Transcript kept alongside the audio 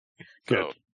Good.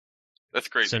 So that's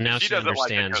crazy. So now she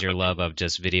understands like your love of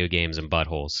just video games and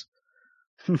buttholes.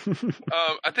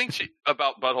 I think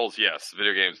about buttholes, yes.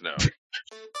 Video games, no.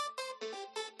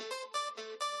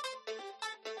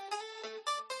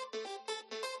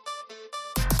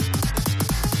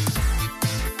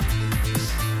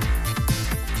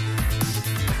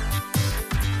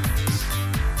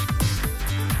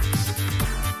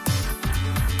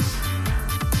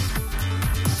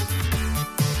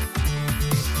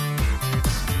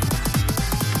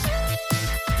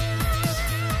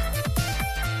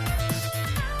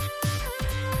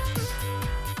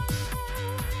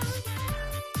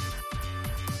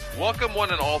 Welcome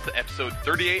one and all to episode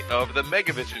 38 of the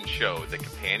Megavision Show, the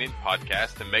companion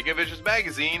podcast to Megavision's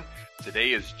magazine.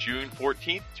 Today is June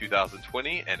 14th,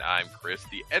 2020, and I'm Chris,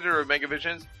 the editor of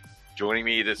Megavisions. Joining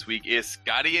me this week is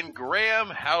Scotty and Graham.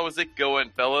 How's it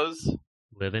going, fellas?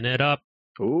 Living it up.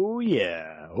 Oh,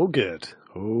 yeah. Oh, good.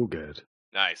 Oh, good.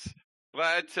 Nice.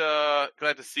 Glad to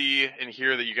see and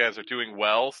hear that you guys are doing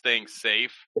well, staying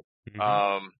safe.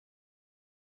 Mm-hmm.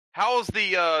 How's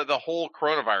the whole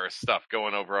coronavirus stuff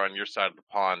going over on your side of the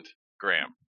pond,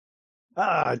 Graham?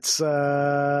 It's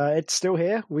still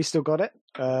here. We still got it.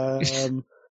 But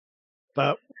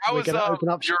we're going to open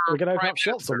up. We're going to open up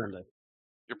shops on Monday.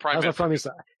 Your prime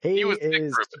minister. He was sick for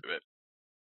a bit of it.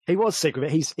 He was sick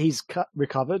with it. He's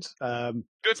recovered. Good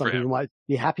some for him. people might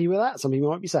be happy with that. Some people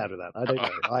might be sad with that. I don't know.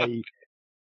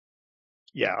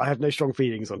 I have no strong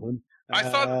feelings on him. I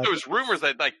saw that there was rumors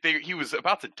that he was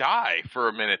about to die for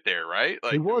a minute there, right?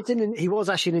 Like, he was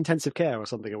actually in intensive care or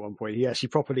something at one point. He actually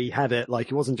properly had it. Like,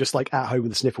 he wasn't just like at home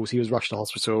with the sniffles. He was rushed to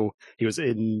hospital. He was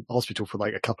in hospital for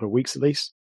like a couple of weeks at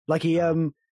least. Like he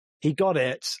got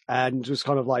it and was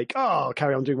kind of like, oh,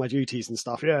 carry on doing my duties and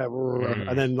stuff. Yeah.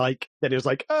 And then he was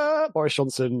like, Boris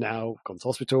Johnson now gone to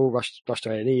hospital, rushed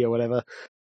to A&E or whatever.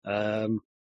 So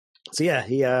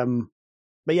yeah,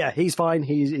 but yeah, he's fine.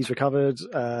 He's recovered.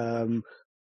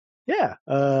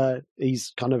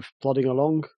 He's kind of plodding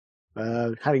along,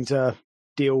 having to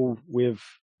deal with,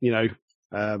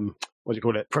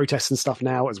 protests and stuff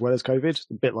now as well as COVID,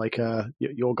 a bit like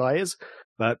your guy is,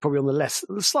 but probably on the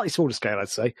slightly smaller scale, I'd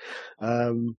say.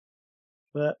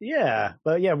 But yeah,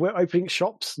 we're opening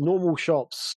shops. Normal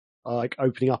shops are like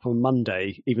opening up on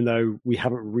Monday, even though we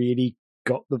haven't really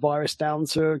got the virus down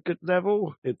to a good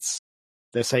level.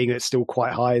 They're saying it's still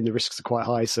quite high and the risks are quite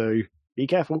high, so be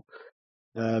careful.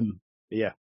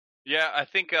 Yeah. Yeah, I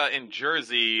think in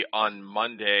Jersey on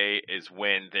Monday is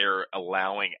when they're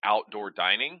allowing outdoor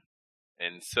dining.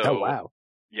 And so, oh, wow.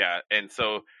 Yeah, and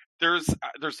so there's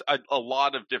a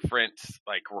lot of different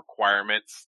like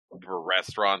requirements for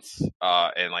restaurants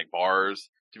and like bars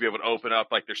to be able to open up.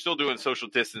 Like they're still doing social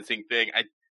distancing thing.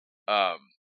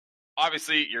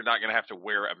 Obviously, you're not going to have to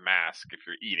wear a mask if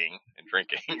you're eating and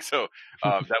drinking, so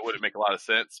that wouldn't make a lot of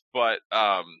sense. But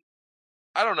I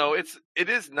don't know. It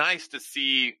is nice to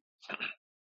see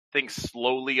things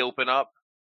slowly open up,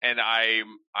 and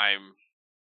I'm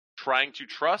trying to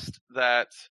trust that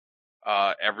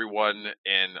everyone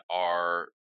in our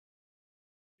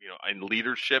in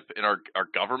leadership in our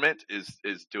government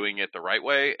is doing it the right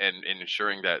way and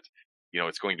ensuring that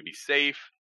it's going to be safe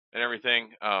and everything.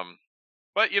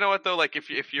 But you know what though, like if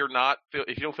you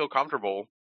don't feel comfortable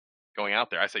going out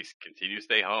there, I say continue to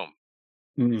stay home.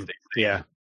 Stay safe. Yeah.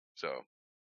 So.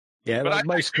 Yeah, but I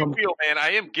do feel, man,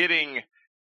 I am getting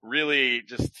really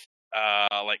just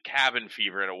like cabin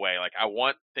fever in a way. Like I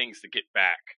want things to get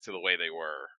back to the way they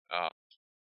were.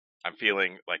 I'm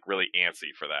feeling like really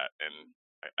antsy for that, and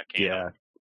I can't. Yeah.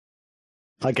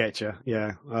 I get you.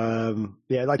 Yeah.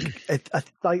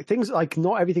 Like things like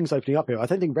not everything's opening up here. I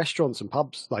don't think restaurants and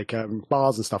pubs, like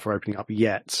bars and stuff, are opening up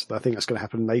yet. I think that's going to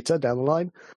happen later down the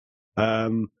line.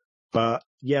 But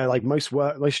yeah, like most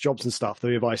jobs and stuff,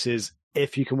 the advice is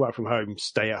if you can work from home,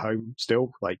 stay at home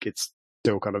still. Like it's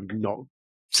still kind of not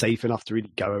safe enough to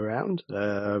really go around.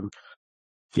 So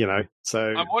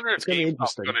I'm wondering if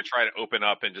GameStop's going to try to open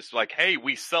up and just like, hey,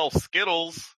 we sell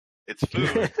Skittles. It's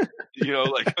food.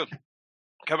 Like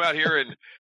come out here and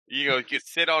you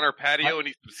sit on our patio and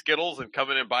eat some Skittles and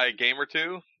come in and buy a game or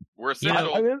two. We're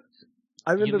essential.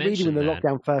 I remember reading when the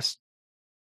lockdown first.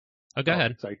 Oh, go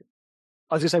ahead. Sorry.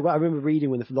 I was going to say, I remember reading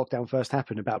when the lockdown first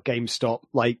happened about GameStop,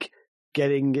 like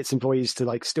getting its employees to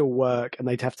like still work, and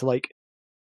they'd have to like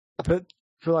have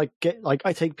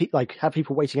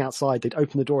people waiting outside. They'd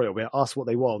open the door a little bit, ask what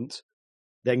they want,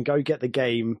 then go get the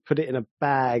game, put it in a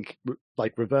bag,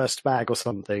 like reversed bag or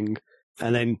something,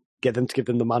 and then get them to give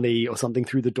them the money or something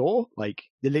through the door. Like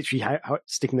they're literally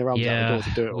sticking their arms out the door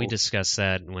to do it. We discussed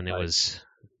that when it was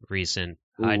recent.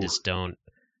 Ooh. I just don't.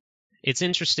 It's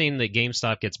interesting that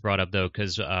GameStop gets brought up though,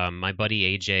 because my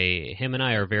buddy AJ, him and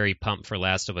I are very pumped for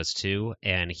Last of Us 2,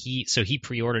 and he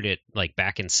pre-ordered it like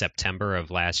back in September of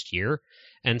last year,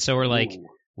 and so we're like,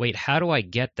 wait, how do I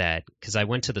get that? Because I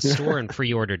went to the store and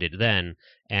pre-ordered it then,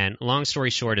 and long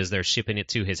story short is they're shipping it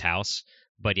to his house.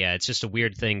 But yeah, it's just a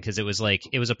weird thing because it was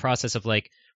a process of like,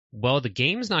 well, the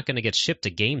game's not going to get shipped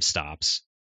to GameStops,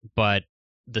 but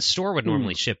the store would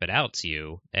normally ship it out to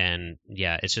you, and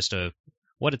yeah, it's just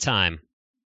what a time.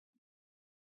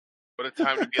 What a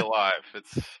time to be alive.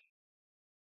 It's a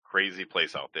crazy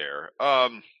place out there.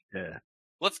 Yeah.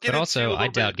 Let's get But also, I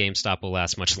doubt bit... GameStop will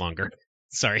last much longer.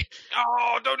 Sorry.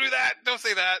 Oh, don't do that. Don't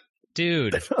say that.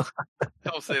 Dude.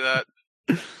 Don't say that.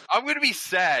 I'm going to be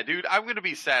sad, dude. I'm going to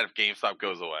be sad if GameStop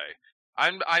goes away.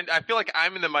 I feel like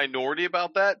I'm in the minority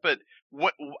about that, but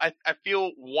I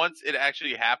feel once it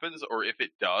actually happens, or if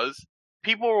it does,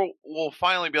 people will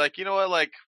finally be like, you know what,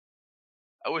 like,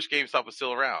 I wish GameStop was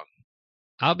still around.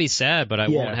 I'll be sad, but I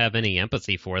won't have any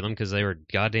empathy for them because they were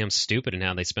goddamn stupid in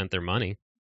how they spent their money.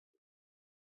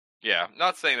 Yeah,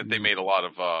 not saying that they made a lot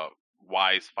of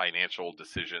wise financial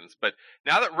decisions, but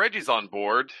now that Reggie's on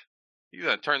board, he's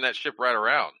going to turn that ship right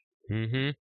around. Mm-hmm.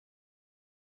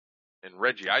 And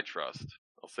Reggie, I trust.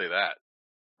 I'll say that.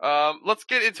 Let's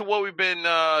get into what we've been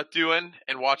doing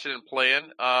and watching and playing.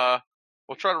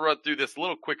 We'll try to run through this a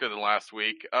little quicker than last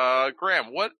week.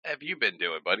 Graham, what have you been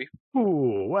doing, buddy?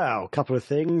 Ooh, wow, a couple of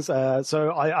things.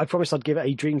 So I promised I'd give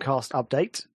a Dreamcast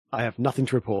update. I have nothing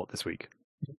to report this week.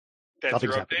 That's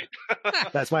Nothing's your update? Happened.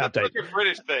 That's my update. It's like a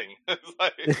British thing. It's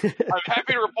like, I'm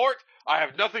happy to report. I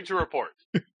have nothing to report.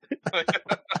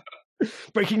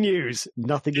 Breaking news.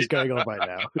 Nothing is going on right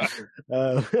now.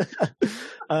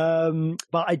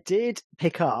 But I did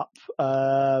pick up...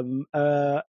 actually,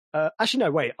 no,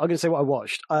 wait. I'm going to say what I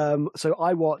watched. So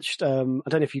I watched... I don't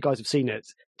know if you guys have seen it.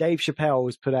 Dave Chappelle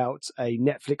has put out a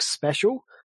Netflix special.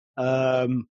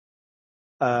 And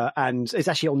it's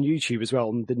actually on YouTube as well,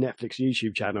 on the Netflix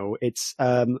YouTube channel. It's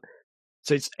so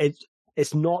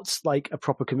it's not like a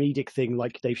proper comedic thing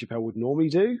like Dave Chappelle would normally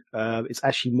do. It's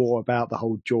actually more about the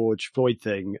whole George Floyd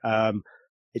thing.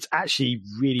 It's actually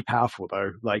really powerful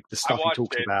though, like the stuff he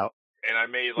talks about. And I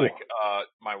made like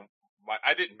my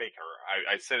I didn't make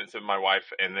her. I sent it to my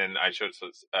wife, and then I showed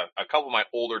a couple of my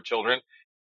older children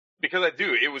because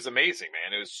it was amazing,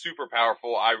 man. It was super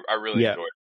powerful. I really enjoyed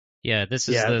it. Yeah, this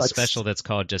is the special that's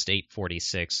called just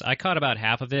 846. I caught about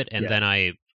half of it, and then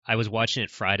I was watching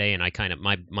it Friday, and I kind of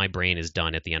my brain is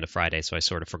done at the end of Friday, so I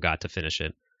sort of forgot to finish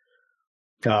it.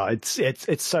 Oh,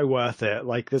 it's so worth it.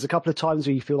 Like, there's a couple of times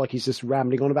where you feel like he's just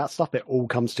rambling on about stuff, but it all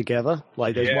comes together.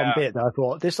 Like, there's one bit that I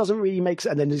thought, this doesn't really make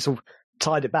sense, and then he sort of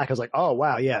tied it back. I was like, oh,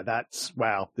 wow, yeah,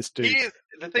 this dude.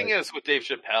 The thing is with Dave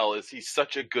Chappelle is he's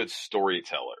such a good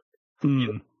storyteller.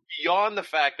 Beyond the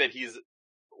fact that he's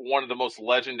one of the most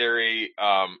legendary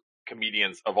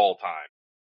comedians of all time.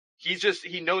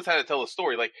 He knows how to tell a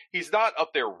story. Like, he's not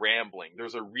up there rambling.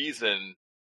 There's a reason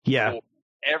for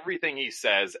everything he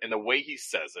says and the way he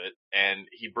says it, and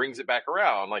he brings it back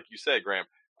around, like you said, Graham.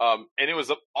 And it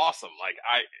was awesome. Like,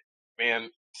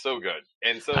 so good.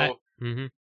 And so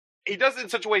he does it in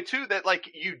such a way too that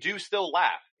like you do still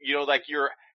laugh. You know, like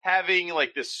you're having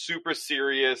like this super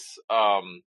serious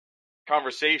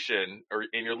conversation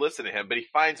and you're listening to him, but he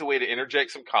finds a way to interject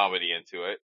some comedy into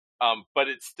it. But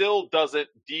it still doesn't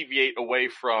deviate away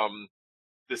from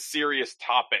the serious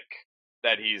topic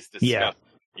that he's discussing,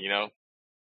 you know?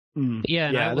 Yeah,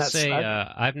 and I will say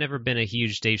I've never been a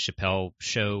huge Dave Chappelle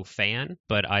show fan,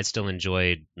 but I still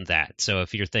enjoyed that. So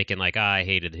if you're thinking like, I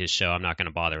hated his show, I'm not going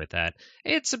to bother with that.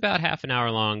 It's about half an hour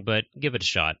long, but give it a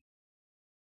shot.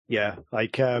 Yeah,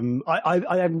 like I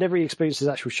have never experienced his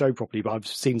actual show properly, but I've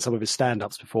seen some of his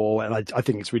stand-ups before, and I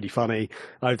think it's really funny.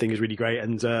 I think it's really great,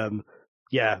 and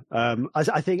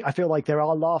I feel like there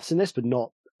are laughs in this, but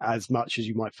not as much as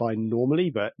you might find normally.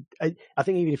 But I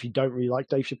think even if you don't really like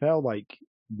Dave Chappelle, like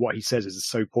what he says is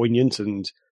so poignant and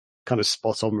kind of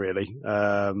spot on, really.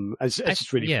 It's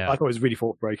just really, I thought it was really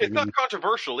thought-provoking. It's not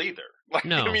controversial either. Like,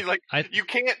 no, I mean, like you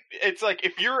can't. It's like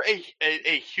if you're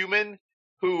a human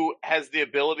who has the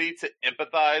ability to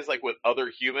empathize like with other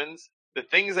humans, the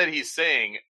things that he's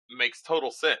saying makes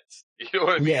total sense. You know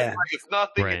what I mean? Yeah. It's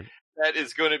nothing that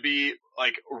is going to be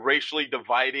like racially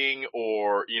dividing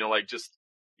or, you know, like just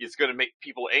it's going to make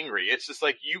people angry. It's just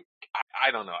like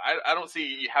I don't know. I don't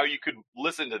see how you could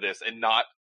listen to this and not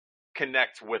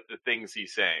connect with the things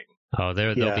he's saying. Oh,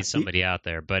 there'll be somebody out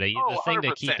there. But the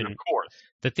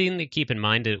thing to keep in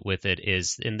mind with it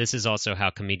is, and this is also how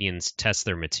comedians test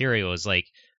their material, is like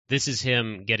this is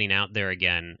him getting out there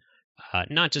again,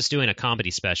 not just doing a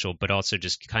comedy special, but also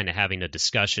just kind of having a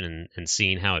discussion and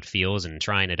seeing how it feels and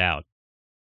trying it out.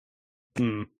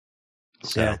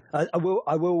 So. Yeah, I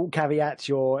will caveat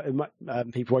your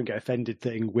people won't get offended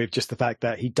thing with just the fact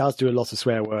that he does do a lot of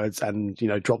swear words and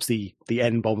drops the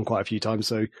N bomb quite a few times.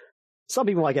 So some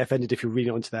people might get offended if you're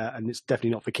reading onto that, and it's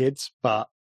definitely not for kids. But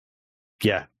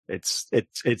yeah, it's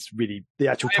really the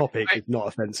actual topic is not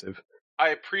offensive. I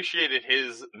appreciated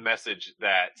his message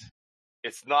that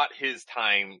it's not his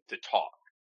time to talk.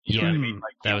 You know what I mean?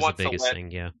 Like, that was the biggest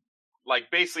thing. Yeah, like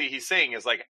basically he's saying is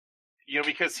like,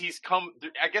 because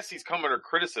I guess he's come under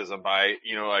criticism by,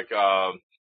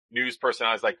 news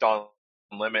personalities like Don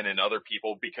Lemon and other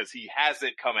people because he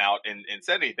hasn't come out and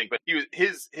said anything. But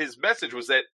his message was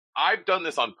that I've done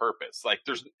this on purpose. Like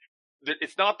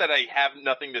it's not that I have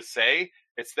nothing to say.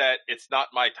 It's that it's not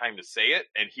my time to say it.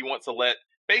 And he wants to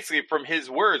basically from his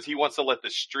words, he wants to let the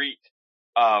street,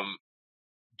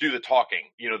 do the talking.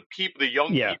 The young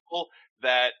people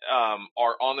that,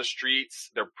 are on the streets,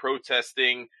 they're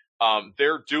protesting,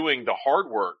 they're doing the hard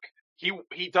work.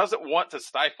 He doesn't want to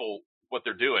stifle what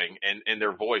they're doing and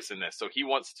their voice in this. So he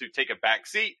wants to take a back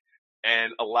seat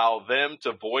and allow them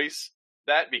to voice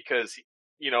that because,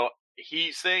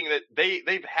 he's saying that they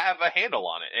have a handle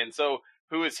on it. And so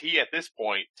who is he at this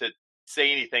point to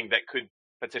say anything that could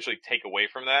potentially take away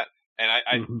from that? And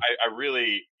I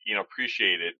really,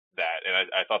 appreciated that. And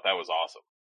I thought that was awesome.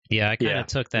 Yeah, I kind of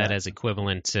took that as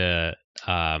equivalent to,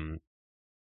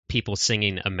 people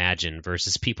singing Imagine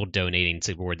versus people donating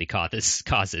to worthy causes,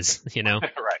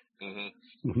 Right.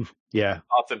 Mm-hmm. Yeah.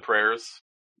 Thoughts and prayers.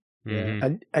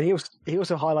 Yeah. And he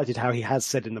also highlighted how he has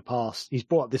said in the past, he's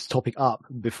brought this topic up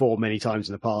before many times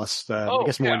in the past, I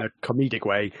guess more in a comedic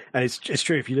way. And it's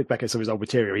true. If you look back at some of his old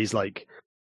material, he's like,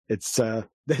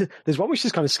 there's one which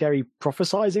is kind of scary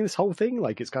prophesizing this whole thing.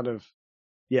 Like it's kind of,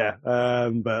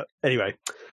 but anyway.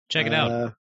 Check it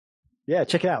out. Yeah,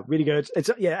 check it out. Really good.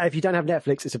 If you don't have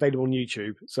Netflix, it's available on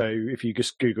YouTube. So if you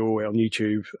just Google it on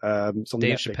YouTube, it's on the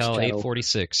Dave Netflix Chappelle, channel.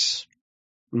 846.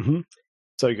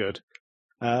 So good.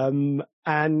 One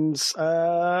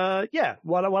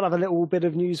other little bit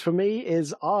of news for me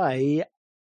is I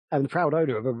am the proud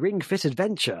owner of a Ring Fit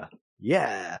Adventure.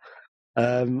 Yeah.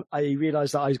 I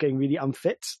realized that I was getting really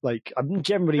unfit. Like, I'm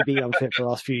generally being unfit for the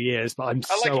last few years, but I'm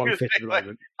so unfit at the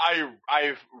moment.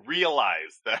 I've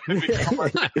realized that.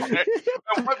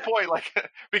 At one point,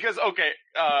 because,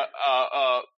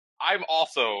 I'm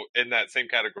also in that same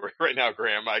category right now,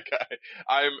 Graham.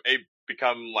 I'm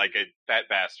become like a fat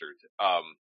bastard.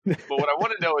 But what I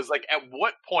want to know is, like, at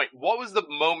what point, what was the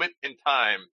moment in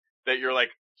time that you're like,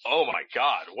 oh my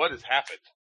God, what has happened?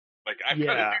 Like, I've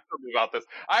got to do something about this.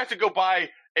 I have to go buy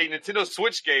a Nintendo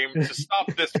Switch game to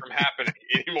stop this from happening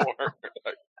anymore.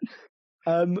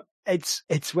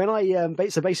 It's when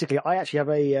so basically I actually have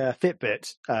a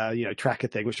Fitbit, tracker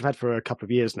thing, which I've had for a couple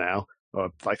of years now, or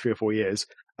like 3 or 4 years.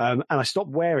 And I stopped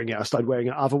wearing it. I started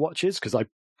wearing other watches because I've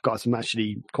got some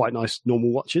actually quite nice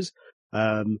normal watches.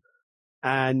 And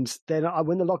then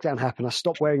when the lockdown happened, I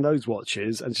stopped wearing those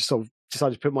watches and just sort of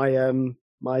decided to put my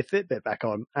Fitbit back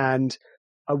on. And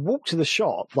I walked to the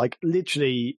shop, like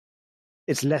literally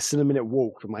it's less than a minute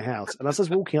walk from my house. And as I was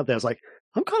walking up there, I was like,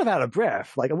 I'm kind of out of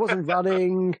breath. Like I wasn't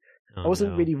running. I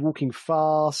wasn't really walking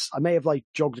fast. I may have like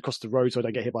jogged across the road so I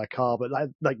don't get hit by a car, but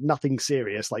like nothing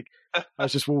serious. Like I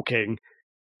was just walking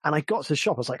and I got to the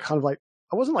shop. I was like, I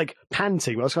wasn't like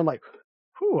panting, but I was kind of like,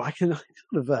 whew, I can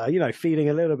sort of, feeling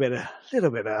a little bit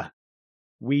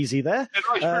wheezy there.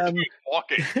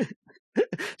 Walking.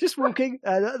 Just walking.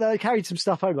 I carried some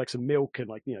stuff home, like some milk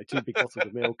and 2 big bottles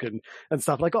of milk and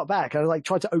stuff. And I got back and I like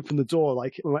tried to open the door,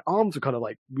 like my arms were kind of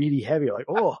like really heavy. Like,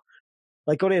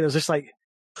 got in. I was just like,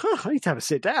 I need to have a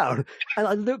sit down. And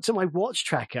I looked at my watch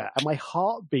tracker and my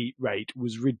heartbeat rate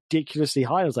was ridiculously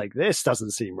high. I was like, this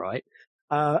doesn't seem right.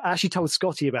 I actually told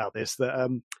Scotty about this,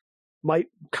 that my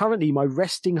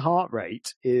resting heart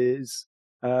rate is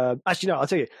actually no, I'll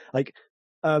tell you, like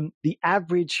the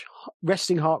average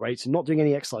resting heart rate, not doing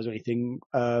any exercise or anything,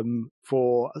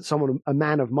 for a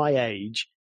man of my age,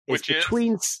 is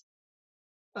between.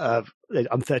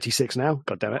 I'm 36 now.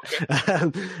 God damn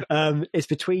it! It's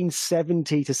between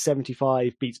 70 to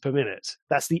 75 beats per minute.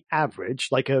 That's the average.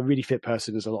 Like a really fit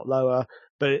person is a lot lower,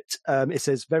 but it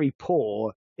says very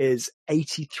poor is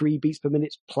 83 beats per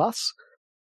minute plus.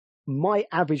 My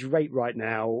average rate right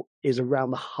now is around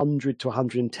the 100 to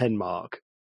 110 mark.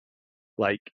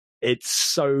 Like, it's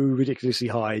so ridiculously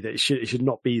high that it should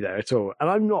not be there at all. And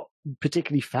I'm not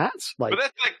particularly fat. Like, but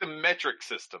that's like the metric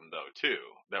system, though, too,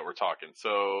 that we're talking.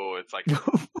 So it's like,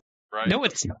 right? No,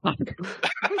 it's not. What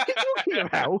are you talking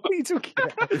about? What are you talking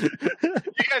about? You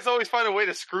guys always find a way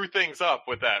to screw things up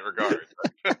with that regard.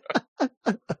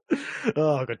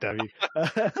 Oh, god damn you!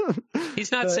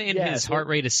 He's not saying his heart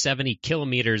rate is 70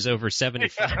 kilometers over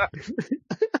 75. Yeah.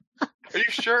 Are you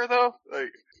sure though?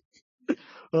 Like,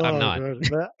 I'm not.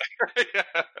 God,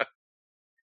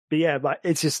 but yeah, but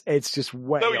it's just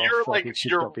way so off. you're Like, it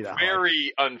should you're not be that high.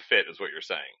 very unfit, is what you're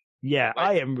saying. Yeah, like,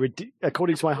 I am.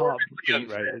 According to my heartbeat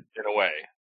Unfit rate. in a way.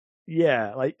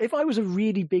 Yeah, like if I was a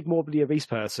really big morbidly obese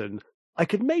person, I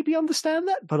could maybe understand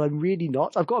that, but I'm really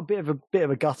not. I've got a bit of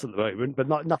a gut at the moment, but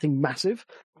nothing massive.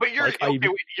 But you're Like, wait,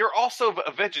 you're also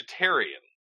a vegetarian.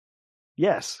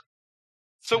 Yes.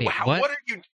 Wait, So what? what are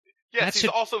you? Yes, That he's should-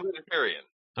 also vegetarian.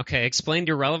 Okay, explain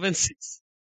your relevance.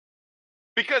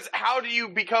 Because how do you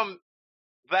become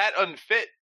that unfit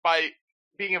by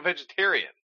being a vegetarian?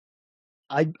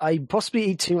 I possibly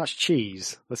eat too much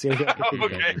cheese. That's the only thing I can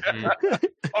think Okay. Mhm.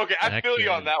 Okay, I That feel you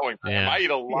could- on that one. Graham. yeah. I eat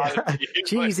a of. lot Yeah. of cheese.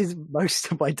 Cheese is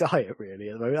most of my diet, really,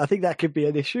 at the moment. I think that could be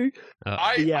an issue.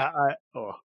 I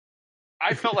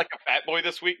felt like a fat boy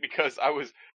this week because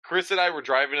Chris and I were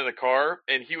driving in the car,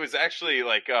 and he was actually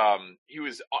like, he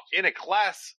was in a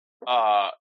class,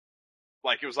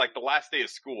 like it was like the last day of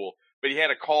school, but he had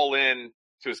to call in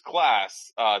to his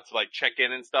class, to like check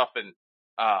in and stuff. And,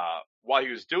 while he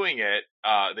was doing it,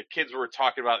 the kids were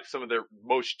talking about some of their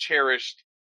most cherished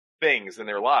things in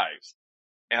their lives.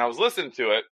 And I was listening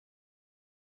to it,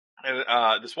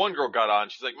 and, this one girl got on.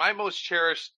 She's like, my most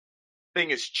cherished thing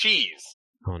is cheese.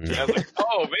 Oh, And no. I was like,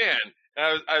 oh man.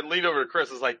 And I leaned over to Chris.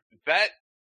 I was like, that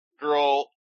girl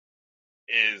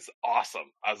is awesome.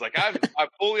 I was like, I'm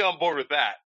fully on board with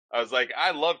that. I was like,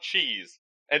 I love cheese.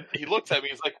 And he looks at me.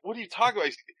 He's like, what are you talking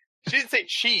about? She didn't say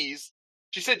cheese.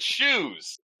 She said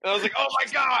shoes. And I was like, oh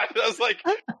my God. I was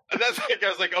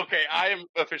like, okay, I am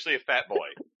officially a fat boy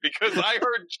because I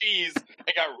heard cheese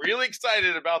and got really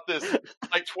excited about this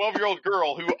like 12-year-old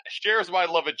girl who shares my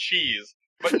love of cheese.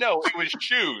 But no, it was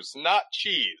shoes, not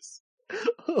cheese.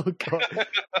 Oh god!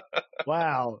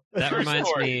 Wow. That True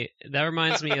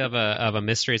reminds me of a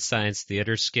Mystery Science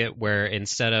Theater skit where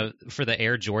for the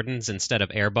Air Jordans, instead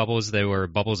of air bubbles, they were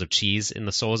bubbles of cheese in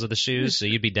the soles of the shoes. So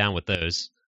you'd be down with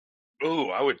those. Ooh,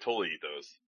 I would totally eat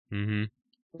those. Mm-hmm.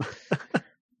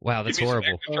 Wow, that's Give me some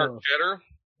horrible. extra sharp cheddar.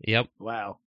 Yep.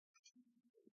 Wow.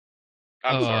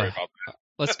 I'm Oh. sorry about that.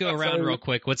 Let's go around So- real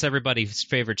quick. What's everybody's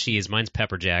favorite cheese? Mine's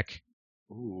pepper jack.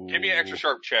 Give me an extra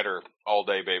sharp cheddar all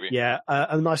day, baby. Yeah,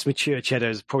 a nice mature cheddar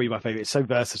is probably my favorite. It's so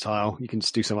versatile. You can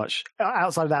just do so much.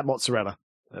 Outside of that, mozzarella.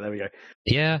 There we go.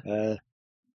 Yeah, Yeah.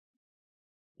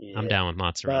 I'm down with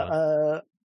mozzarella.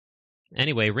 But,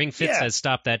 Anyway, Ring Fit yeah. says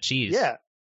stop that cheese. yeah.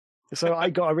 So I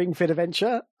got a Ring Fit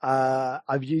Adventure. I've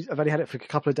only had it for a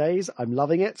couple of days. I'm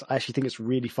loving it. I actually think it's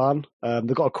really fun. They've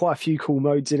got quite a few cool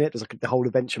modes in it. There's like the whole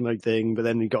adventure mode thing, but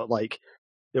then you've got like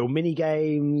little mini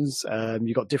games.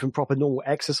 You've got different proper normal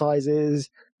exercises,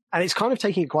 and it's kind of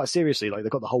taking it quite seriously. Like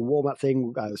they've got the whole warm up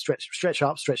thing, stretch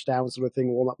up, stretch down sort of thing,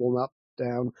 warm up,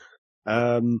 down.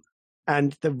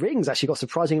 And the ring's actually got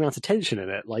surprising amounts of tension in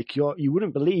it. Like you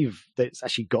wouldn't believe that it's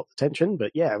actually got the tension,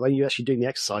 but yeah, when you're actually doing the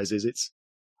exercises, it's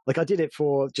like I did it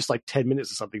for just like 10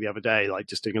 minutes or something the other day, like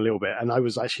just doing a little bit, and I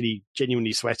was actually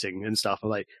genuinely sweating and stuff. I'm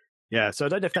like, yeah. So I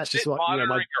don't know if that's Is just it like monitoring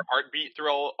your heartbeat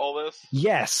through all this?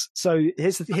 Yes. So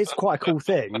here's quite a cool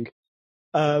thing.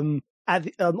 On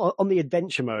the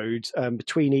adventure mode,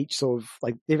 between each sort of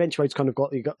like the adventure mode's kind of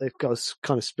they've got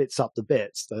kind of splits up the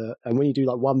bits. And when you do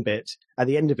like one bit, at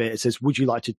the end of it, it says, "Would you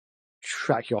like to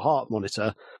track your heart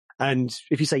monitor?" And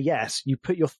if you say yes, you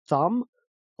put your thumb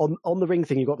on the ring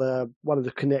thing. You've got one of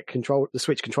the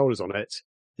switch controllers on it.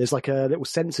 There's like a little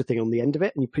sensor thing on the end of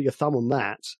it, and you put your thumb on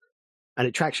that, and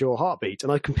it tracks your heartbeat.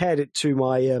 And I compared it to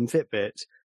my Fitbit,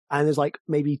 and there's like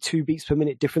maybe 2 beats per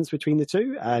minute difference between the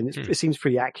two, and it seems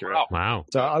pretty accurate. Wow. Wow.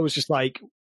 So I was just like,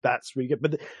 that's really good.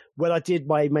 But when I did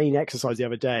my main exercise the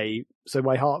other day, so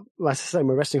my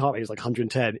resting heart rate was like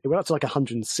 110. It went up to like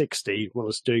 160 when I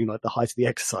was doing like the height of the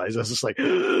exercise. I was just like,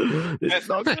 this That's is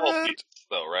not not 12 good. beats,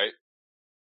 though, right?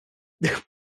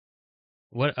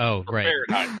 What? Oh, For right.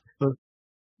 Fahrenheit.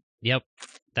 Yep.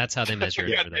 That's how they measure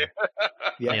it over there.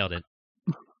 Yeah. Nailed it.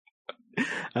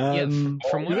 Um,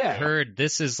 From what yeah. I've heard,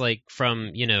 this is like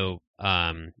from,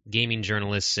 gaming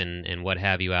journalists and what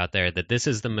have you out there, that this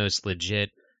is the most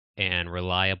legit and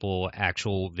reliable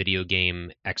actual video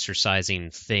game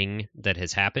exercising thing that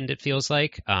has happened, it feels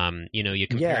like. You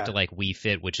compare it to like Wii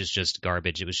Fit, which is just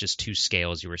garbage. It was just 2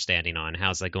 scales you were standing on.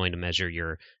 How's that going to measure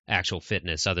your actual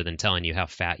fitness other than telling you how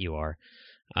fat you are?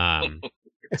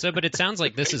 But it sounds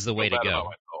like this is the way to Feel bad go. about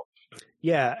myself.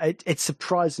 Yeah, it's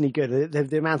surprisingly good.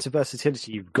 The amount of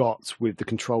versatility you've got with the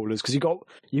controllers, because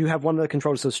you have one of the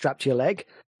controllers sort of strapped to your leg,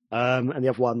 and the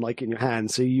other one like in your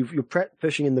hand. So you're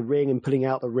pushing in the ring and pulling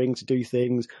out the ring to do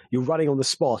things. You're running on the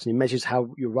spot, and it measures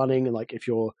how you're running and like if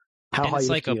you're how And high it's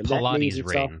you're like a lifting your leg knees Pilates and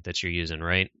stuff. ring that you're using,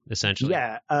 right? Essentially.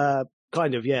 Yeah,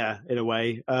 kind of, yeah, in a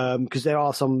way. Because there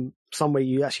are some way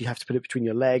you actually have to put it between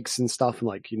your legs and stuff, and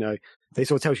like they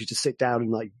sort of tells you to sit down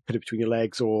and like put it between your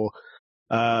legs, or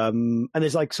and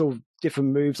there's like sort of different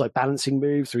moves, like balancing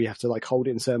moves, where you have to like hold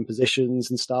it in certain positions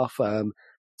and stuff.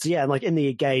 So yeah, and like in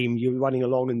the game, you're running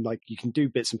along and like you can do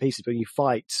bits and pieces, but you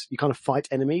kind of fight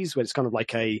enemies where it's kind of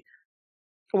like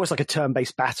almost like a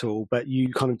turn-based battle, but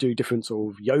you kind of do different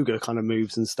sort of yoga kind of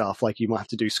moves and stuff. Like you might have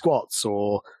to do squats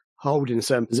or hold in a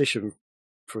certain position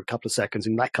for a couple of seconds,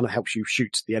 and that kind of helps you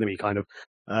shoot the enemy kind of.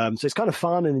 So it's kind of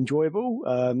fun and enjoyable.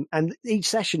 And each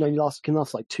session only can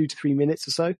last like 2 to 3 minutes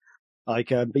or so. Like,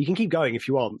 but you can keep going if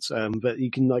you want. But you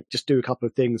can like just do a couple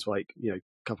of things, like, a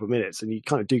couple of minutes, and you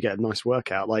kind of do get a nice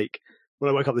workout. Like when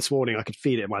I woke up this morning, I could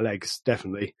feel it in my legs,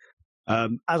 definitely.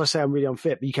 As I say, I'm really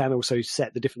unfit, but you can also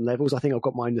set the different levels. I think I've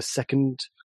got mine the second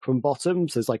from bottom.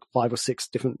 So there's like 5 or 6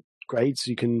 different grades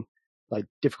you can, like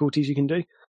difficulties you can do.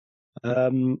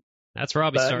 That's where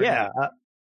I'll be starting. Yeah.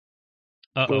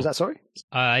 What was that? Sorry?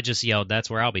 I just yelled, that's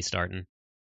where I'll be starting.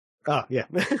 Oh, yeah.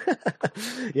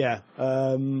 Yeah.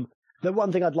 The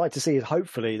one thing I'd like to see is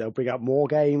hopefully they'll bring out more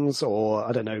games, or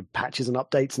I don't know, patches and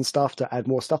updates and stuff to add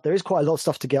more stuff. There is quite a lot of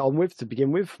stuff to get on with to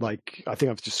begin with. Like, I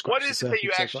think I've just scratched What is it that you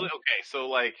actually? Okay, so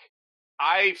like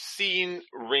I've seen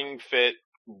Ring Fit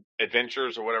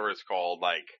Adventures or whatever it's called,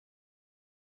 like,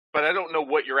 but I don't know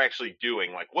what you're actually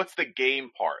doing. Like, what's the game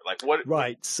part? Like, what?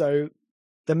 Right. So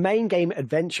the main game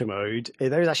adventure mode,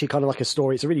 there is actually kind of like a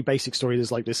story. It's a really basic story.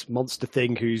 There's like this monster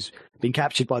thing who's been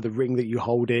captured by the ring that you're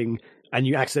holding, and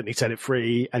you accidentally set it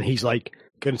free, and he's like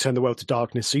going to turn the world to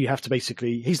darkness. So you have to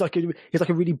basically, he's like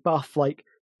a really buff, like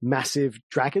massive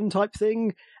dragon type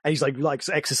thing, and he's like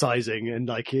exercising, and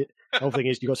like the whole thing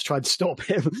is you got to try and stop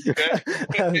him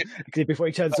before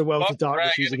he turns the world to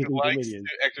darkness using his evil minions.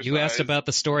 You asked about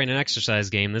the story in an exercise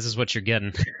game. This is what you're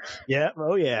getting. Yeah.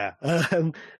 Oh yeah.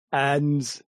 And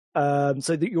so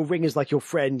that your ring is like your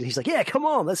friend. He's like, yeah, come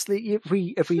on, if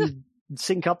we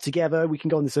sync up together, we can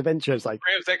go on this adventure. It's like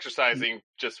Graham's exercising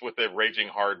just with a raging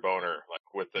hard boner, like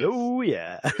with this. Oh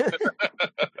yeah.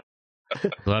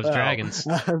 Loves dragons.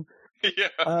 Yeah.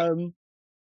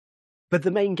 But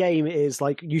the main game is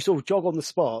like you sort of jog on the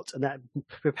spot, and that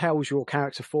propels your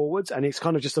character forwards, and it's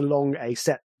kind of just along a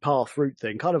set path route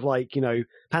thing, kind of like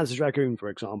Panzer Dragoon, for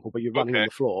example, but you're running on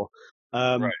the floor.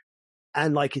 Right.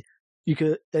 And like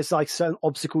there's like certain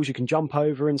obstacles you can jump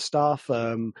over and stuff.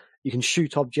 You can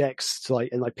shoot objects to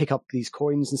like pick up these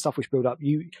coins and stuff, which build up.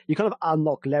 You kind of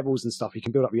unlock levels and stuff. You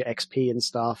can build up your XP and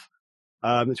stuff,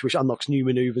 which unlocks new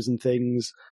maneuvers and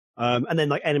things. And then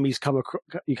like enemies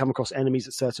you come across enemies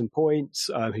at certain points,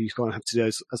 who you kind of have to do,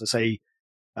 as I say,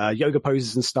 yoga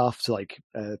poses and stuff to like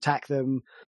attack them.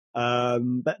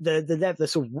 But the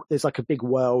sort of, there's like a big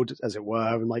world, as it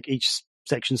were, and like each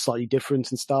section's slightly different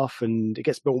and stuff, and it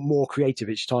gets more creative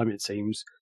each time, it seems.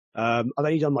 I've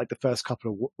only done like the first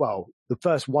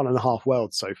 1.5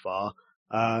 worlds so far.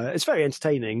 It's very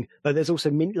entertaining, but there's also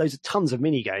tons of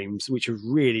mini games which are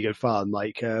really good fun,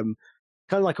 like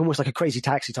kind of like almost like a Crazy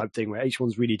Taxi type thing where each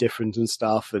one's really different and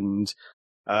stuff. And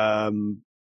there's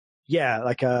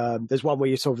one where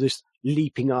you're sort of just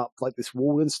leaping up like this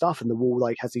wall and stuff, and the wall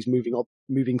like has these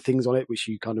moving things on it which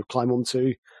you kind of climb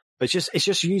onto. But it's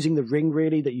just using the ring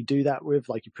really that you do that with,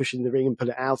 like you push in the ring and pull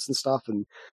it out and stuff, and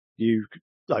you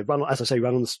like run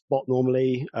on the spot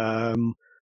normally. And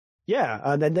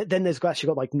then there's actually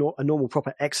got like a normal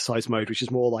proper exercise mode, which is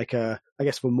more like I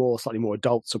guess for slightly more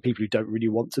adults or people who don't really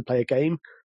want to play a game.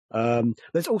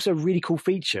 There's also a really cool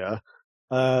feature,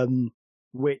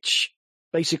 which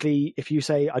basically if you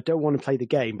say I don't want to play the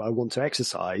game but I want to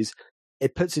exercise,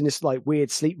 it puts in this like weird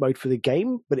sleep mode for the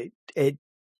game, but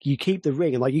you keep the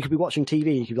ring, and like you could be watching TV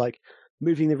and you could be like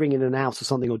moving the ring in and out or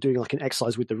something, or doing like an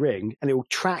exercise with the ring, and it will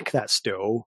track that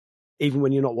still, even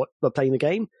when you're not playing the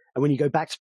game. And when you go back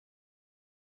to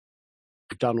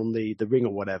done on the ring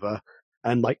or whatever,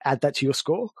 and like add that to your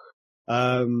score.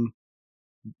 So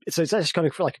it's actually kind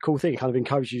of like a cool thing. It kind of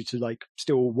encourages you to like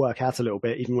still work out a little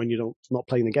bit, even when you're not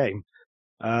playing the game.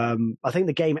 I think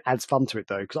the game adds fun to it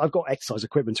though, because I've got exercise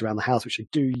equipment around the house, which I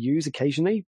do use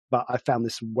occasionally, but I found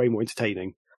this way more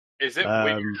entertaining. Is it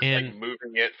weird, like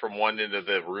moving it from one end of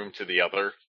the room to the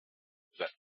other?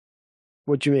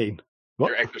 What do you mean? What?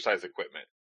 Your exercise equipment,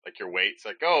 like your weights,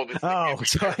 like this. Oh,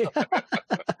 sorry.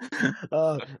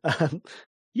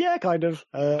 Yeah, kind of.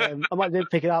 I might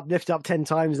pick it up, lift it up 10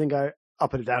 times, then go, I'll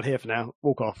put it down here for now.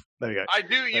 Walk off. There we go. I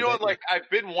do. You know what? Like, I've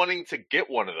been wanting to get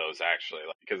one of those actually,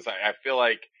 because I feel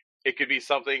like it could be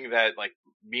something that like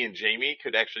me and Jamie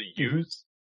could actually use.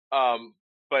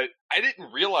 But I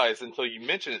didn't realize until you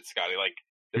mentioned it, Scotty, like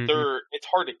that it's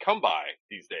hard to come by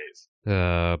these days.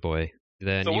 Oh boy.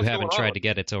 Then so you haven't tried to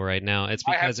get it till right now. It's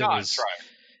because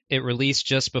it released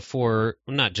just before,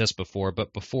 not just before,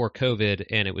 but before COVID,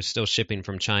 and it was still shipping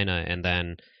from China, and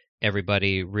then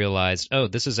everybody realized, oh,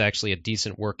 this is actually a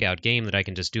decent workout game that I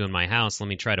can just do in my house. Let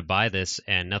me try to buy this,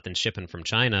 and nothing's shipping from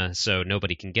China, so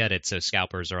nobody can get it, so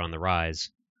scalpers are on the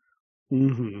rise.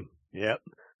 Yep.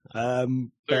 So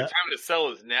your time to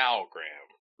sell is now,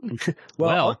 Graham.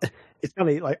 well, it's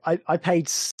funny. Like I paid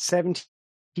 £70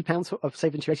 of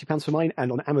 £80 for mine, and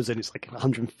on Amazon it's like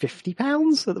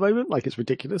 £150 at the moment. Like, it's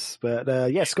ridiculous.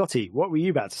 But yeah, Scotty, what were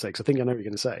you about to say? Because I think I know what you're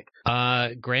going to say.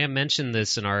 Graham mentioned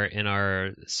this in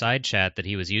our side chat that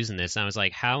he was using this, and I was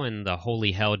like, how in the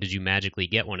holy hell did you magically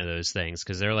get one of those things?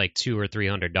 Because they're like $200 or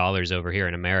 $300 over here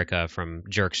in America from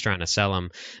jerks trying to sell them.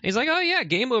 And he's like, oh yeah,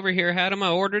 Game Over here had them. I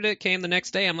ordered it, came the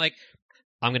next day. I'm like,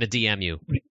 I'm going to DM you.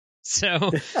 So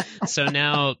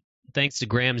now, thanks to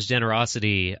Graham's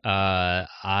generosity,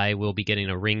 I will be getting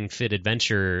a Ring Fit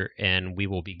Adventure, and we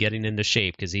will be getting into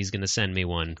shape because he's going to send me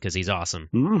one because he's awesome.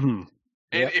 And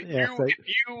if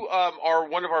you are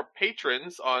one of our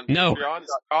patrons on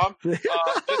Patreon.com, just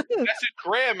message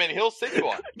Graham and he'll send you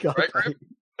one. Right, Graham?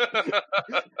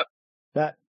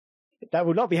 That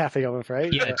would not be happening, I'm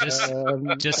afraid. Yeah,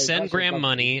 just send Graham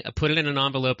money, put it in an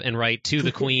envelope, and write "to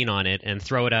the Queen" on it, and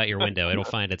throw it out your window. It'll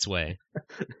find its way.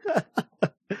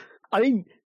 I mean,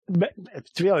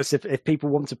 to be honest, if people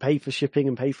want to pay for shipping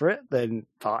and pay for it, then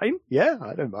fine. Yeah,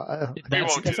 I don't know.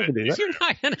 That's such an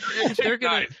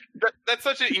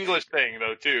English thing,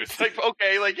 though, too. It's like,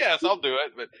 okay, like, yes, I'll do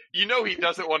it, but he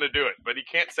doesn't want to do it, but he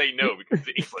can't say no because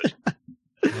it's English.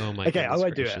 Oh my! Okay, I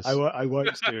won't do it. I won't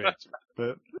do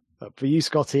it. But for you,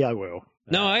 Scotty, I will.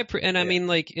 No, I mean,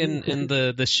 like in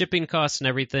the shipping costs and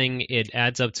everything, it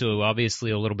adds up to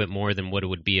obviously a little bit more than what it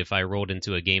would be if I rolled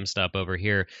into a GameStop over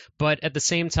here. But at the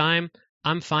same time,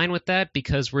 I'm fine with that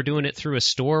because we're doing it through a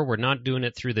store. We're not doing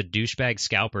it through the douchebag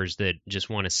scalpers that just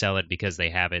want to sell it because they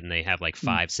have it and they have like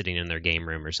 5 sitting in their game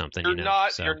room or something. You're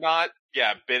not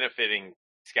benefiting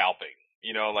scalping.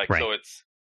 Right. So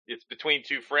it's between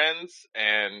two friends,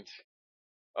 and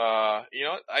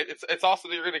it's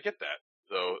awesome that you're going to get that.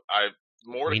 So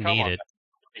more to come on that.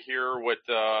 I hear what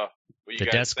you guys the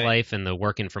desk think. Life and the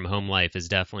working from home life is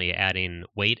definitely adding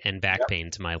weight and back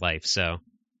pain to my life. So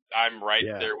I'm right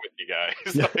there with you guys.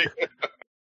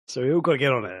 So we all got to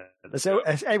get on it. So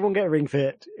everyone get a Ring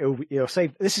Fit. It'll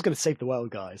save. This is going to save the world,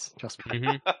 guys. Trust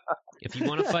me. If you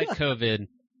want to fight COVID,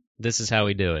 this is how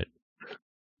we do it.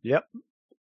 Yep.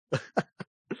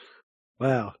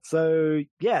 Wow. So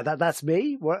yeah, that's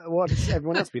me. What's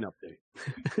everyone else been up to?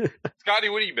 Scotty,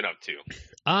 what have you been up to?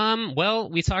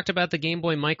 Well, we talked about the Game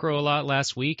Boy Micro a lot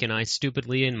last week, and I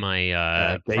stupidly in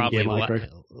my probably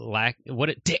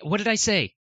what did I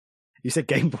say? You said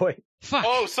Game Boy. Fuck.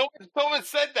 Oh, someone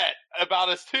said that about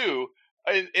us too.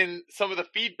 In some of the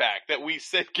feedback that we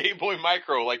said Game Boy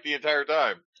Micro like the entire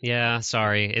time. Yeah,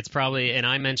 sorry. It's probably, and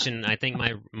I mentioned, I think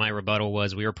my rebuttal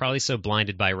was we were probably so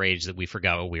blinded by rage that we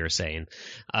forgot what we were saying.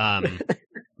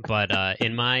 But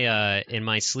in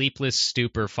my sleepless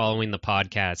stupor following the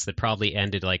podcast that probably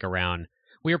ended like around,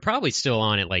 we were probably still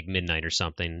on at like midnight or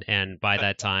something. And by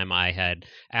that time I had,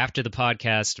 after the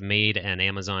podcast, made an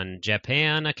Amazon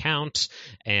Japan account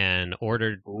and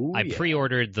ordered,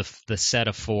 pre-ordered the set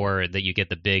of 4 that you get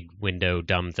the big window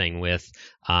dumb thing with.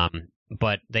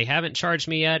 But they haven't charged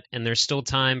me yet, and there's still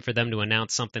time for them to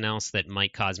announce something else that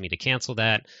might cause me to cancel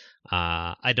that.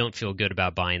 I don't feel good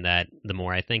about buying that the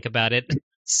more I think about it.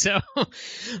 So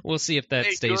we'll see if that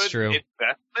stays true.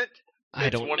 Investment? I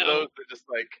don't know. It's one of those that just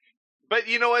like, but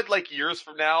you know what? Like years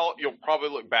from now, you'll probably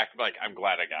look back and be like, I'm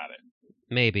glad I got it.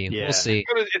 Maybe. Yeah. We'll see.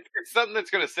 It's something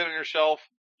that's going to sit on your shelf.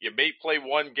 You may play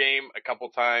one game a couple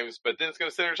times, but then it's going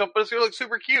to sit on your shelf, but it's going to look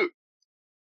super cute.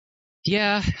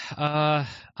 Yeah,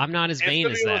 I'm not as vain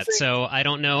as that, so I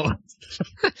don't know.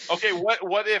 Okay,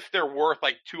 what if they're worth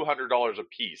like $200 a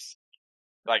piece?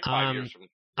 Like 5 years from now?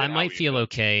 I might feel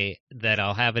okay that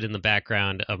I'll have it in the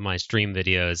background of my stream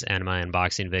videos and my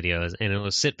unboxing videos, and it'll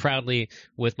sit proudly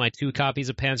with my 2 copies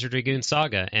of Panzer Dragoon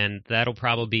Saga, and that'll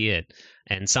probably be it.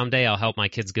 And someday I'll help my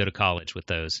kids go to college with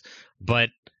those. But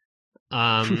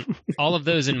all of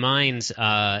those in mind,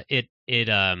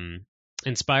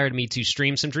 inspired me to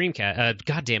stream some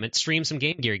stream some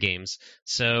Game Gear games.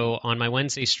 So on my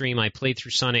Wednesday stream, I played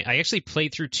through Sonic. I actually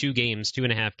played through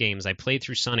 2.5 games. I played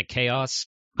through Sonic Chaos.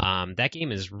 That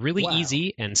game is really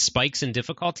easy and spikes in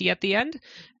difficulty at the end.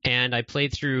 And I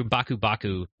played through Baku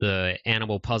Baku, the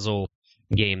animal puzzle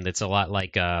game that's a lot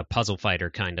like a Puzzle Fighter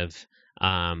kind of.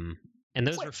 And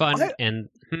those were fun. I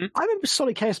remember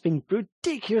Sonic Chaos being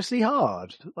ridiculously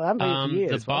hard. I haven't played it for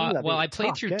years. I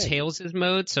played through Tails'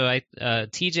 mode, so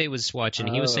TJ was watching.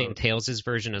 He was saying Tails'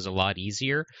 version is a lot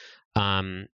easier.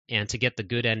 And to get the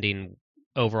good ending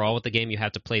overall with the game, you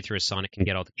have to play through a Sonic and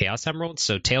get all the Chaos Emeralds.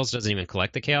 So Tails doesn't even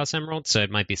collect the Chaos Emeralds, so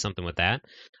it might be something with that.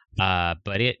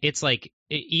 But it's like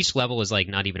each level is like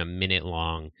not even a minute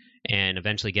long. And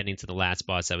eventually getting to the last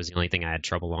boss, that was the only thing I had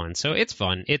trouble on. So it's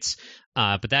fun. It's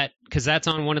because that's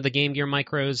on one of the Game Gear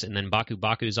micros, and then Baku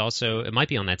Baku's also, it might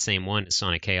be on that same one as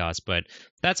Sonic Chaos, but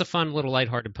that's a fun little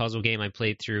lighthearted puzzle game I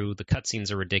played through. The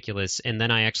cutscenes are ridiculous, and then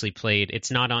I actually played.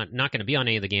 It's not going to be on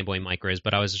any of the Game Boy micros,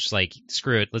 but I was just like,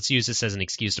 screw it, let's use this as an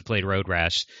excuse to play Road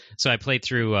Rash. So I played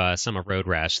through some of Road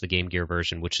Rash, the Game Gear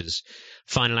version, which is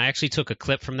fun. And I actually took a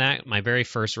clip from that. My very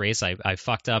first race, I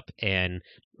fucked up and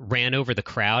ran over the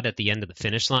crowd at the end of the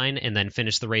finish line and then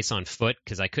finished the race on foot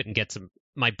because I couldn't get to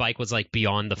my bike was like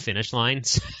beyond the finish line.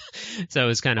 So it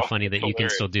was kind of funny that you can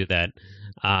still do that.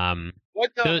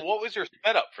 What was your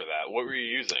setup for that? What were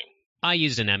you using? I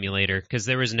used an emulator because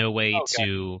there was no way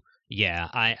to. Yeah,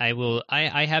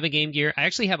 I have a Game Gear. I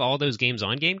actually have all those games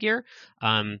on Game Gear.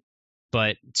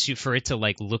 But for it to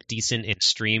like look decent and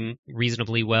stream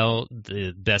reasonably well,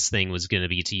 the best thing was going to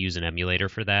be to use an emulator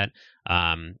for that.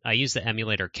 I used the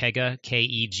emulator Kega,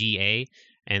 Kega,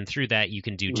 and through that you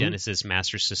can do Genesis,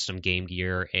 Master System, Game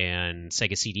Gear, and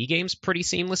Sega CD games pretty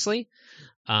seamlessly.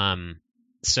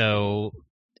 So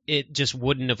it just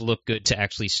wouldn't have looked good to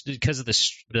actually, because of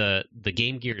the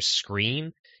Game Gear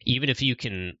screen. Even if you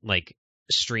can like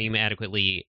stream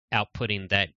adequately outputting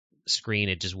that screen,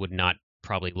 it just would not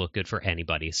probably look good for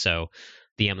anybody. So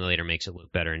the emulator makes it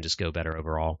look better and just go better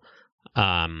overall.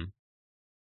 Well,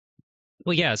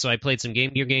 yeah, so I played some Game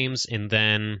Gear games and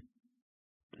then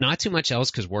not too much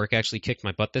else because work actually kicked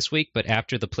my butt this week. But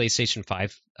after the PlayStation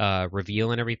 5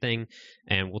 reveal and everything,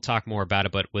 and we'll talk more about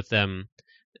it, but with them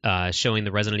showing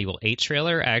the Resident Evil 8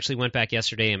 trailer, I actually went back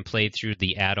yesterday and played through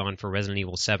the add-on for Resident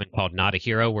Evil 7 called Not a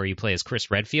Hero, where you play as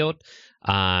Chris Redfield.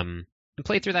 And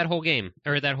played through that whole game,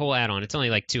 or that whole add-on. It's only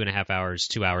like 2.5 hours,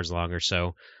 2 hours long or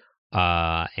so.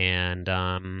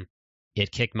 And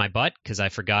it kicked my butt because I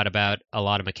forgot about a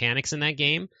lot of mechanics in that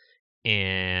game.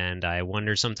 And I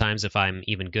wonder sometimes if I'm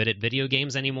even good at video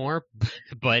games anymore.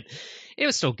 But it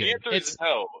was still good. The answer is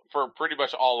no, for pretty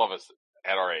much all of us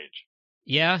at our age.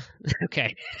 Yeah?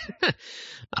 Okay.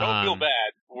 Don't feel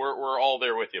bad. We're all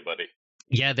there with you, buddy.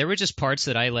 Yeah, there were just parts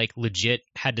that I like legit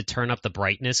had to turn up the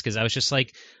brightness because I was just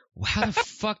like, how the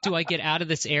fuck do I get out of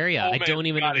this area? I don't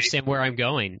even understand where I'm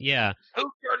going. Yeah. Who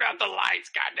turned out the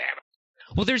lights? Goddammit.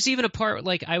 Well, there's even a part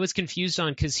like I was confused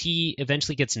on because he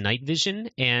eventually gets night vision,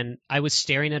 and I was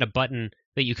staring at a button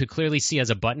that you could clearly see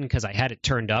as a button because I had it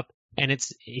turned up, and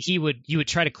you would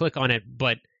try to click on it,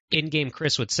 but in-game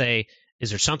Chris would say,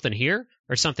 "Is there something here?"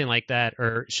 or something like that,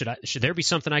 or should there be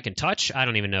something I can touch? I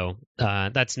don't even know.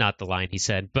 That's not the line he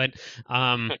said, but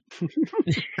but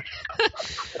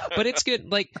it's good.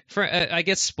 Like for I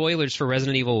guess spoilers for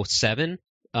Resident Evil 7.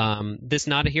 This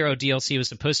Not a Hero DLC was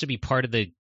supposed to be part of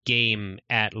the game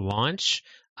at launch,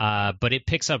 but it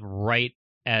picks up right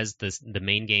as the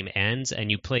main game ends, and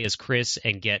you play as Chris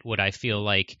and get what I feel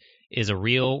like is a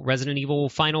real Resident Evil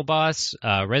final boss.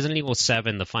 Resident Evil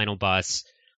 7, the final boss,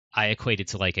 I equated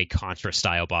to like a Contra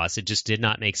style boss. It just did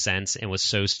not make sense and was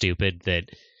so stupid that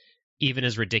even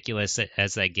as ridiculous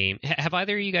as that game. Have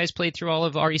either of you guys played through all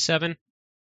of RE7?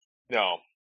 No.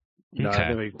 No, I've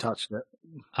never even touched it.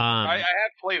 I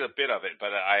have played a bit of it,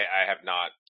 but I have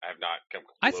not come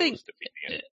close to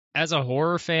beating it. As a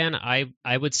horror fan,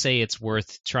 I would say it's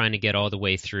worth trying to get all the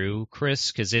way through, Chris,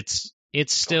 because it's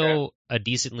still a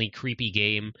decently creepy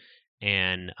game,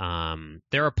 and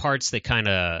there are parts that kind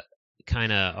of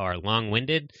are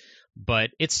long-winded, but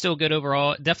it's still good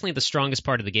overall. Definitely the strongest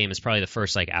part of the game is probably the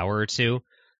first like hour or two.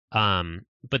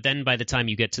 But then by the time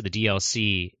you get to the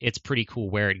DLC, it's pretty cool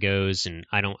where it goes, and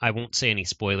I won't say any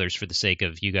spoilers for the sake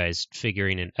of you guys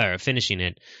finishing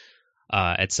it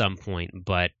at some point.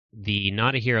 But the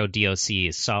Not a Hero DLC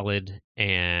is solid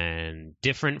and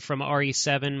different from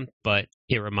RE7, but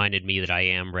it reminded me that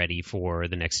I am ready for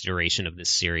the next iteration of this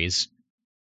series.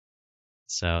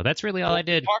 So that's really all I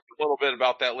did. We'll talk a little bit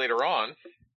about that later on.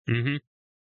 Mm-hmm.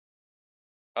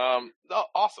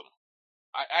 Awesome.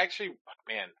 I actually,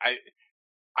 man,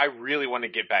 I really want to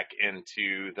get back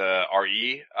into the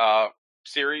RE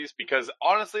series because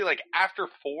honestly, like after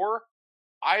 4,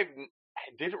 I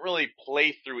didn't really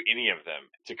play through any of them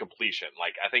to completion.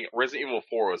 Like I think Resident Evil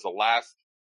 4 was the last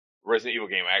Resident Evil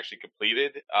game I actually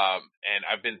completed. And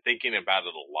I've been thinking about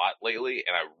it a lot lately,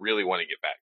 and I really want to get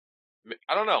back.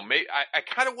 I don't know. Maybe I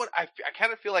kind of want. I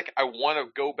kind of feel like I want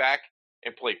to go back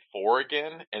and play 4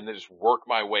 again, and then just work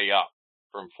my way up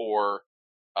from 4,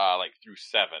 like through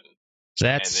 7.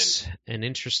 That's an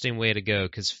interesting way to go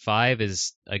because 5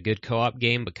 is a good co-op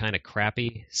game, but kind of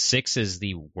crappy. 6 is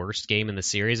the worst game in the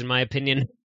series, in my opinion.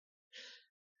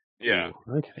 Yeah.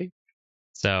 Ooh, okay.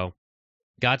 So,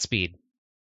 Godspeed.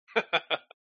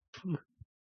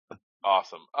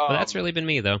 Awesome. But that's really been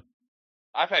me, though.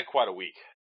 I've had quite a week,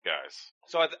 guys.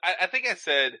 So I think I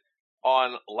said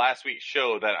on last week's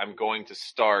show that I'm going to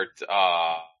start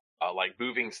like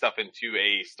moving stuff into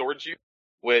a storage unit,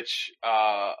 which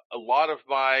a lot of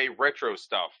my retro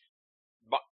stuff,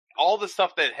 all the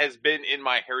stuff that has been in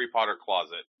my Harry Potter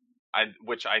closet,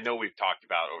 which I know we've talked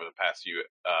about over the past few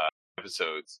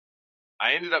episodes,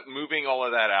 I ended up moving all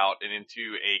of that out and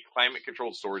into a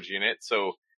climate-controlled storage unit.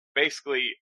 So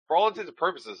basically, for all intents and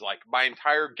purposes, like my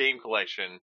entire game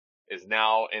collection is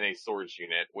now in a storage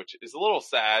unit, which is a little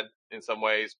sad in some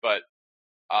ways, but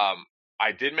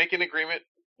I did make an agreement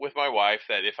with my wife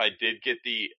that if I did get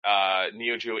the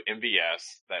Neo Geo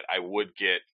MVS, that I would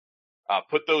get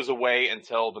put those away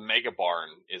until the Mega Barn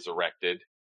is erected.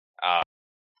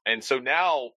 And so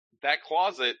now that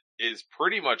closet is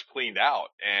pretty much cleaned out,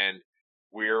 and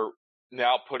we're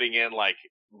now putting in like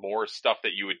more stuff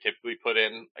that you would typically put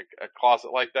in a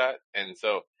closet like that. And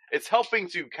so it's helping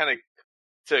to kind of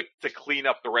to clean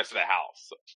up the rest of the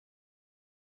house.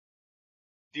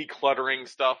 Decluttering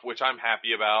stuff, which I'm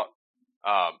happy about.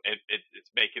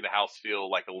 It's making the house feel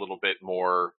like a little bit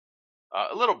more,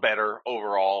 a little better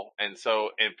overall. And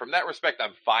from that respect,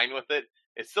 I'm fine with it.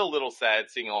 It's still a little sad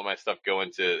seeing all my stuff go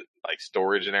into like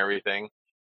storage and everything.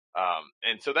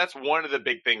 And so that's one of the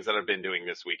big things that I've been doing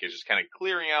this week is just kind of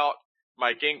clearing out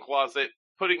my game closet,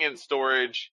 putting in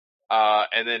storage,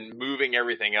 and then moving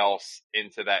everything else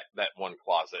into that one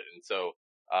closet. And so,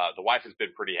 the wife has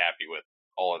been pretty happy with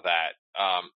all of that.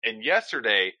 And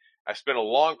yesterday I spent a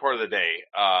long part of the day,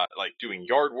 like doing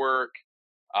yard work.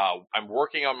 I'm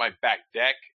working on my back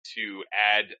deck to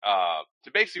add,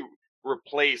 to basically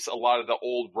replace a lot of the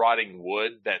old rotting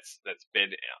wood that's been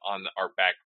on our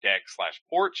back deck /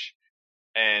 porch.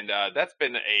 And, that's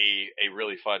been a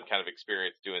really fun kind of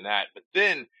experience doing that. But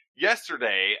then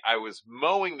yesterday I was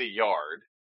mowing the yard.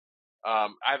 I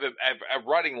have a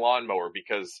rotting lawnmower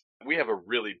because we have a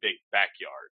really big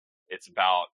backyard. It's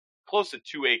about close to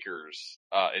 2 acres,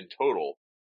 in total.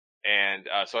 And,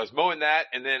 so I was mowing that,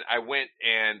 and then I went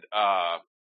and,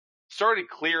 started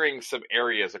clearing some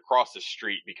areas across the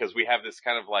street because we have this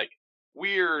kind of like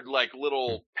weird, like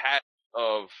little patch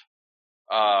of,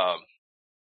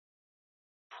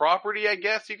 property, I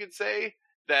guess you could say,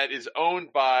 that is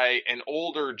owned by an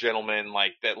older gentleman,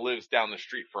 like that lives down the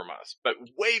street from us. But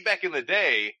way back in the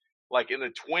day, like in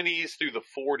the 20s through the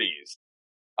 40s,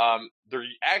 there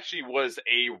actually was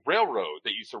a railroad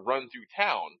that used to run through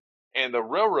town, and the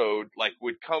railroad like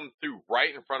would come through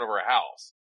right in front of our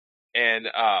house. And,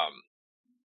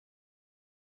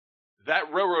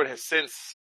 that railroad has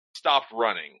since stopped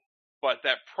running, but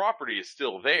that property is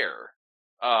still there.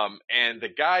 And the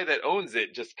guy that owns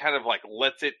it just kind of like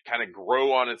lets it kind of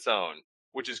grow on its own,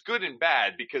 which is good and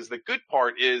bad because the good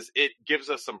part is it gives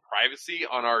us some privacy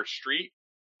on our street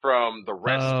from the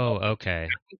rest. Oh, okay.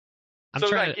 I'm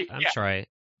trying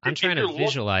to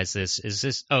visualize this. Is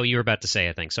this? Oh, you were about to say,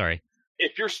 I think. Sorry.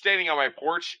 If you're standing on my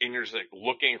porch and you're just like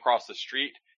looking across the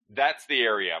street, that's the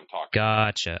area I'm talking about.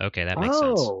 Gotcha. Okay, that makes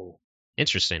sense.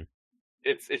 Interesting.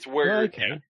 It's where. Okay.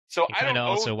 Yeah. So I don't know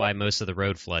also why most of the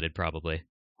road flooded, probably.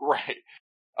 Right.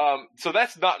 So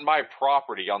that's not my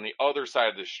property on the other side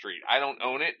of the street. I don't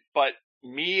own it, but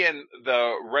me and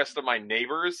the rest of my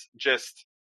neighbors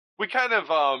we kind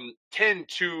of, tend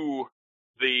to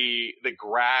the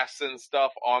grass and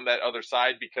stuff on that other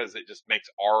side because it just makes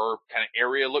our kind of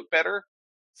area look better.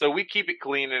 So we keep it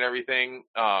clean and everything.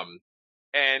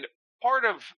 And part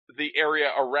of the area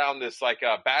around this, like,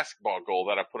 basketball goal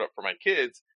that I put up for my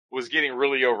kids was getting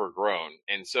really overgrown.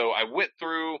 And so I went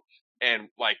through and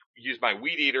like used my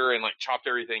weed eater and like chopped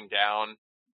everything down,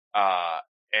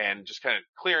 and just kind of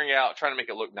clearing out, trying to make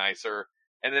it look nicer.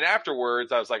 And then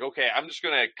afterwards I was like, okay, I'm just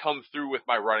going to come through with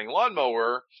my running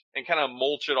lawnmower and kind of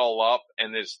mulch it all up.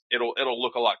 And it'll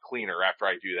look a lot cleaner after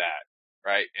I do that.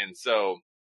 Right. And so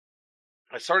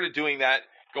I started doing that,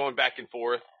 going back and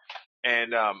forth.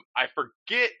 And I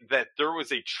forget that there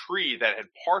was a tree that had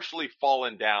partially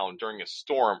fallen down during a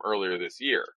storm earlier this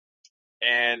year.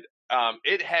 And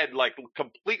it had like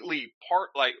completely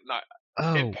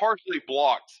it partially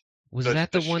blocked. Was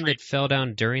that the one that fell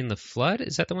down during the flood?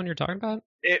 Is that the one you're talking about?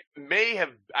 It may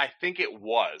have, I think it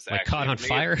was. Like actually. caught on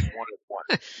fire?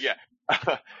 Yeah.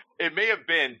 It may have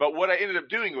been, but what I ended up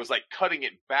doing was like cutting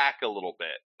it back a little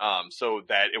bit, so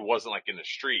that it wasn't like in the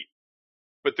street.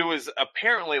 But there was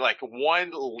apparently like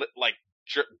one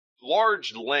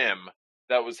large limb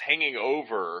that was hanging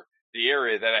over the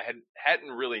area that I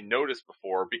hadn't really noticed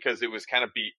before because it was kind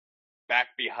of back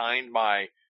behind my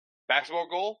basketball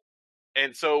goal.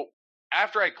 And so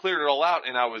after I cleared it all out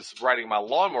and I was riding my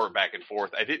lawnmower back and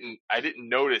forth, I didn't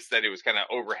notice that it was kind of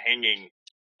overhanging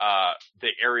the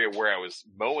area where I was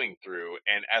mowing through.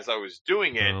 And as I was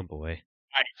doing it, oh boy,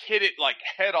 I hit it like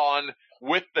head on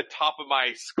with the top of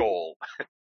my skull.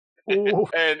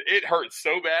 And it hurt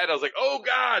so bad. I was like, oh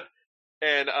God.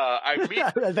 And I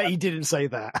bet you didn't say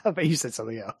that. I bet you said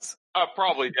something else.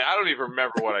 Probably did. I don't even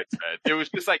remember what I said. It was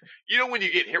just like, you know when you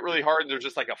get hit really hard and there's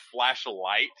just like a flash of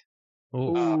light?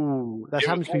 Ooh, that's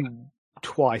happened to me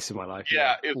twice in my life.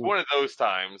 Yeah, it was one of those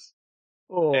times.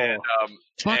 Oh. And,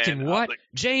 fucking what? Like,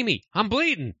 Jamie, I'm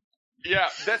bleeding. Yeah,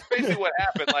 that's basically what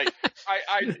happened. Like,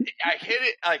 I hit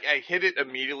it, like, I hit it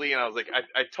immediately, and I was like,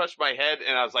 I touched my head,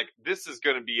 and I was like, this is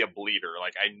gonna be a bleeder.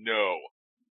 Like, I know.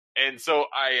 And so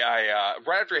I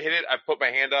right after I hit it, I put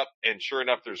my hand up, and sure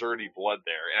enough, there's already blood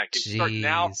there. And I can start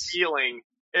now feeling,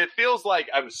 it feels like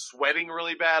I'm sweating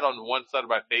really bad on one side of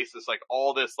my face. It's like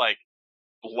all this, like,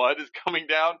 blood is coming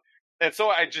down. And so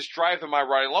I just drive my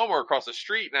riding lawnmower across the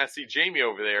street, and I see Jamie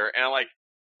over there, and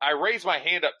I raise my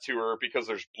hand up to her because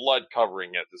there's blood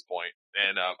covering at this point.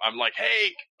 And I'm like,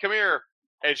 hey, come here.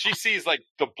 And she sees, like,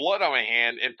 the blood on my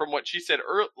hand, and from what she said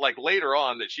later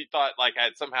on, that she thought, like, I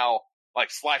had somehow,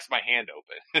 like, sliced my hand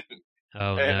open.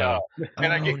 Oh, and, no.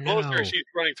 And I get closer, and she's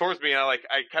running towards me, and I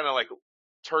kind of, like,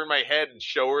 turn my head and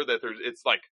show her that it's,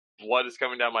 like, blood is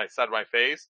coming down my side of my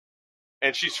face.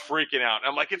 And she's freaking out.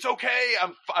 I'm like, it's okay.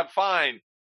 I'm fine.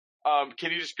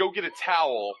 Can you just go get a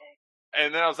towel?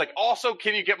 And then I was like, also,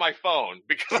 can you get my phone?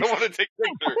 Because I want to take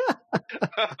pictures.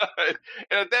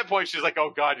 And at that point, she's like,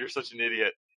 oh God, you're such an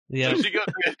idiot. Yeah. So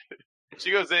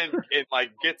she goes in and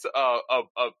like gets a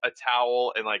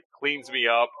towel and like cleans me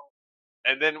up.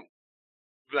 And then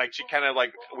like she kind of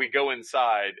like, we go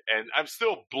inside and I'm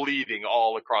still bleeding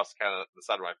all across kind of the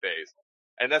side of my face.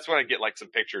 And that's when I get like some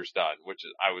pictures done, which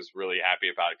I was really happy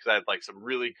about because I had like some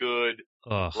really good,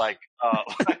 if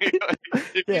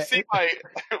you see my,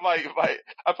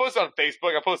 I post on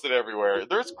Facebook, I post it everywhere.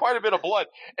 There's quite a bit of blood.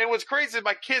 And what's crazy is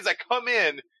my kids, I come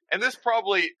in, and this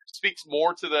probably speaks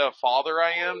more to the father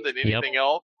I am than anything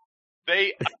else.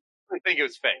 They think it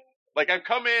was fake. Like I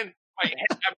come in,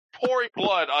 I'm pouring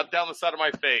blood down the side of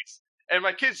my face. And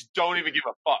my kids don't even give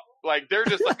a fuck. Like, they're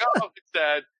just like, oh, it's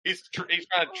Dad. He's trying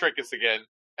to trick us again.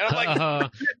 And I'm like,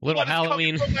 little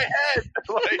Halloween. From my head.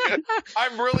 Like,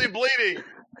 I'm really bleeding.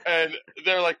 And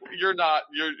they're like, you're not.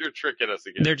 You're tricking us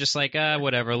again. They're just like,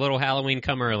 whatever. Little Halloween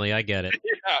come early. I get it.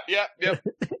 Yeah.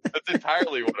 That's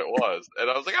entirely what it was. And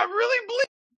I was like, I'm really bleeding.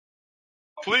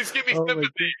 Please give me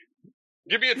sympathy.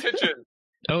 Give me attention.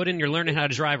 Odin, you're learning how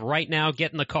to drive right now.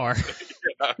 Get in the car.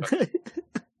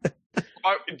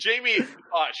 Jamie,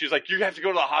 she's like, you have to go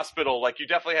to the hospital. Like, you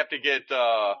definitely have to get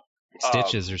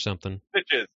stitches or something.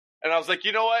 Stitches. And I was like,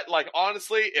 you know what? Like,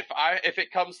 honestly, if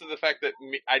it comes to the fact that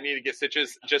I need to get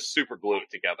stitches, just super glue it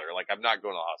together. Like, I'm not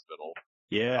going to the hospital.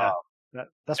 Yeah,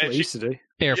 that's what I used to do.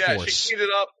 Air Force. She cleaned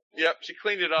it up. Yep, she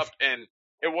cleaned it up, and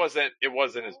it wasn't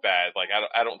as bad. Like,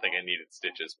 I don't think I needed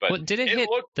stitches. But did it hit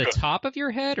the top of your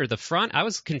head or the front? I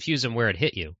was confused on where it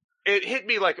hit you. It hit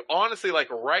me like honestly, like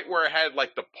right where I had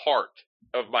like the part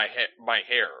of my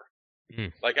hair.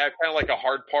 Like I have kind of like a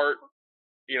hard part,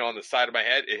 on the side of my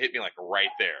head. It hit me like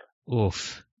right there.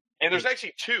 Oof. And there's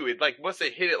actually two. It like must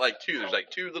have hit it like two. There's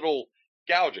like two little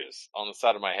gouges on the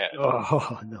side of my head.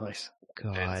 Oh, nice.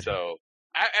 God. And so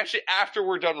actually, after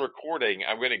we're done recording,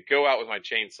 I'm going to go out with my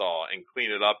chainsaw and clean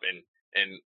it up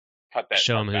and cut that.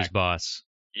 Show him back. who's boss.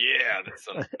 Yeah, that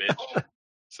son of a bitch.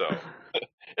 So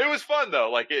it was fun though.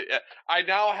 Like I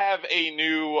now have a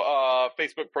new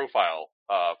Facebook profile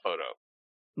photo.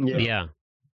 Yeah.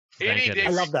 Any day I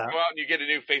love that. you go out and you get a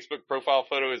new Facebook profile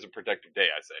photo is a productive day,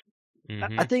 I say.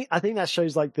 Mm-hmm. I think that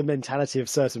shows like the mentality of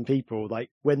certain people. Like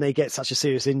when they get such a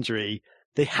serious injury,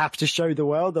 they have to show the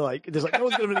world. They're like, there's like, no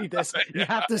one's going to believe this. You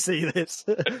have to see this.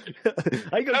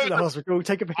 I go to the hospital,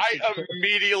 take a picture. I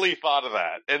immediately thought of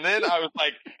that. And then I was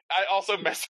like, I also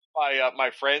messaged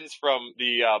my friends from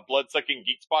the Bloodsucking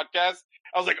Geeks podcast.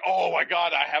 I was like, oh my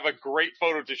God, I have a great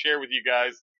photo to share with you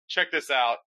guys. Check this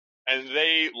out. And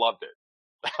they loved it.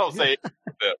 I'll say it.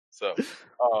 So,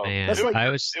 Man, That's like-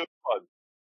 it was fun.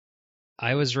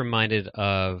 I was reminded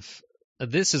of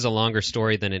this is a longer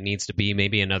story than it needs to be,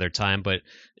 maybe another time, but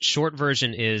short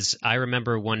version is I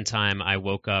remember one time I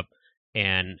woke up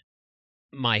and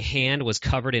my hand was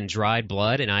covered in dried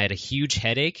blood and I had a huge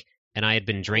headache and I had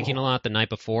been drinking a lot the night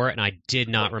before and I did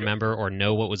not remember or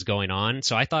know what was going on.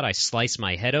 So I thought I sliced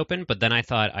my head open, but then I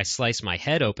thought I sliced my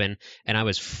head open and I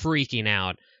was freaking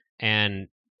out. And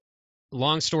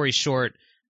long story short,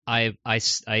 I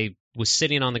was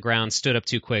sitting on the ground, stood up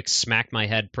too quick, smacked my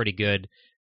head pretty good,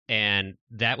 and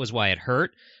that was why it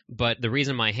hurt. But the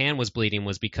reason my hand was bleeding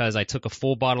was because I took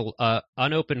a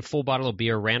unopened full bottle of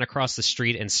beer, ran across the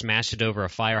street, and smashed it over a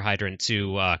fire hydrant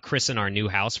to christen our new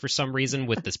house for some reason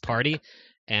with this party.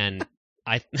 And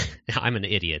I'm an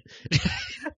idiot.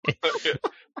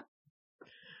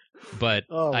 But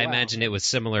I imagine it was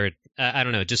similar. I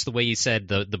don't know, just the way you said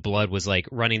the blood was like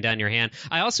running down your hand.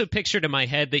 I also pictured in my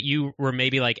head that you were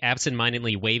maybe like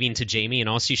absentmindedly waving to Jamie, and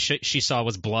all she saw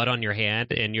was blood on your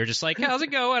hand, and you're just like, "How's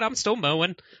it going? I'm still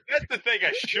mowing." That's the thing.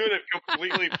 I should have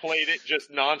completely played it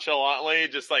just nonchalantly,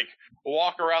 just like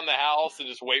walk around the house and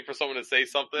just wait for someone to say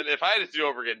something. If I had to do it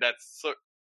over again, that's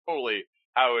totally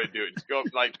how I would do it. Just go up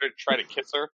and like try to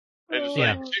kiss her. And just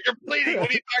like, you're bleeding. What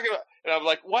are you talking about? And I'm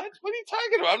like, what? What are you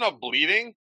talking about? I'm not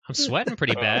bleeding. I'm sweating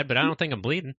pretty bad, but I don't think I'm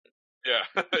bleeding. Yeah,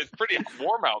 it's pretty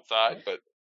warm outside, but.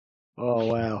 Oh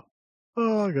wow!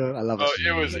 Oh god, I love it.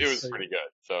 It was pretty good.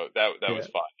 So that was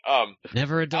fun.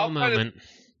 Never a dull moment.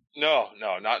 No,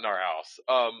 not in our house.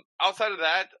 Outside of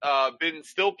that, been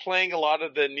still playing a lot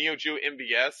of the Neo Geo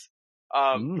MVS.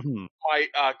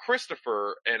 My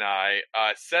Christopher and I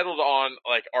settled on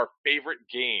like our favorite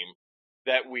game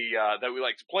that we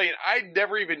like to play, and I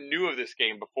never even knew of this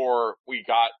game before we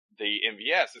got the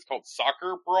MVS. It's called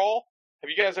Soccer Brawl. Have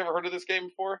you guys ever heard of this game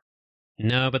before?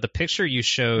 No, but the picture you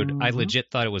showed, I legit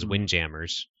thought it was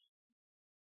Windjammers.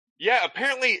 Yeah,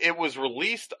 apparently it was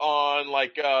released on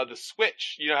like the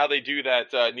Switch. You know how they do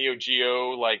that Neo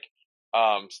Geo like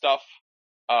stuff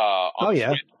on the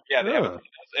Switch? Yeah, they have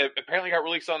it apparently got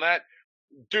released on that.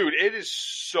 Dude, it is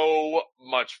so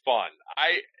much fun.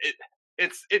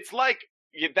 It's like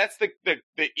that's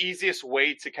the easiest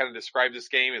way to kind of describe this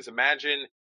game is imagine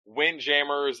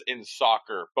Windjammers in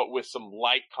soccer, but with some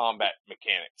light combat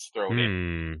mechanics thrown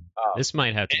in. This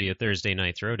might have to be a Thursday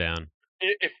night throwdown.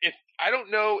 If I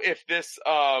don't know if this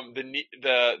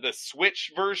the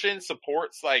Switch version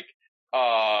supports like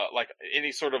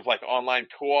any sort of like online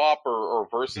co-op or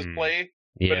versus play,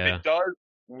 but if it does,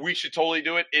 we should totally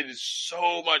do it. It is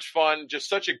so much fun, just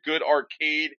such a good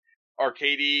arcadey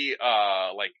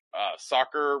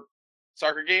soccer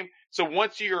game. So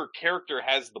once your character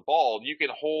has the ball, you can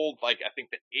hold like I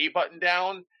think the A button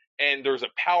down, and there's a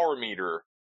power meter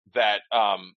that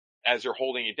as you're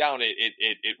holding it down,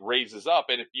 it raises up,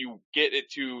 and if you get it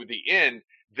to the end,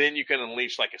 then you can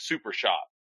unleash like a super shot,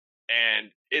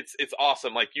 and it's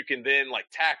awesome. Like you can then like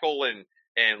tackle and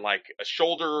like a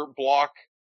shoulder block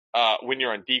when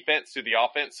you're on defense to the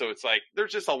offense. So it's like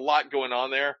there's just a lot going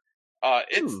on there.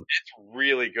 It's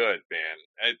really good, man.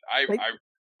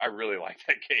 I really like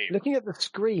that game. Looking at the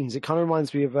screens, it kind of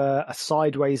reminds me of a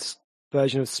sideways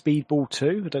version of Speedball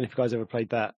 2. I don't know if you guys ever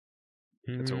played that.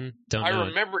 I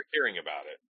remember hearing about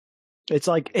it. It's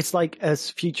like a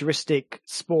futuristic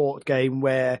sport game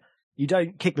where you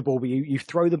don't kick the ball, but you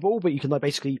throw the ball, but you can like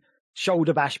basically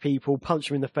shoulder bash people, punch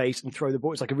them in the face, and throw the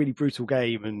ball. It's like a really brutal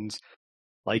game, and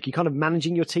like you're kind of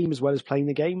managing your team as well as playing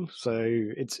the game. So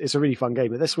it's a really fun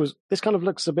game. But this kind of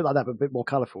looks a bit like that, but a bit more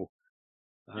colourful.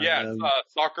 Yeah, it's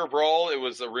Soccer Brawl. It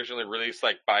was originally released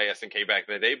like by SNK back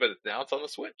in the day, but now it's on the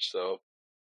Switch. So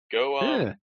go.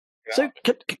 Yeah. So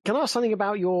can I ask something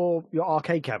about your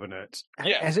arcade cabinet?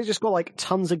 Yeah. Has it just got like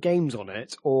tons of games on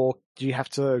it, or do you have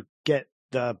to get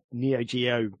the Neo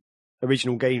Geo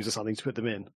original games or something to put them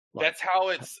in? Like, that's how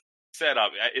it's set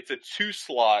up. It's a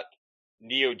 2-slot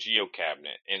Neo Geo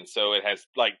cabinet, and so it has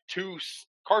like 2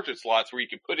 cartridge slots where you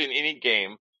can put in any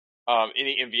game,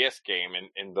 any MVS game,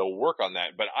 and they'll work on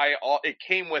that. But it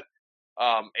came with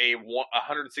a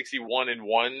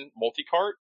 161-in-1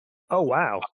 multi-cart. Oh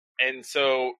wow! And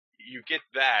so you get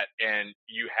that, and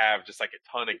you have just like a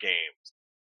ton of games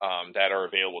that are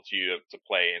available to you to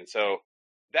play. And so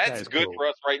that's good for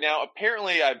us right now.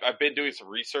 Apparently, I've been doing some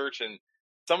research, and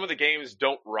some of the games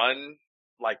don't run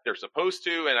like they're supposed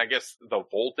to, and I guess the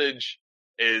voltage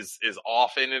is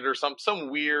off in it or some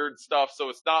weird stuff. So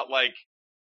it's not like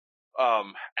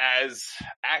as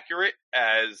accurate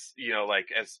as like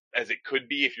as it could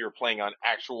be if you're playing on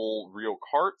actual real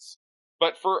carts.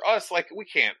 But for us, like, we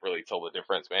can't really tell the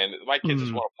difference, man. My kids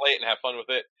just want to play it and have fun with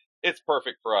it. It's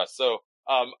perfect for us. So,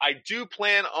 I do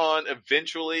plan on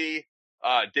eventually,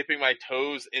 dipping my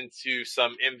toes into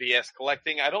some MVS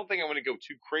collecting. I don't think I'm going to go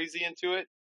too crazy into it,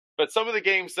 but some of the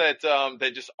games that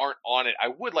just aren't on it, I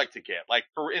would like to get. Like,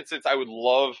 for instance, I would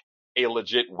love a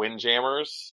legit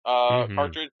Windjammers,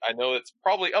 cartridge. I know it's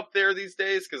probably up there these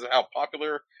days because of how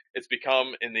popular it's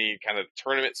become in the kind of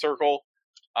tournament circle.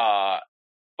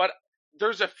 But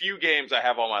there's a few games I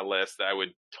have on my list that I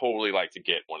would totally like to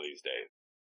get one of these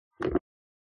days.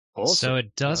 Awesome. So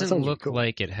it doesn't look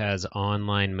like it has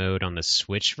online mode on the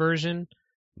Switch version,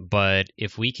 but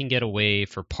if we can get a way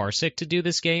for Parsec to do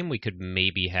this game, we could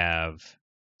maybe have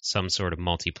some sort of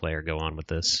multiplayer go on with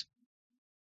this.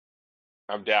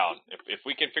 I'm down. If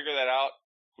we can figure that out,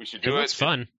 we should do it. It's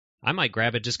fun. I might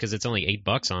grab it just because it's only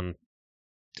 $8 on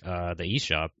the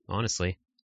eShop, honestly.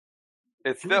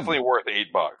 It's definitely worth $8.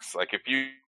 Like, if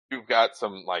you've got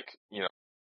some, like, you know,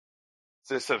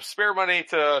 some spare money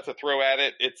to throw at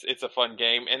it, it's a fun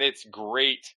game, and it's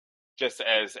great just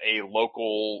as a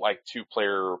local, like,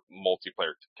 2-player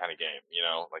multiplayer kind of game. You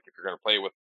know, like, if you're going to play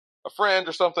with a friend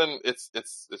or something, it's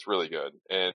really good.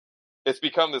 And it's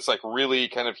become this, like, really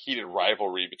kind of heated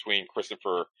rivalry between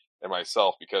Christopher and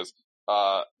myself because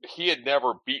he had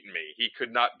never beaten me. He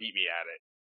could not beat me at it.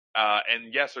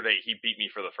 And yesterday he beat me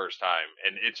for the first time.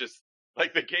 And it's just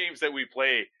like the games that we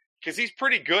play, cause he's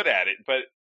pretty good at it, but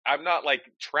I'm not like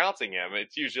trouncing him.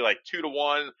 It's usually like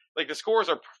 2-1. Like the scores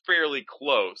are fairly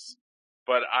close,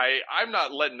 but I'm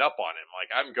not letting up on him. Like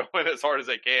I'm going as hard as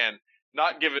I can,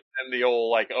 not giving him the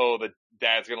old, like, oh, the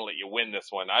dad's going to let you win this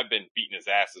one. I've been beating his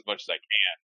ass as much as I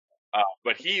can.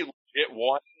 But he legit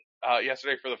won,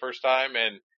 yesterday for the first time.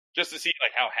 And just to see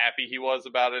like how happy he was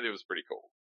about it, it was pretty cool.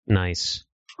 Nice.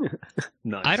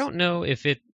 Nice. I don't know if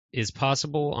it is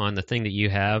possible on the thing that you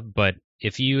have, but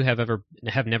if you have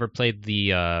never played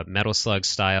the Metal Slug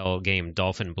style game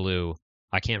Dolphin Blue,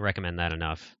 I can't recommend that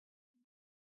enough.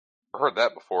 I heard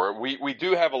that before. We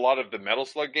do have a lot of the Metal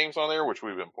Slug games on there, which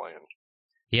we've been playing.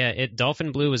 Yeah,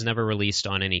 Dolphin Blue was never released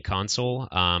on any console.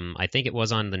 I think it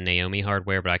was on the Naomi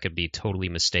hardware, but I could be totally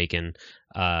mistaken.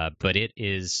 But it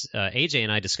is AJ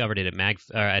and I discovered it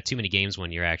at Too Many Games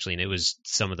one year actually, and it was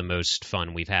some of the most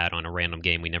fun we've had on a random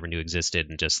game we never knew existed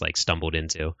and just like stumbled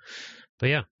into. But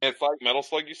yeah, it's like Metal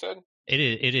Slug, you said.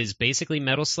 It is basically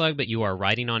Metal Slug, but you are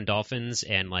riding on dolphins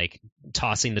and like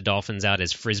tossing the dolphins out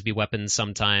as frisbee weapons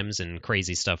sometimes and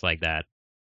crazy stuff like that.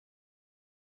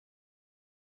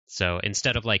 So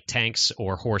instead of like tanks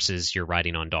or horses, you're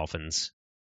riding on dolphins.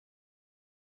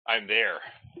 I'm there.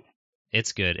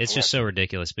 It's good. It's just so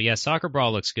ridiculous. But yeah, Soccer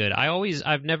Brawl looks good.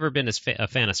 I've never been a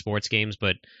fan of sports games,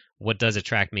 but what does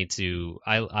attract me to,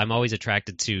 I'm always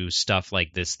attracted to stuff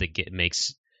like this that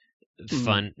makes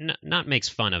fun, not makes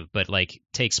fun of, but like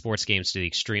take sports games to the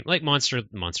extreme, like Monster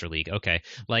League. Okay.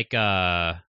 Like,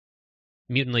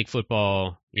 Mutant League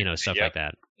Football, you know, stuff like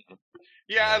that.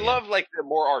 Yeah, I love like the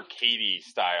more arcadey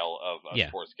style of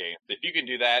sports games. If you can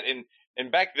do that, and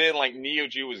back then, like Neo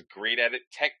Geo was great at it.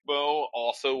 Tecmo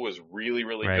also was really,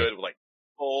 really good. Like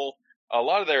a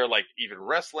lot of their like even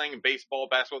wrestling, baseball,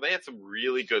 basketball, they had some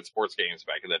really good sports games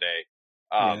back in the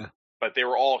day. But they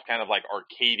were all kind of like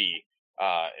arcadey,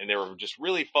 and they were just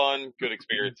really fun, good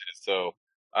experiences. So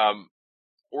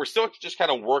we're still just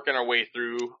kind of working our way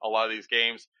through a lot of these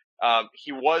games.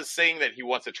 He was saying that he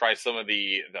wants to try some of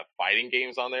the fighting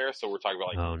games on there. So we're talking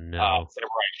about like,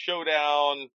 Samurai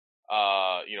Showdown,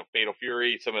 you know, Fatal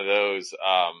Fury, some of those.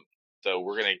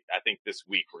 So I think this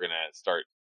week we're going to start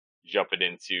jumping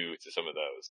into some of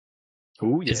those.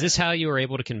 Ooh, yeah. Is this how you were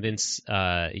able to convince,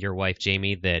 your wife,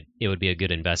 Jamie, that it would be a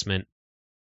good investment?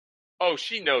 Oh,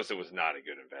 she knows it was not a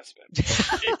good investment.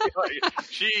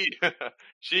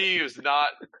 she was not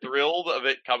thrilled of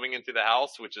it coming into the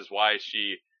house, which is why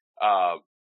she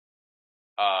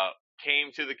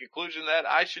came to the conclusion that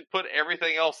I should put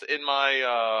everything else in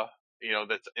my, you know,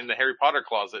 that's in the Harry Potter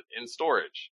closet in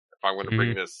storage if I'm going to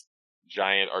bring this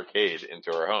giant arcade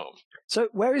into our home. So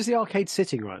where is the arcade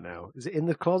sitting right now? Is it in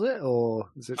the closet or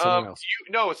is it somewhere else?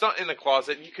 No, it's not in the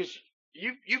closet because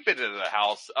you've been into the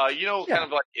house, you know, kind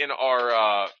of like in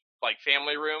our, like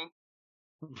family room.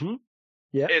 Mm-hmm.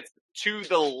 Yeah. It's to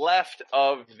the left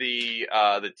of the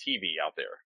TV out there.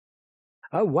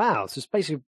 Oh, wow. So it's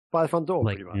basically by the front door,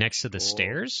 like pretty much. Next to the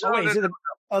stairs? Oh, wait, is it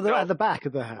at the back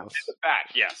of the house? At the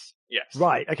back, yes.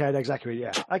 Right, okay, exactly,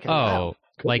 yeah. Okay. Oh, wow.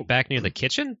 Cool. Like back near the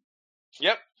kitchen?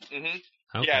 Yep. Mm-hmm.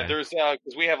 Okay. Yeah, there's,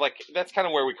 because we have like, that's kind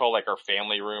of where we call like our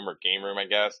family room or game room, I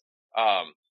guess.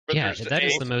 But yeah, that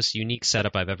is the most unique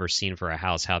setup I've ever seen for a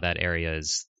house, how that area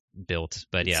is built.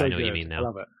 But yeah, So I know what you good. mean I now.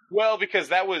 love it. Well, because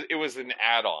it was an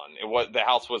add-on. The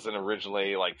house wasn't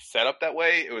originally like set up that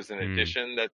way. It was an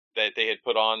addition that they had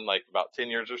put on like about 10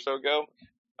 years or so ago.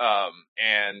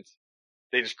 And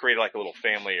they just created like a little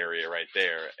family area right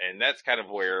there. And that's kind of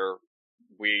where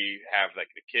we have like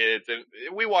the kids, and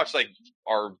we watch like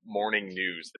our morning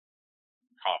news.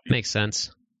 Coffee. Makes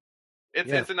sense.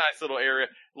 It's a nice little area.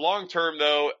 Long term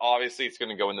though, obviously it's going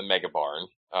to go in the mega barn,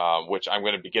 which I'm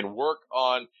going to begin work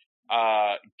on,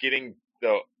 getting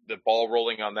the ball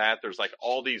rolling on that. There's like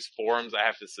all these forms I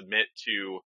have to submit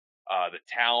to, the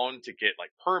town to get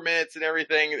like permits and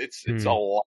everything. It's a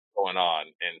lot going on.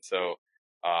 And so,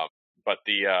 but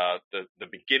the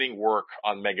beginning work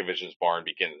on Megavision's barn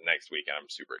begins next week, and I'm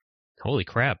super excited. Holy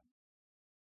crap.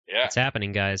 Yeah. It's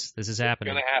happening, guys. This is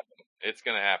happening. It's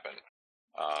going to happen.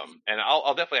 And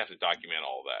I'll definitely have to document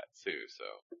all that too. So.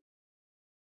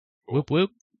 Cool. Whoop whoop.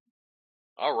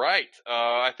 All right.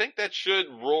 I think that should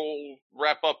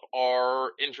wrap up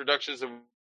our introductions of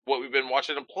what we've been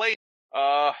watching and playing.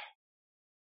 Let's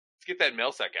get that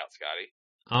mail sack out, Scotty.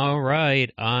 All right.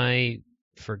 I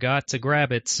forgot to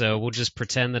grab it, so we'll just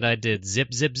pretend that I did.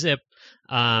 Zip, zip, zip.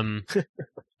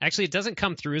 Actually, it doesn't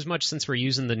come through as much since we're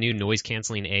using the new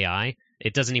noise-canceling AI.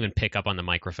 It doesn't even pick up on the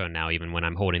microphone now, even when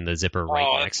I'm holding the zipper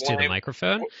right next to the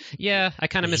microphone. Yeah, I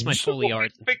kind of miss my Foley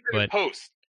art. But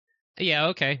post. Yeah,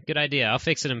 okay, good idea. I'll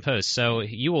fix it in post. So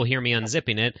you will hear me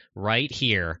unzipping it right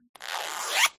here.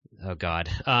 Oh God,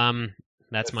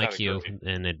 that's my cue,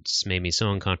 and it just made me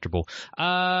so uncomfortable.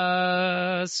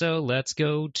 So let's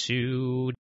go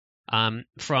to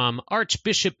from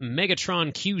Archbishop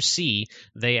Megatron QC.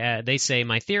 They say,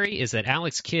 my theory is that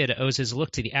Alex Kidd owes his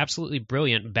look to the absolutely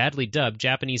brilliant, badly dubbed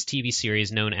Japanese TV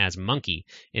series known as Monkey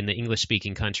in the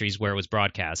English-speaking countries where it was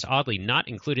broadcast, oddly not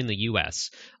including the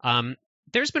U.S.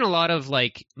 There's been a lot of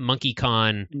like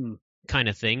MonkeyCon kind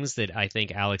of things that I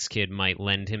think Alex Kidd might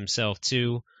lend himself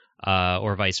to,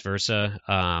 or vice versa.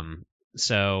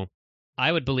 So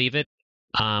I would believe it.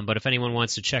 But if anyone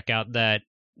wants to check out that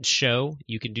show,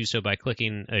 you can do so by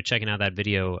checking out that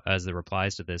video as the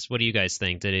replies to this. What do you guys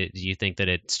think? Do you think that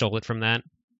it stole it from that?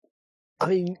 I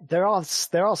mean, there are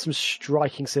some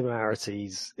striking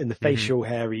similarities in the facial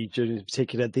hair region, in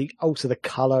particular. Also the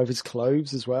color of his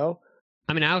clothes as well.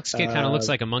 I mean, Alex Kidd kind of looks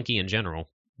like a monkey in general,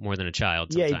 more than a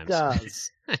child sometimes. Yeah, he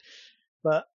does.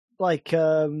 But like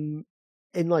in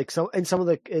some of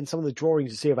the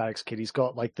drawings you see of Alex Kidd, he's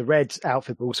got like the red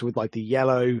outfit, but also with like the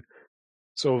yellow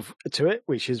sort of to it,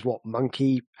 which is what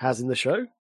Monkey has in the show.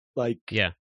 Like,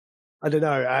 yeah, I don't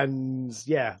know, and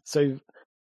yeah, so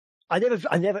I never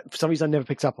for some reason I never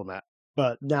picked up on that,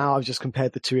 but now I've just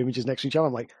compared the two images next to each other.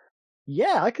 I'm like,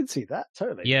 yeah, I can see that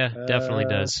totally. Yeah, definitely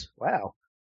does. Wow.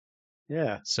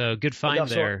 Yeah. So good find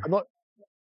there.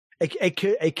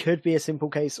 It could be a simple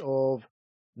case of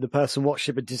the person watched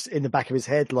it, but just in the back of his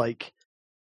head, like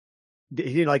he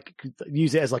didn't like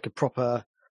use it as like a proper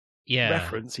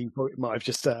reference. He might have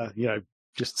just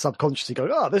just subconsciously go,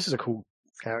 oh, this is a cool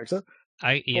character.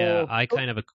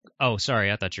 Oh,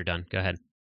 sorry, I thought you're done. Go ahead.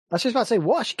 I was just about to say,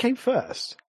 what actually came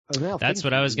first? That's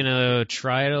what I was gonna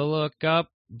try to look up,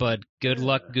 but good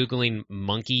luck Googling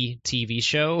Monkey TV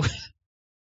show.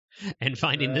 And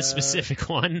finding this specific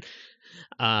one.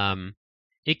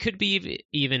 It could be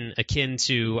even akin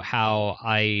to how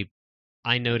I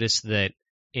noticed that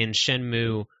in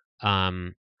Shenmue,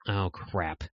 oh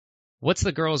crap. What's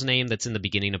the girl's name that's in the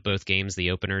beginning of both games, the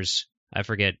openers? I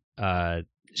forget.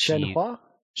 Shenhua?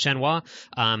 Shenhua,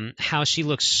 how she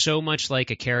looks so much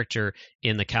like a character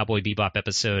in the Cowboy Bebop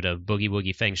episode of Boogie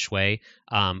Woogie Feng Shui,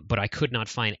 but I could not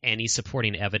find any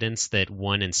supporting evidence that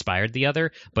one inspired the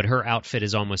other, but her outfit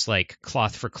is almost like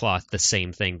cloth for cloth, the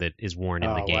same thing that is worn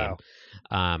in the game.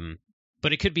 Wow.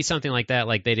 But it could be something like that,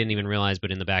 like they didn't even realize,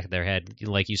 but in the back of their head,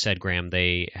 like you said, Graham,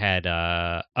 they had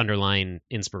underlying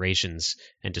inspirations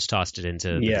and just tossed it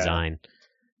into the design.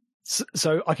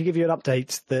 So I can give you an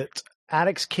update that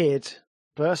Alex Kidd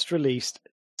first released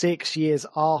 6 years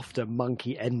after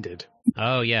Monkey ended.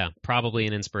 Oh yeah, probably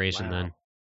an inspiration then.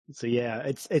 So yeah,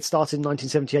 it started in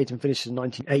 1978 and finished in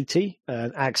 1980.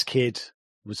 And Alex Kidd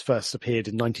was first appeared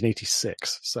in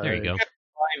 1986. So there you go.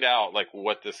 Find out like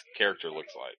what this character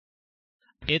looks like.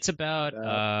 It's about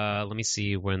let me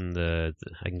see when I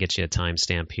can get you a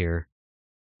timestamp here.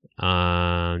 This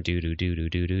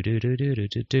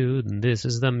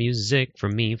is the music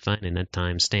from me finding a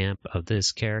timestamp of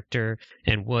this character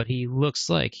and what he looks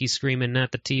like. He's screaming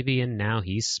at the TV and now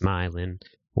he's smiling.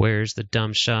 Where's the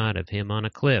dumb shot of him on a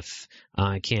cliff?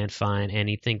 I can't find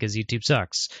anything because YouTube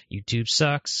sucks. YouTube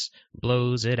sucks.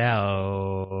 Blows it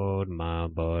out my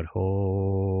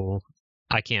butthole.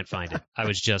 I can't find it. I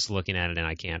was just looking at it and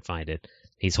I can't find it.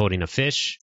 He's holding a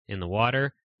fish in the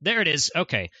water. There it is.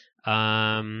 Okay.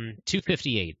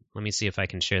 2:58. Let me see if I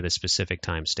can share the specific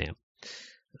timestamp.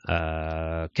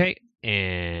 Okay.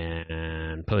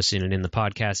 And posting it in the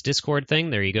podcast Discord thing.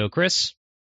 There you go, Chris.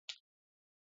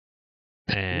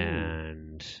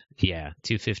 And yeah,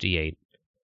 2:58.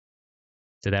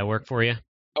 Did that work for you?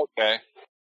 Okay.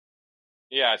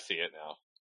 Yeah, I see it now.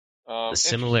 The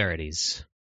similarities.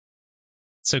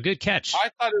 So good catch.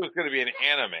 I thought it was going to be an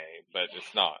anime, but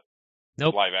it's not.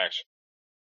 Nope. Live action.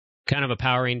 Kind of a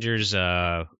Power Rangers,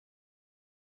 what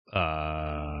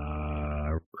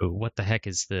the heck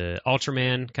is the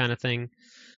Ultraman kind of thing.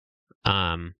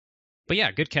 But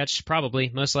yeah, good catch, probably,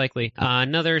 most likely.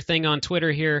 Another thing on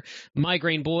Twitter here,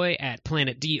 Migraine Boy at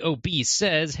Planet DOB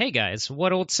says, hey guys,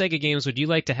 what old Sega games would you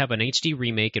like to have an HD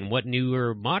remake, and what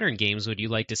newer modern games would you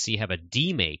like to see have a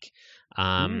D-make?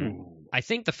 I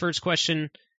think the first question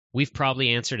we've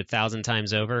probably answered 1,000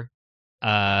 times over.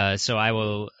 So I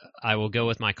will go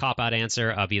with my cop-out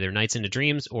answer of either Nights into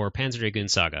Dreams or Panzer Dragoon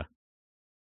Saga.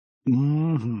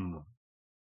 Mm-hmm.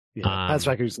 Yeah, Panzer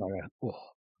Dragoon Saga. Oh.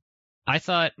 I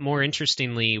thought more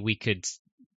interestingly we could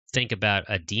think about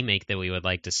a D-make that we would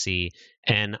like to see,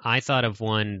 and I thought of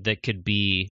one that could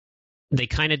be, they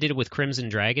kind of did it with Crimson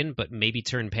Dragon, but maybe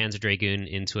turn Panzer Dragoon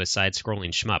into a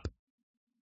side-scrolling shmup.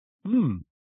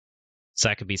 So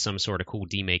that could be some sort of cool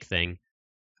D-make thing.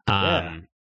 And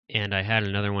I had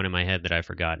another one in my head that I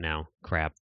forgot now.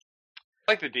 Crap.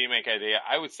 I like the D-make idea.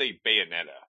 I would say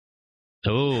Bayonetta.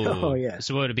 Oh, yeah.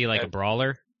 So what would it be, like a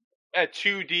brawler? A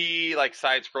 2D, like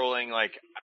side-scrolling, like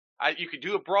you could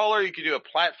do a brawler, you could do a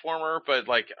platformer, but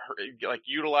like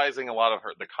utilizing a lot of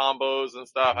the combos and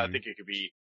stuff. I think it could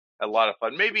be a lot of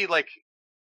fun. Maybe like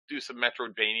do some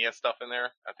Metroidvania stuff in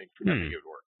there. I think it would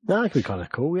work. That could be kind of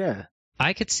cool, yeah.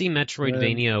 I could see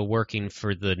Metroidvania working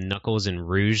for the Knuckles and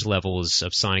Rouge levels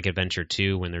of Sonic Adventure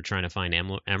 2 when they're trying to find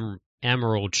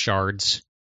emerald shards.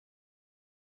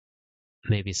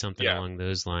 Maybe something along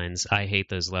those lines. I hate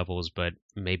those levels, but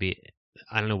maybe,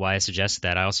 I don't know why I suggested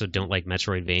that. I also don't like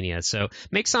Metroidvania, so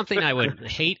make something I would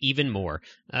hate even more.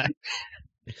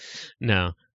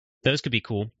 No, those could be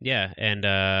cool. Yeah, and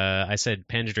I said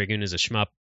Panzer Dragoon is a shmup,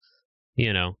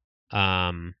 you know.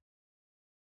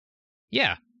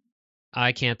 Yeah,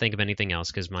 I can't think of anything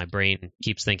else because my brain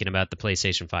keeps thinking about the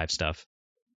PlayStation 5 stuff.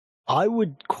 I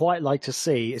would quite like to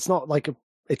see, it's not like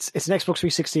it's an Xbox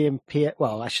 360 and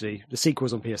well, actually, the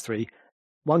sequel's on PS3.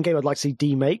 One game I'd like to see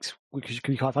D-maked, which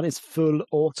could be quite fun, is Full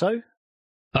Auto.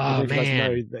 Oh,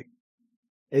 man.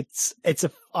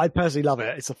 I personally love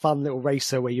it. It's a fun little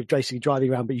racer where you're basically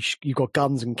driving around, but you've got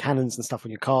guns and cannons and stuff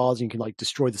on your cars, and you can like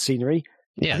destroy the scenery.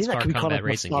 Yeah, it's Car Combat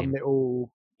Racing game.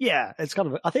 It's kind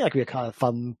of, I think that could be a kind of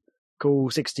fun, cool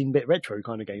 16-bit retro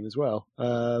kind of game as well.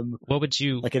 What would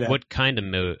you? What kind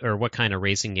of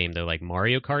racing game though? Like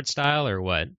Mario Kart style or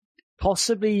what?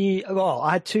 Possibly. Well,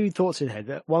 I had two thoughts in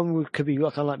head. One could be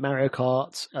kind of like Mario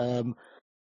Kart.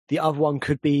 The other one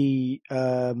could be.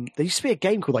 There used to be a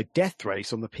game called like Death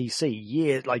Race on the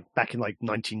PC, back in like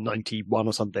 1991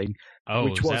 or something. Oh,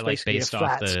 which was that like based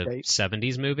off the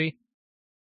 70s movie?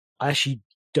 I actually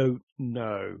don't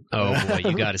know. Oh boy,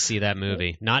 you got to see that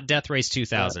movie. Not Death Race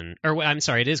 2000, or I'm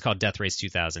sorry, it is called Death Race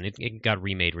 2000. It got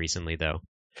remade recently though.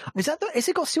 Is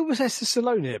it got Sylvester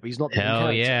Stallone in it? But he's not.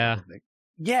 Hell yeah!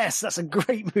 Yes, that's a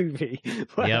great movie.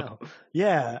 Wow. Yep.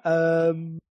 Yeah.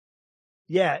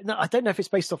 Yeah. No, I don't know if it's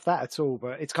based off that at all,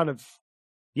 but it's kind of.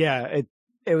 Yeah.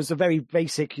 It was a very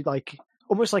basic, like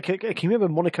almost like can you remember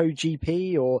Monaco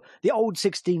GP or the old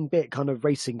 16-bit kind of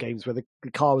racing games where the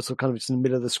car was kind of just in the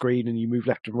middle of the screen and you move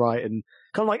left and right, and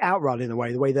kind of like Outrun in a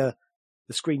way, the way the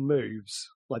screen moves,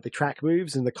 like the track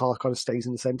moves and the car kind of stays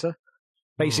in the center.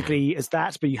 Basically, it's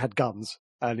that, but you had guns,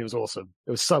 and it was awesome.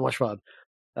 It was so much fun.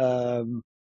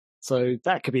 So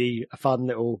that could be a fun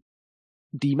little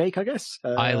D-make, I guess.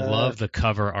 I love the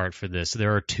cover art for this.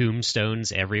 There are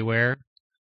tombstones everywhere.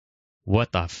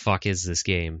 What the fuck is this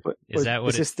game?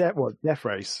 Death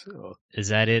Race? Or? Is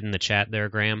that it in the chat there,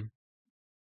 Graham?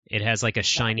 It has like a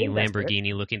shiny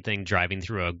Lamborghini-looking thing driving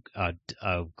through a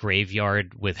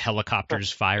graveyard with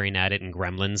helicopters firing at it and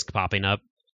gremlins popping up.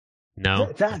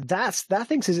 No, that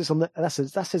thing says it's on that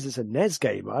says it's a NES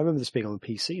game. I remember this being on the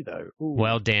PC though. Ooh.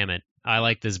 Well, damn it, I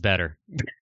like this better.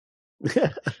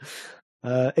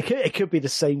 It could be the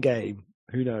same game.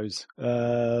 Who knows?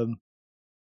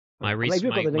 My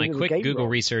quick Google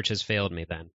research has failed me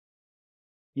then.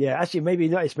 Yeah, actually, maybe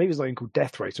not. It's not even called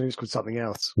Death Race. Maybe it's called something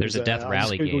else. There's a Death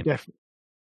Rally game.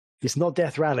 It's not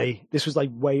Death Rally. This was like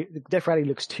Death Rally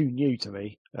looks too new to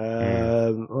me.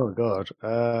 Oh god.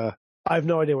 I have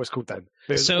no idea what it's called then.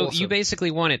 It was So awesome. you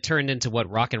basically want it turned into what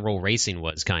Rock and Roll Racing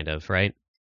was, kind of, right?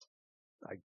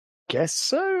 Guess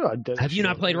so. I don't Have you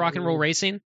not played Rock and Roll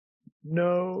Racing?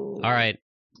 No. All right,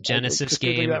 Genesis just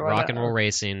Googling game, that right Rock and now. Roll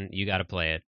Racing. You got to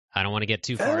play it. I don't want to get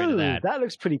too far into that. That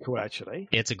looks pretty cool, actually.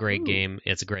 It's a great Ooh. game.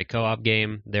 It's a great co-op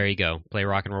game. There you go. Play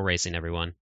Rock and Roll Racing,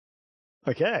 everyone.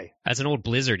 Okay. That's an old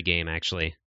Blizzard game,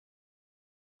 actually.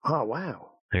 Oh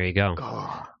wow. There you go.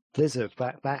 God, Blizzard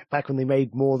back when they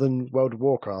made more than World of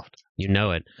Warcraft. You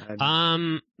know it.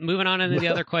 And Moving on into the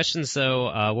other questions,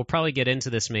 though, we'll probably get into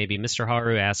this maybe. Mr.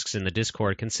 Haru asks in the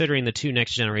Discord, considering the 2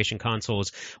 next-generation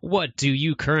consoles, what do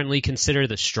you currently consider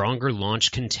the stronger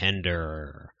launch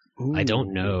contender? I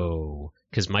don't know,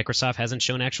 because Microsoft hasn't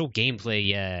shown actual gameplay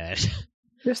yet.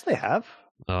 Yes, they have.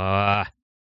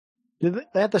 They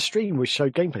had the stream which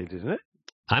showed gameplay, didn't it?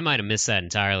 I might have missed that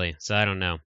entirely, so I don't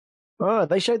know. Oh,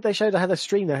 they showed. I had a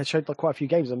stream. They had showed like quite a few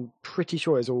games. I'm pretty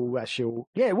sure it's all actual.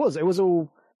 Yeah, it was. It was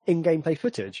all in-gameplay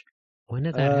footage. When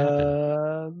did that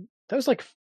happen? That was like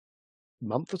a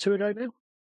month or two ago now.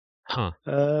 Huh.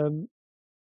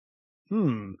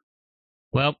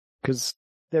 Well, because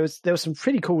there was some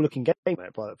pretty cool looking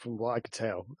gameplay, but from what I could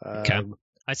tell. Okay.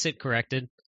 I sit corrected.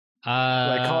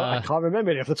 I can't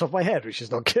remember it off the top of my head, which is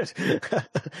not good.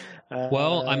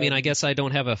 Well, I mean, I guess I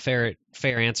don't have a fair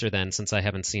answer then, since I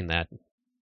haven't seen that.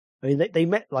 I mean, they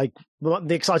met, like,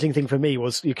 the exciting thing for me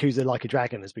was Yakuza Like a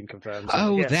Dragon has been confirmed. So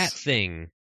oh, that thing.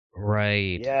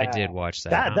 Right. Yeah. I did watch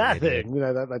that. That thing,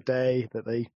 that day that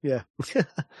they, yeah.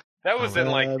 That was in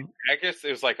I guess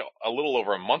it was like a little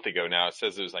over a month ago now. It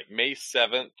says it was like May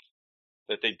 7th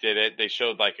that they did it. They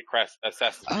showed like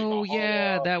Assassin's Creed. Oh,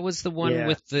 yeah. That was the one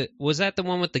with was that the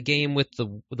one with the game with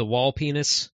the wall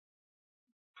penis?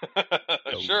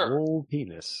 Sure. Wall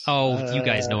penis. Oh, you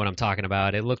guys know what I'm talking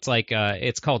about. It looked like,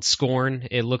 it's called Scorn.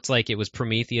 It looked like it was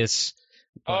Prometheus.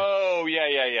 Oh, yeah.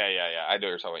 I know what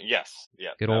you're talking about. Yes.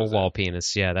 Yeah. Good old wall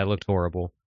penis. Yeah, that looked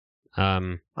horrible.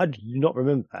 I do not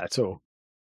remember that at all.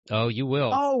 Oh, you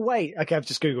will. Oh, wait. Okay, I've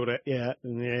just Googled it. Yeah.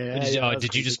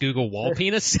 Did you just Google wall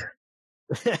penis?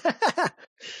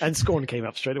 And Scorn came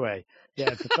up straight away.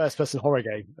 Yeah, the first person horror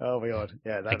game. Oh my god.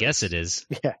 Yeah. I guess it is.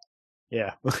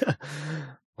 Yeah.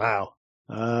 Wow.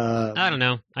 I don't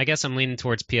know. I guess I'm leaning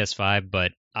towards PS5,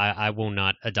 but I will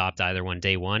not adopt either one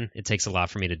day one. It takes a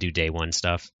lot for me to do day one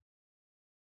stuff.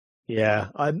 Yeah,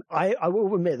 I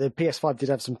will admit the PS5 did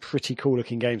have some pretty cool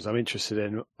looking games I'm interested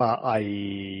in, but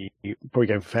I probably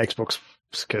go for Xbox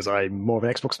because I'm more of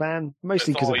an Xbox fan,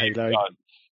 mostly because of Halo.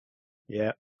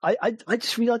 Yeah, I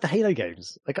just really like the Halo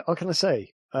games. Like, what can I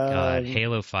say? God,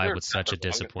 Halo 5 was such a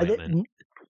disappointment.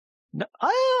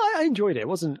 I enjoyed it. It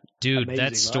wasn't Dude, amazing,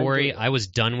 that story, I was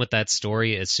done with that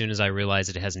story as soon as I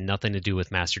realized it has nothing to do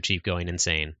with Master Chief going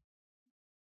insane.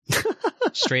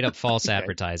 Straight up false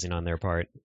advertising on their part.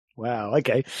 Wow,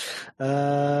 okay.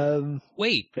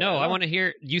 Wait, no, I want to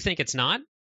hear, you think it's not?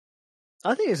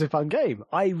 I think it's a fun game.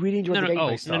 I really enjoyed the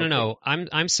gameplay style. No.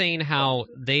 I'm saying how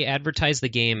they advertise the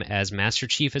game as Master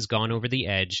Chief has gone over the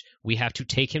edge. We have to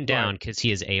take him down because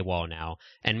he is AWOL now.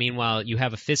 And meanwhile, you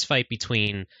have a fist fight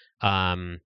between,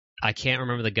 I can't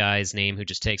remember the guy's name who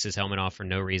just takes his helmet off for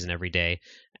no reason every day.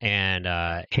 And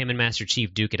him and Master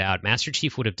Chief duke it out. Master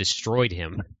Chief would have destroyed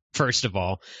him, first of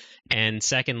all. And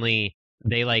secondly,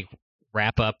 they like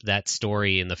wrap up that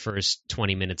story in the first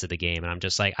 20 minutes of the game. And I'm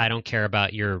just like, I don't care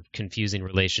about your confusing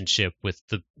relationship with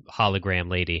the hologram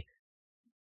lady.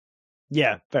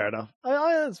 Yeah, fair enough.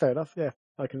 That's fair enough. Yeah.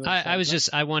 I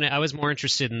was more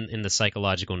interested in the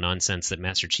psychological nonsense that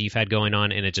Master Chief had going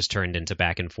on, and it just turned into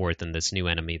back and forth and this new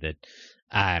enemy that,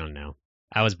 I don't know.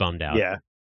 I was bummed out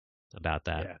about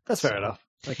that. Yeah, that's fair enough.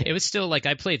 Okay. It was still like,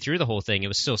 I played through the whole thing. It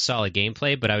was still solid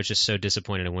gameplay, but I was just so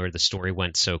disappointed in where the story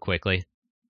went so quickly.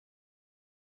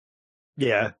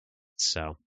 Yeah.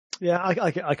 So. Yeah,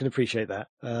 I can appreciate that.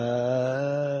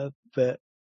 But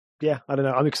yeah, I don't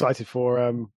know. I'm excited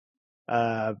for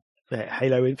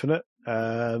Halo Infinite.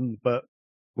 But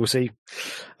we'll see.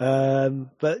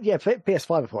 But yeah,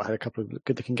 PS5 I thought I had a couple of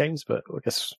good looking games, but I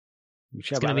guess it's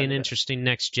going to be an interesting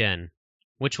next gen.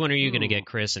 Which one are you going to get,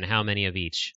 Chris, and how many of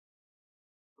each?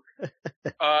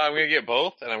 I'm going to get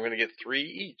both, and I'm going to get 3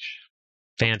 each.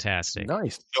 Fantastic.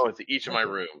 Nice. Go into each of my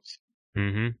rooms.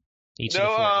 Mm-hmm. Each of the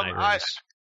Fortnite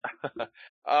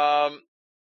rooms.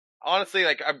 Honestly,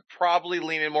 like, I'm probably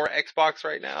leaning more Xbox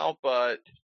right now, but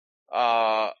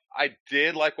I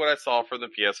did like what I saw for the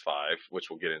PS5, which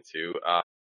we'll get into.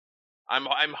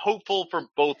 I'm hopeful for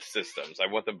both systems. I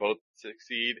want them both to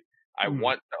succeed. I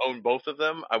want to own both of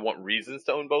them. I want reasons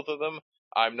to own both of them.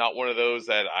 I'm not one of those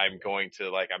that I'm going to,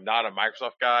 like, I'm not a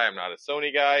Microsoft guy. I'm not a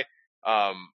Sony guy.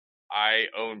 I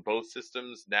own both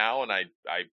systems now, and I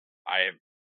have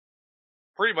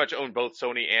pretty much owned both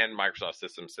Sony and Microsoft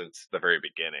systems since the very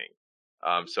beginning.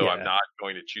 So I'm not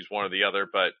going to choose one or the other,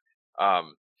 but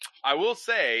I will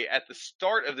say at the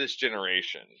start of this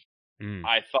generation,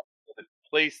 I thought the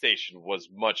PlayStation was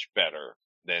much better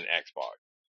than Xbox.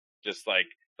 Just like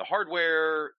the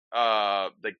hardware,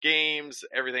 the games,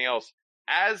 everything else.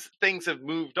 As things have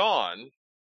moved on,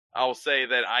 I'll say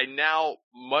that I now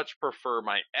much prefer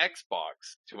my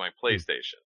Xbox to my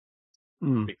PlayStation.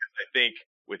 Because I think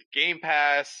with Game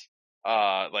Pass,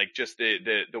 like just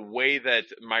the way that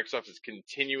Microsoft has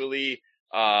continually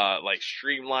like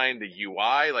streamlined the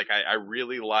UI, like I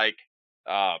really like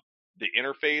the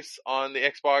interface on the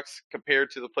Xbox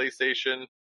compared to the PlayStation.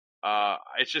 I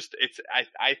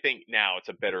think now it's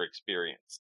a better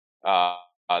experience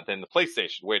than the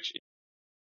PlayStation, which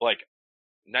like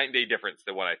night and day difference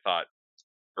than what I thought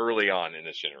early on in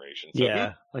this generation. So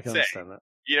yeah, I can understand that.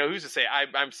 You know, who's to say?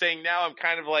 I'm saying now I'm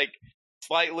kind of like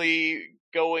slightly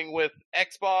going with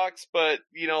Xbox, but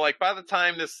you know, like by the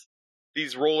time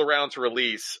these roll around to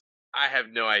release, I have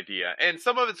no idea. And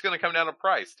some of it's going to come down to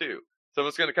price too. Some of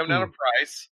it's going to come down to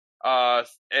price.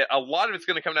 A lot of it's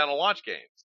going to come down to launch games.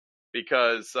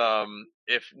 Because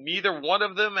if neither one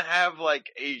of them have like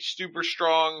a super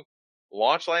strong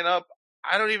launch lineup,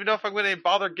 I don't even know if I'm going to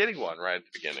bother getting one right at the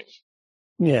beginning.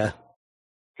 Yeah.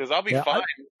 Because I'll be fine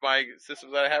with my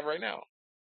systems that I have right now.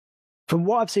 From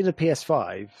what I've seen of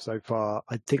PS5 so far,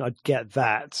 I think I'd get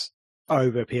that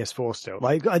over PS4 still.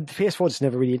 Like, PS4 just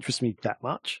never really interests me that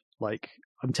much. Like,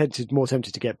 I'm more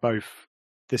tempted to get both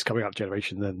this coming up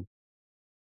generation than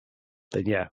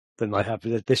I have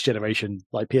this generation.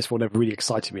 Like PS4 never really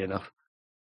excited me enough.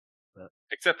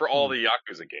 Except for all the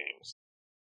Yakuza games.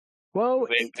 Well,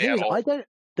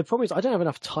 the problem is I don't have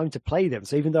enough time to play them.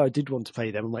 So even though I did want to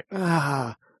play them, I'm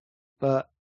like, but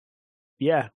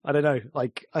yeah, I don't know.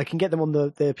 Like I can get them on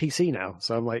the PC now.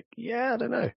 So I'm like, yeah, I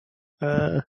don't know.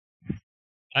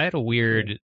 I had a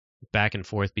weird back and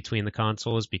forth between the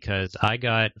consoles because I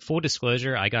got, full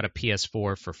disclosure, I got a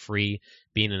PS4 for free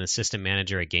being an assistant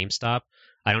manager at GameStop.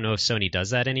 I don't know if Sony does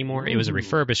that anymore. It was a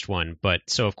refurbished one, but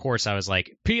so of course I was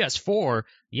like, PS4,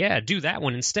 yeah, do that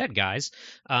one instead, guys.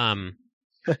 But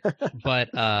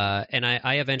and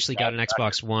I eventually got an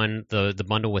Xbox One, the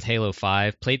bundle with Halo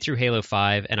 5, played through Halo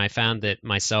 5, and I found that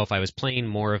myself, I was playing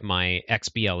more of my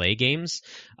XBLA games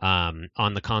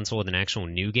on the console than actual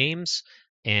new games.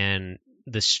 And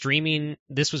the streaming,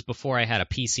 this was before I had a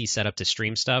PC set up to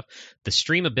stream stuff. The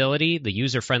streamability, the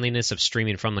user-friendliness of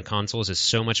streaming from the consoles is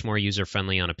so much more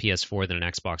user-friendly on a PS4 than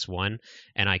an Xbox One,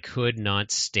 and I could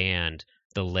not stand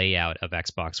the layout of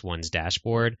Xbox One's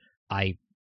dashboard.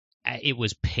 It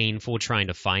was painful trying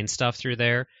to find stuff through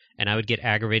there, and I would get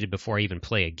aggravated before I even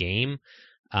play a game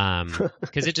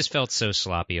because it just felt so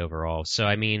sloppy overall. So,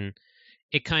 I mean,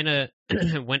 it kind of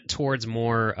went towards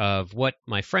more of what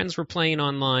my friends were playing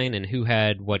online and who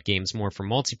had what games more for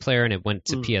multiplayer, and it went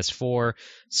to PS4.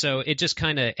 So it just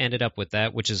kind of ended up with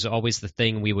that, which is always the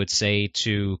thing we would say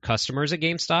to customers at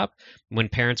GameStop when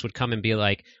parents would come and be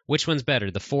like, which one's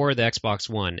better, the 4 or the Xbox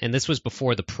One? And this was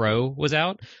before the Pro was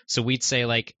out. So we'd say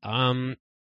like, out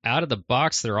of the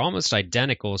box, they're almost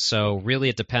identical. So really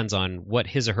it depends on what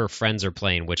his or her friends are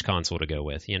playing, which console to go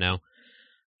with, you know?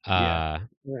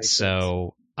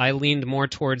 So I leaned more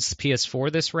towards the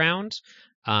PS4 this round,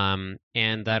 and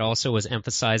that also was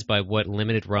emphasized by what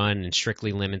Limited Run and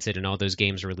Strictly Limited and all those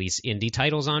games release indie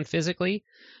titles on physically.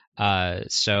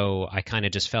 So I kind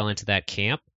of just fell into that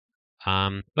camp.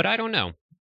 But I don't know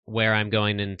where I'm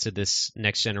going into this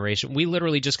next generation. We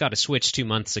literally just got a Switch 2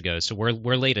 months ago, so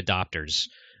we're late adopters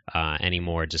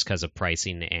anymore just because of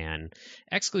pricing, and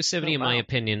exclusivity, in my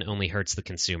opinion, only hurts the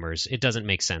consumers. It doesn't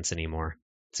make sense anymore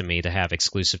to me to have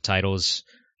exclusive titles,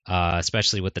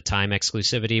 especially with the time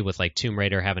exclusivity, with like Tomb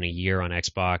Raider having a year on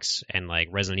Xbox and like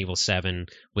Resident Evil 7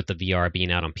 with the VR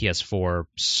being out on PS4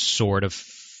 sort of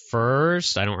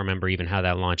first. I don't remember even how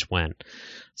that launch went.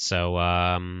 So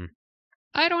I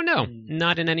don't know.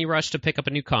 Not in any rush to pick up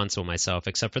a new console myself,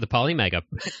 except for the Polymega.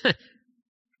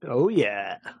 Oh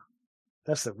yeah,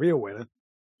 that's the real winner.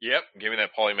 Yep, give me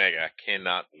that Polymega. I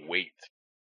cannot wait.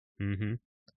 Mm-hmm.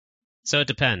 So it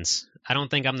depends. I don't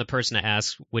think I'm the person to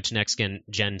ask which next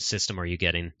gen system are you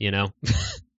getting, you know?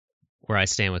 Where I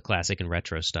stand with classic and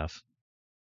retro stuff.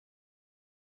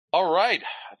 All right.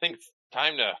 I think it's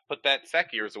time to put that sack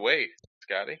of yours away,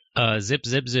 Scotty. Zip,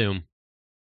 zip, zoom.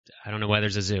 I don't know why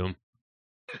there's a zoom.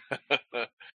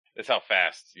 That's how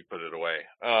fast you put it away.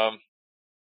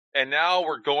 And now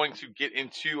we're going to get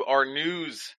into our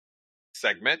news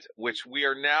segment, which we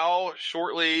are now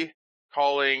shortly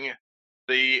calling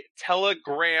the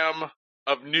telegram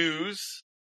of news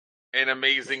and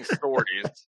amazing stories.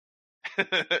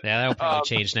 Yeah, that'll probably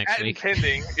change next patent week.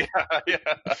 pending. Yeah.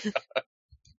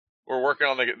 We're working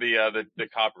on the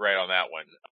copyright on that one.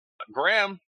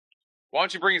 Graham, why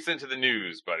don't you bring us into the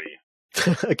news, buddy?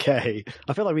 Okay.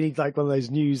 I feel like we need like one of those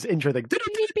news intro things.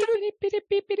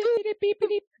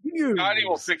 Scotty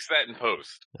will fix that in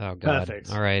post. Oh, God.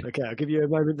 Perfect. All right. Okay, I'll give you a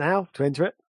moment now to enter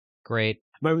it. Great.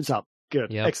 Moment's up.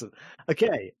 Good. Yep. Excellent.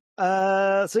 Okay.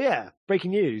 So yeah,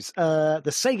 breaking news. The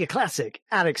Sega classic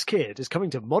Alex Kidd is coming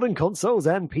to modern consoles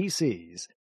and PCs.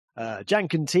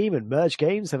 Janken Team and Merge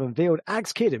Games have unveiled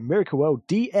Alex Kidd in Miracle World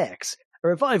DX, a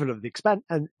revival of the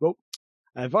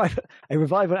a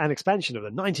revival and expansion of the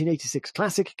 1986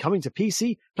 classic coming to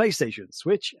PC, PlayStation,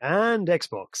 Switch, and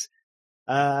Xbox.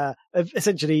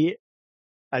 Essentially,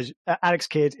 as Alex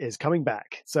Kidd is coming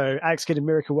back. So Alex Kidd in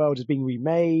Miracle World is being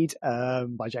remade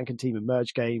by Janken Team and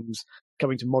Merge Games,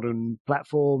 coming to modern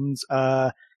platforms.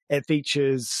 It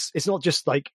features, it's not just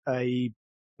like a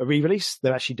re-release.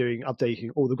 They're actually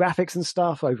updating all the graphics and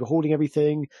stuff, overhauling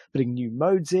everything, putting new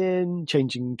modes in,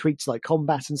 changing tweaks like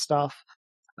combat and stuff.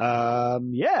 But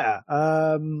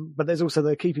there's also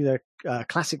they're keeping their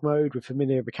classic mode with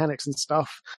familiar mechanics and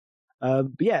stuff. But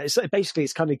yeah,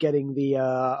 it's kind of getting the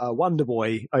Wonder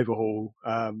Boy overhaul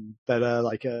that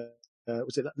like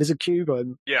was it Lizard Cube? I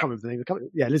can't remember the name.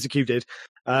 Yeah, Lizard Cube did.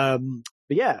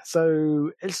 But yeah,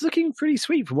 so it's looking pretty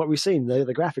sweet from what we've seen.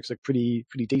 The graphics look pretty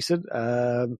decent.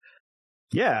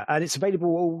 Yeah, and it's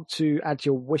available to add to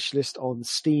your wish list on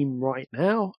Steam right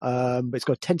now. But it's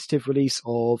got a tentative release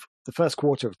of the first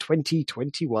quarter of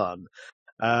 2021.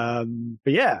 But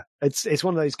yeah, it's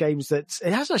one of those games that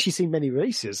it hasn't actually seen many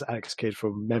releases. Alex Kidd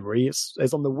from memory,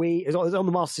 it's on the Wii, it's on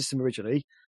the Master System originally,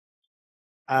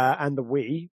 and the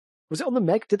Wii. Was it on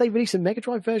the Did they release a Mega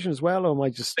Drive version as well, or am I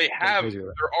just? They have.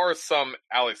 There are some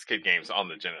Alex Kidd games on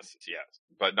the Genesis, yes,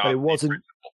 but not. But it wasn't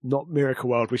not Miracle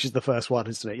World, which is the first one,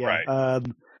 isn't it? Yeah. Right.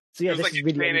 So yeah, it was this like is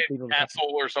really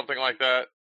Castle or something like that.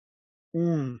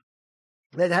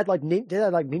 They had like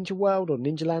Ninja World or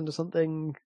Ninja Land or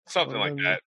something. Something like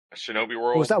that. Shinobi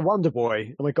World. Or was that Wonder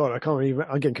Boy? Oh my god,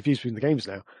 I'm getting confused between the games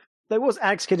now. There was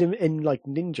Alex Kidd in like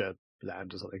Ninja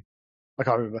Land or something. I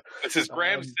can't remember. This is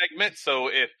Graham's segment, so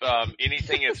if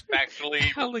anything is factually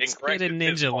Alex incorrect, Kidd in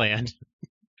Ninja Land.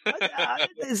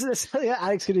 Is this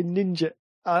Alex Kidd in Ninja?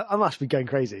 I must be going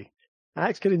crazy.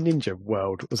 Alex Kidd in Ninja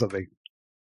World or something.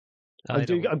 I'm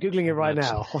googling it right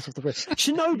now. Hot off the press.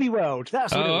 Shinobi World.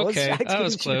 That's what it was. Okay, Alex that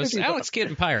was close. Alex Kidd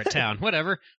in Pirate Town.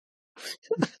 Whatever.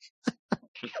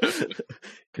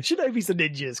 Shinobi's the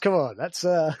ninjas. Come on, that's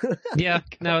Yeah,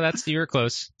 no, you're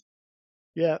close.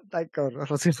 Yeah, thank God. I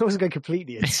wasn't going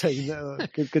completely insane.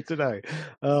 Good to know.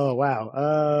 Oh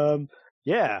wow.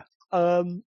 Yeah. I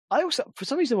also, for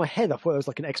some reason in my head, I thought it was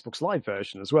like an Xbox Live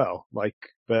version as well. Like,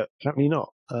 but apparently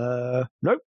not.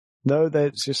 Nope. No,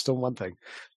 that's just on one thing.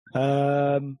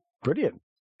 Brilliant.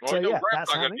 Well, so, no, yeah, Graham's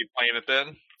not going to be playing it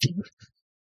then.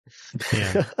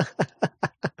 Yeah.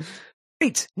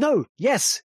 Wait, no,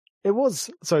 yes, it was.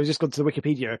 So I just gone to the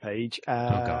Wikipedia page.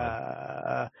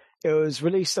 God. It was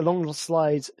released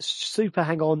alongside Super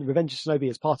Hang-On Revenge of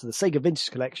Shinobi as part of the Sega Vintage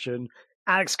Collection,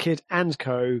 Alex Kidd and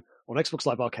Co. on Xbox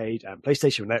Live Arcade and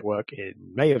PlayStation Network in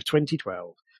May of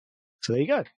 2012. So there you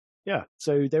go. Yeah,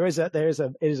 so it is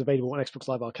available on Xbox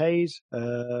Live Arcade,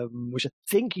 which I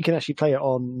think you can actually play it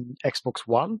on Xbox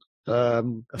One. I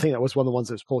think that was one of the ones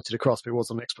that was ported across, but it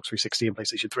was on Xbox 360 and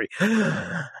PlayStation 3.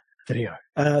 There you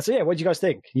go. So yeah, what do you guys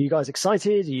think? Are you guys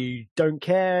excited? You don't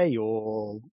care?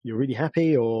 You're really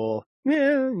happy? Or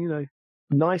yeah,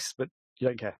 nice, but you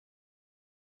don't care?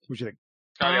 What do you think?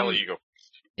 Scotty, I'll let you go.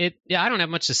 I don't have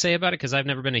much to say about it because I've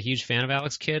never been a huge fan of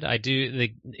Alex Kidd.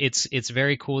 It's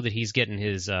very cool that he's getting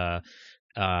his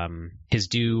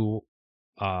due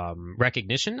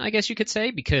recognition, I guess you could say,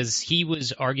 because he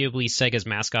was arguably Sega's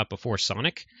mascot before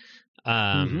Sonic.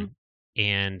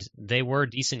 And they were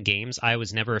decent games. I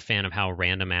was never a fan of how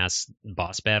random ass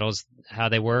boss battles, how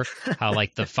they were, how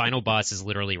like the final boss is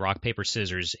literally rock, paper,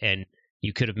 scissors, and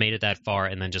you could have made it that far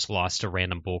and then just lost to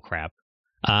random bullcrap.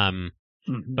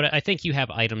 But I think you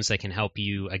have items that can help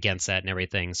you against that and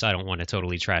everything, so I don't want to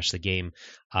totally trash the game.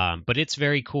 But it's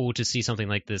very cool to see something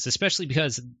like this, especially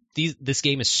because this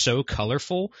game is so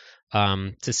colorful.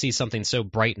 To see something so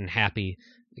bright and happy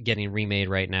getting remade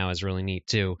right now is really neat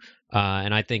too.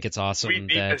 And I think it's awesome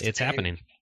that it's happening.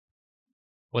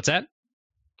 What's that?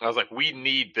 I was like, we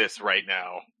need this right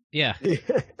now. Yeah.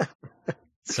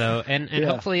 So, and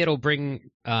hopefully it'll bring,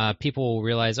 people will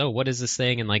realize, oh, what is this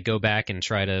thing? And like go back and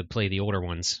try to play the older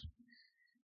ones.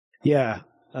 Yeah.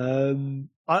 I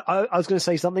was going to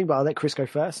say something, but I'll let Chris go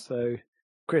first. So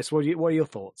Chris, what are your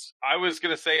thoughts? I was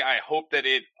going to say I hope that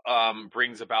it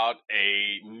brings about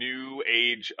a new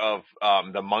age of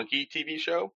the Monkey TV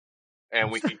show,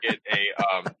 and we can get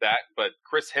that. But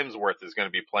Chris Hemsworth is going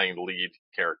to be playing the lead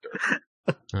character.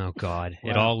 Oh God, Wow.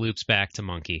 It all loops back to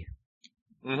Monkey.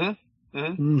 Mm-hmm.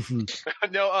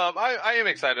 Mm-hmm. No, I am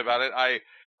excited about it.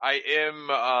 I am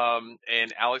an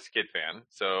Alex Kidd fan,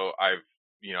 so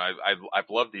I've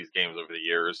loved these games over the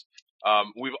years.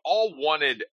 We've all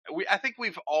I think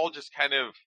we've all just kind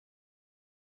of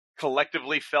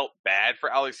collectively felt bad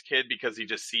for Alex Kidd because he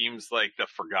just seems like the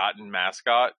forgotten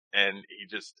mascot, and he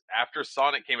just, after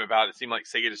Sonic came about, it seemed like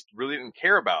Sega just really didn't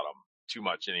care about him too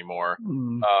much anymore.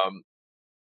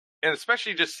 And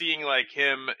especially just seeing like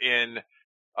him in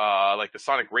like the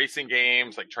Sonic racing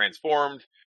games, like Transformed.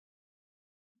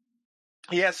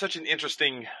 He has such an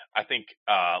interesting, I think,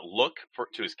 look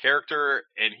to his character,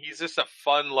 and he's just a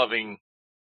fun-loving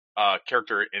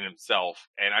character in himself.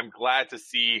 And I'm glad to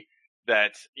see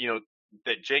that,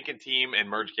 that Jank and Team and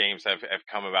Merge Games have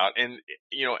come about, and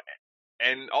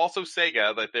and also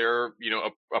Sega, that they're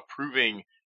approving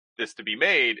this to be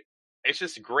made. It's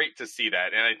just great to see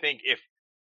that, and I think if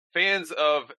fans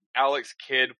of Alex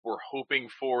Kidd were hoping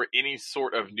for any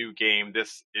sort of new game,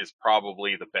 this is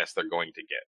probably the best they're going to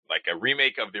get. Like a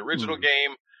remake of the original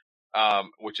game,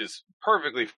 which is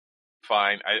perfectly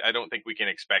fine. I don't think we can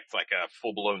expect like a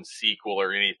full-blown sequel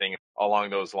or anything along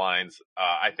those lines.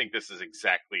 I think this is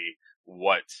exactly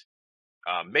what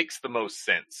makes the most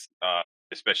sense,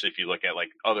 especially if you look at like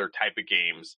other type of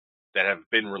games that have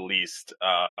been released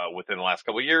within the last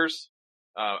couple of years.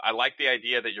 I like the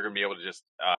idea that you're going to be able to just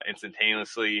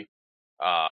instantaneously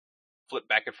flip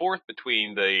back and forth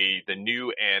between the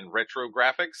new and retro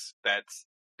graphics.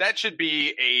 That should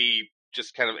be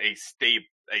just kind of a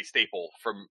staple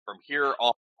from here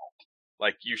on.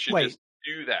 Like, you should just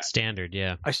do that. Standard,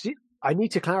 yeah. I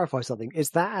need to clarify something.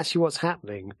 Is that actually what's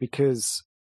happening? Because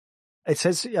it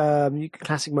says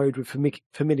classic mode with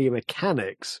familiar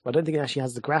mechanics, but I don't think it actually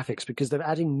has the graphics because they're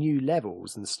adding new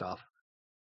levels and stuff.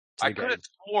 I could have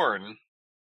sworn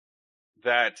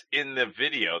that in the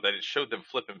video that it showed them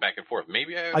flipping back and forth.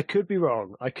 Maybe I could be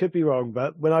wrong.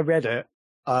 But when I read it,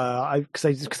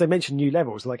 because they mentioned new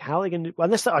levels, like how are they going to?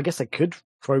 Unless I guess they could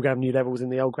program new levels in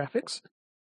the old graphics.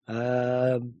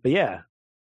 But yeah,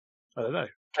 I don't know.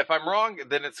 If I'm wrong,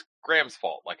 then it's Graham's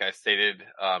fault, like I stated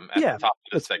at the top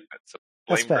of the segment. So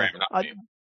blame Graham, not me.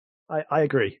 I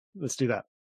agree. Let's do that.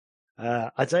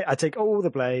 I take all the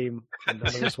blame and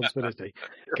the responsibility.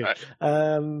 Right.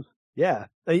 Yeah,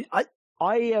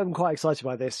 I am quite excited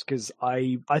by this because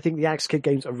I think the Alex Kidd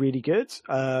games are really good.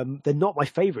 They're not my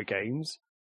favorite games,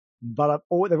 but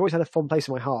they've always had a fond place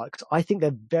in my heart because I think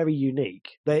they're very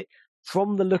unique.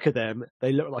 From the look of them,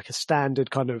 they look like a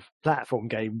standard kind of platform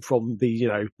game from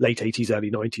the late 80s, early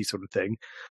 90s sort of thing.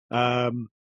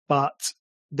 But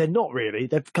they're not really.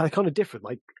 They're kind of different.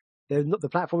 Like, they're not, the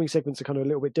platforming segments are kind of a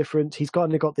little bit different. He's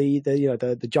kind of got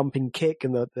the jumping kick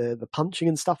and the punching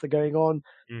and stuff that are going on.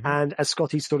 Mm-hmm. And as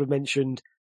Scotty sort of mentioned,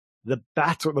 the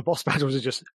boss battles are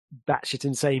just batshit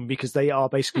insane because they are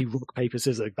basically rock, paper,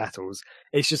 scissors battles.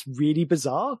 It's just really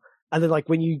bizarre. And then, like,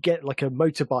 when you get like a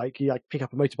motorbike, you like pick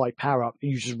up a motorbike power up, and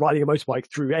you're just riding a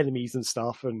motorbike through enemies and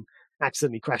stuff, and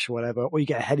accidentally crash or whatever. Or you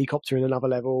get a helicopter in another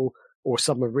level or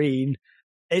submarine.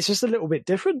 It's just a little bit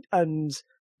different, and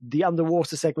the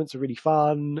underwater segments are really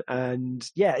fun. And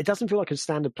yeah, it doesn't feel like a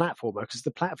standard platformer because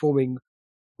the platforming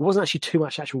wasn't actually too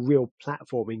much actual real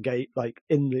platforming game, like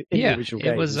in the original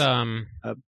games. It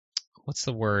was what's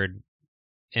the word?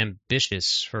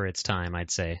 Ambitious for its time, I'd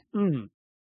say.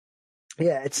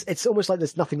 Yeah, it's almost like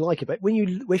there's nothing like it. But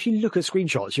if you look at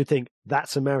screenshots, you think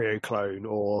that's a Mario clone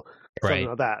or something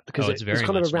like that because it's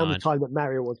kind of around the time that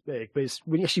Mario was big. But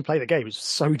when you actually play the game, it's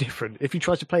so different. If you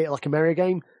try to play it like a Mario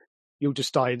game, you'll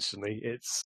just die instantly.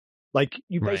 It's like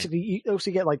you basically you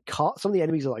also get like some of the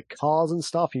enemies are like cars and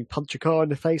stuff. You punch a car in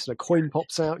the face and a coin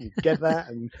pops out and you get that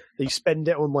and you spend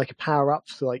it on like a power up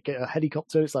to like get a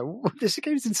helicopter. It's like, this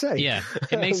game's insane. Yeah,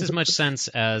 it makes as much sense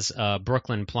as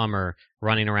Brooklyn Plumber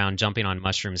running around jumping on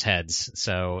mushrooms' heads.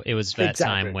 So it was that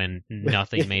time when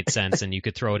nothing made sense and you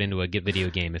could throw it into a video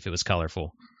game if it was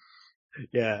colorful.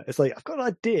 Yeah, it's like, I've got an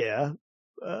idea.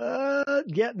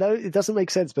 Yeah, no, it doesn't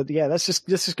make sense, but yeah, let's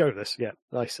just go with this. Yeah,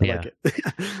 nice. I like it.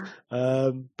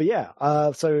 But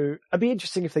yeah, so it'd be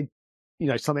interesting if they,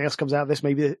 something else comes out of this.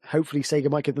 Maybe, hopefully, Sega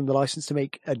might give them the license to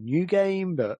make a new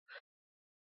game. But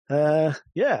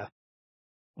yeah,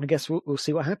 I guess we'll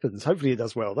see what happens. Hopefully, it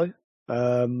does well though.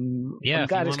 Yeah,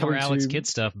 if you want more Alex Kidd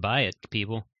stuff, buy it,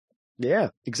 people. Yeah,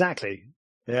 exactly.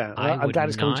 Yeah, I'm glad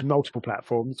it's coming to multiple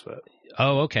platforms, but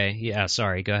Oh, okay. Yeah,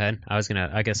 sorry. Go ahead. I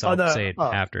guess I'll say it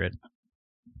after it.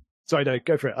 Sorry, no,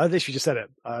 go for it. I literally just said it.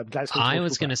 I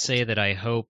was going to say that I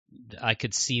hope I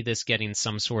could see this getting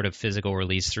some sort of physical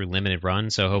release through limited run,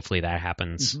 so hopefully that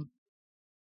happens.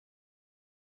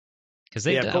 Because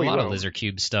a lot of Lizard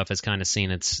Cube stuff has kind of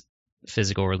seen its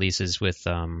physical releases with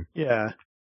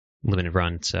limited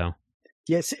run, so...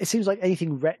 Yes, it seems like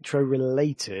anything retro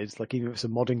related, like even if it's a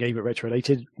modern game but retro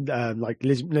related, like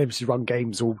limited run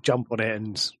games will jump on it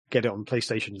and get it on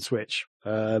PlayStation and Switch.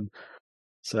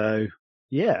 So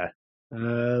yeah,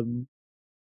 but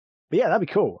yeah, that'd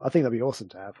be cool. I think that'd be awesome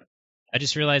to have. I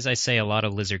just realized I say a lot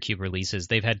of Lizard Cube releases.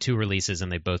 They've had 2 releases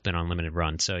and they've both been on limited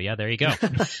run. So yeah, there you go.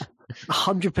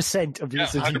 100% of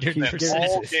Lizard Cube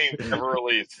all games ever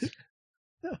released.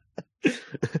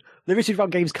 Limited run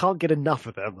games can't get enough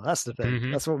of them. That's the thing.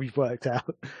 Mm-hmm. That's what we've worked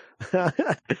out.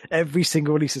 Every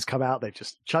single release has come out. They've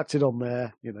just chucked it on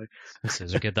there. You know,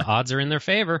 Scissor Kid, the odds are in their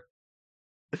favor.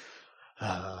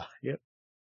 Yep.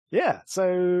 Yeah.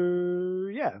 So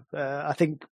yeah, I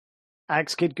think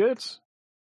Axe Kid good,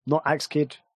 not Axe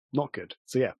Kid not good.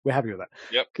 So yeah, we're happy with that.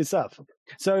 Yep. Good stuff.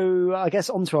 So I guess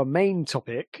on to our main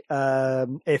topic.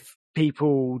 If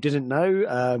people didn't know,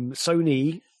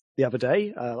 Sony the other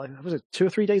day, was it 2 or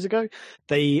 3 days ago?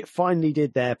 They finally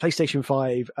did their PlayStation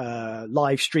 5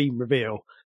 live stream reveal.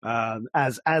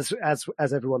 As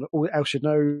everyone else should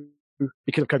know,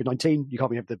 because of COVID-19, you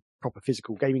can't have the proper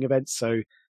physical gaming events. So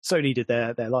Sony did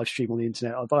their live stream on the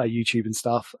internet via YouTube and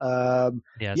stuff.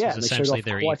 This was essentially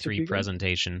their E3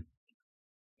 presentation.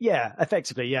 Yeah,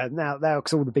 effectively, yeah. Now,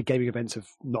 because all the big gaming events have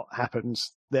not happened,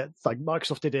 that like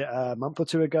Microsoft did it a month or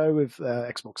 2 ago with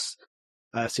Xbox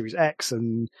Series X,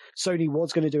 and Sony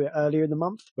was going to do it earlier in the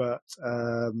month, but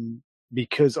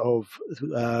because of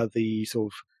the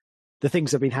sort of the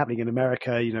things that have been happening in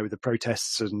America, you know, with the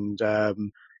protests and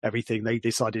everything, they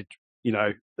decided, you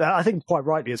know, I think quite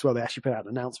rightly as well, they actually put out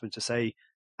an announcement to say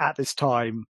at this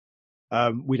time,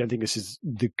 we don't think this is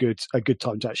a good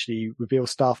time to actually reveal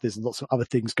stuff. There's lots of other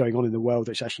things going on in the world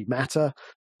which actually matter.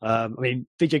 I mean,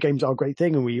 video games are a great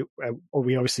thing, and we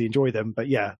obviously enjoy them. But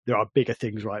yeah, there are bigger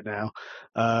things right now.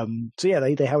 So yeah,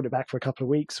 they held it back for a couple of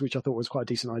weeks, which I thought was quite a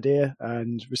decent idea,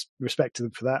 and respect to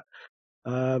them for that.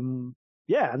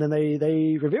 Yeah, and then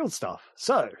they revealed stuff.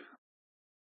 So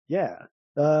yeah,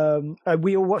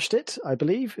 we all watched it, I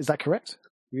believe. Is that correct?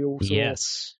 We all saw...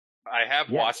 Yes, I have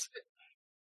watched it.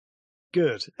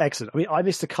 Good, excellent. I mean, I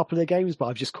missed a couple of the games, but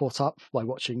I've just caught up by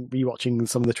rewatching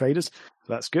some of the trailers. So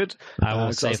that's good. I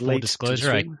will say, full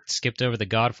disclosure, I skipped over the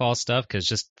Godfall stuff because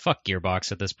just fuck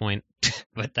Gearbox at this point.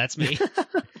 But that's me.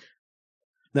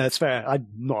 No, it's fair. I'm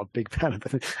not a big fan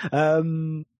of it.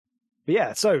 But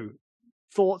yeah, so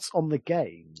thoughts on the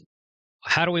game?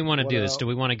 How do we want to do this? Do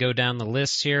we want to go down the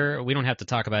list here? We don't have to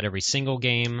talk about every single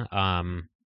game.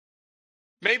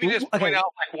 Maybe just point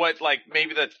out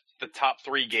maybe the top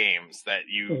 3 games that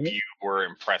you were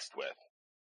impressed with.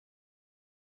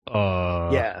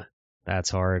 Yeah, that's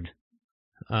hard.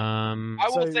 I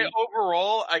will say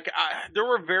overall, there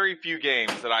were very few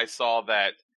games that I saw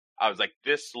that I was like,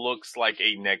 this looks like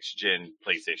a next gen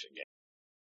PlayStation game.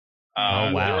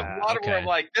 Oh wow! There was a lot of where I'm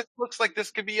like, this looks like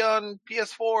this could be on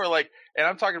PS4. And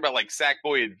I'm talking about like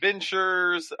Sackboy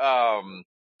Adventures.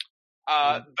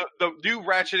 The new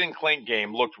Ratchet and Clank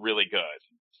game looked really good.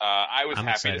 I was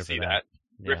happy to see that.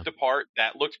 Rift Apart,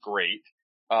 that looked great.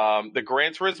 The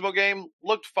Gran Turismo game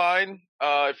looked fine.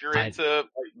 If you're into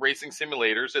racing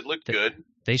simulators, it looked good.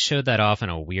 They showed that off in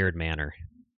a weird manner.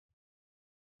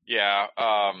 Yeah.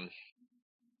 I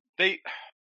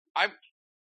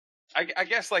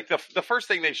guess like the first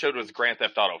thing they showed was Grand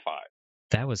Theft Auto 5.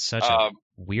 That was such a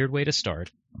weird way to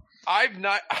start.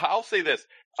 I'll say this.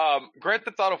 Grand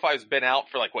Theft Auto 5 has been out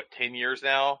for 10 years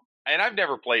now, and I've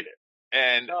never played it.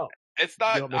 And it's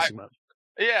not, you're not missing much.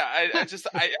 Yeah, I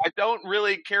don't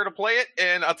really care to play it,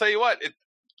 and I'll tell you what,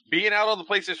 being out on the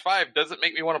PlayStation 5 doesn't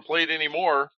make me want to play it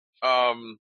anymore.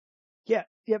 Yeah.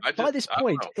 By this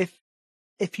point,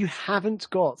 if you haven't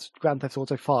got Grand Theft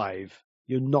Auto 5,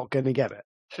 you're not going to get it,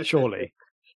 surely.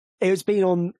 It's been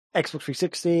on Xbox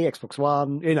 360, Xbox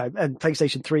One, and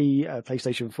PlayStation 3,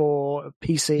 PlayStation 4,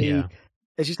 PC. Yeah.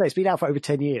 As you say, it's been out for over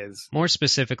 10 years. More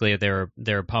specifically,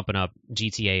 they're pumping up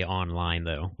GTA Online,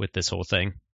 though, with this whole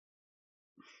thing.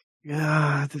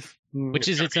 Yeah, which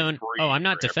is its own. Oh, I'm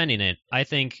not defending it. I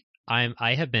think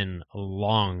I have been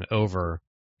long over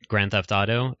Grand Theft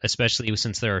Auto, especially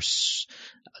since there are.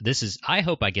 I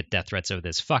hope I get death threats over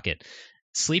this. Fuck it.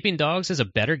 Sleeping Dogs is a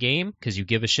better game because you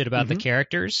give a shit about the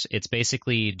characters. It's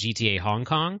basically GTA Hong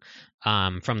Kong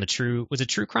from the True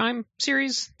Crime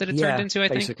series that it turned into, I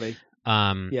think. Basically.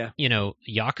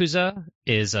 Yakuza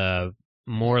is a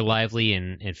more lively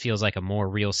and it feels like a more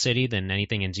real city than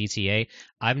anything in GTA.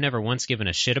 I've never once given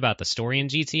a shit about the story in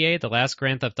GTA. The last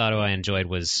Grand Theft Auto I enjoyed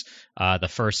was the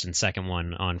first and second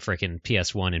one on frickin'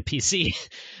 PS1 and PC.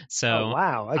 So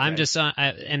wow. Okay. I'm just,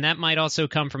 and that might also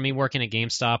come from me working at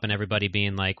GameStop and everybody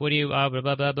being like, what do you, blah,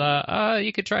 blah, blah, blah.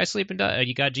 You could try Sleeping Dogs.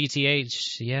 You got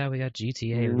GTA? Yeah, we got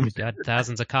GTA. We've got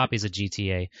thousands of copies of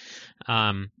GTA.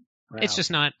 Wow. It's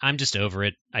just not, I'm just over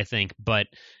it, I think. But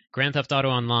Grand Theft Auto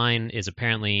Online is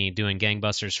apparently doing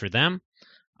gangbusters for them.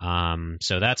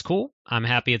 So that's cool. I'm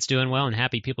happy it's doing well and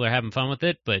happy people are having fun with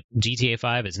it. But GTA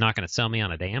 5 is not going to sell me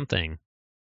on a damn thing.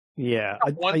 Yeah.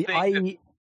 Go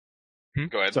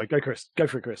ahead. Sorry, go Chris. Go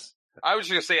for it, Chris. I was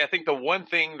just going to say, I think the one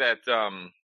thing that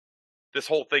this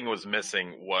whole thing was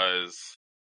missing was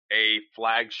a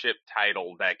flagship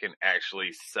title that can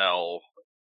actually sell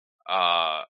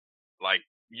like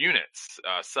units,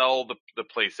 sell the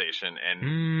PlayStation.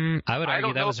 And I would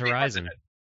argue that was Horizon.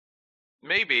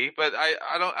 Maybe, but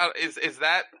I don't. Is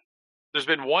that? There's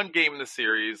been one game in the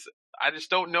series. I just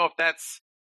don't know if that's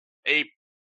a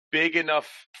big enough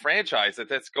franchise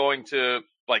that's going to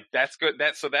like. That's good.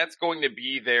 That's going to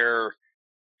be their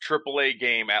AAA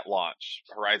game at launch.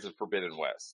 Horizon Forbidden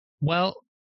West. Well,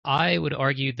 I would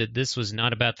argue that this was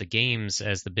not about the games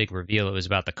as the big reveal. It was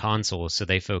about the console. So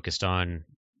they focused on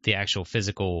the actual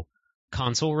physical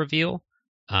console reveal.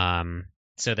 So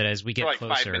that as we get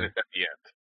closer, 5 minutes at the end.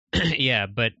 Yeah,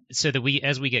 but so that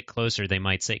as we get closer, they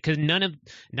might say, because not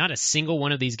a single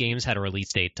one of these games had a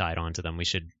release date tied onto them. We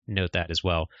should note that as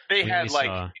well. They had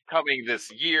coming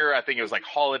this year. I think it was like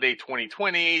holiday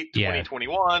 2020,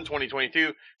 2021,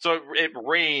 2022. So it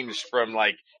ranged from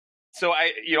like. So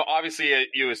obviously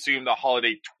you assume the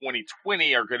holiday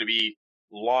 2020 are going to be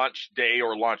launch day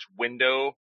or launch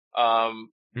window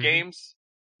games,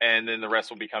 and then the rest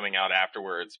will be coming out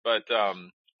afterwards. But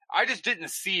I just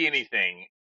didn't see anything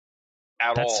at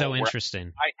all. That's so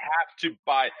interesting. I have to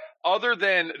buy, other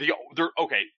than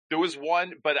there was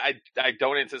one, but I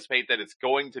don't anticipate that it's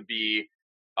going to be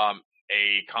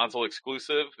a console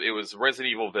exclusive. It was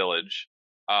Resident Evil Village,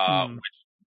 which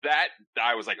that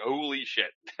I was like, holy shit,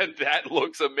 that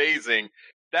looks amazing.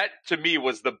 That to me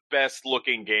was the best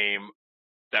looking game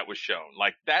that was shown.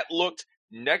 Like that looked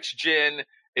next gen.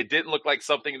 It didn't look like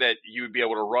something that you would be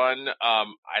able to run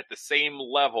at the same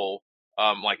level,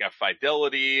 like a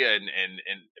fidelity and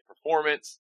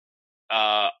performance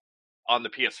on the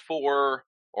PS4 or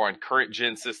on current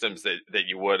gen systems that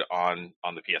you would on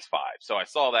the PS5. So I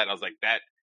saw that and I was like, that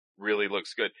really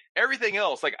looks good. Everything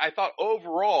else, like I thought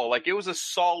overall, like it was a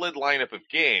solid lineup of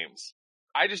games.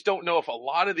 I just don't know if a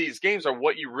lot of these games are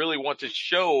what you really want to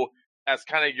show as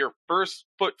kind of your first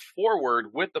foot forward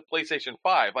with the PlayStation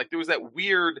 5. Like there was that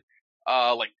weird,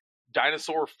 like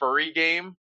dinosaur furry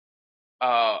game.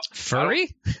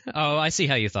 Furry? Oh, I see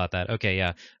how you thought that. Okay,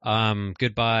 yeah.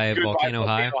 Goodbye Volcano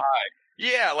High.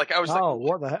 Yeah, like I was like,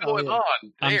 what the hell? Going on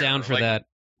there? I'm down for that.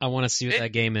 I want to see what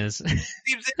that game is.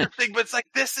 Seems interesting, but it's like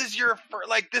this is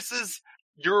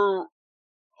your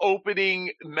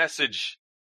opening message.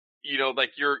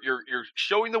 Like you're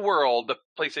showing the world the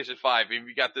PlayStation 5, and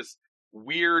you got this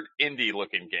weird indie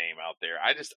looking game out there.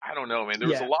 I don't know, man. There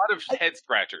was a lot of head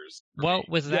scratchers. Well,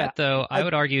 with that though, I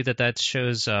would argue that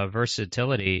shows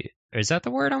versatility. Is that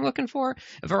the word I'm looking for?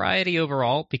 Variety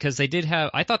overall, because they did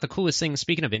have. I thought the coolest thing.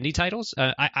 Speaking of indie titles,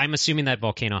 I'm assuming that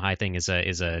Volcano High thing is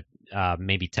a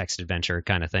maybe text adventure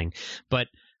kind of thing. But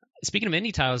speaking of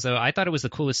indie titles, though, I thought it was the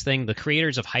coolest thing. The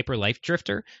creators of Hyper Life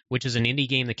Drifter, which is an indie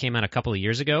game that came out a couple of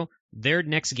years ago, their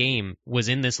next game was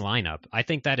in this lineup. I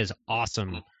think that is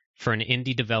awesome for an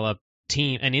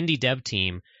indie dev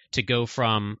team to go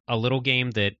from a little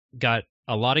game that got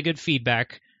a lot of good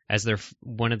feedback as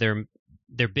one of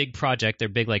their big project, their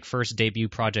big like first debut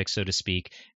project, so to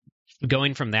speak,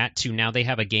 going from that to now they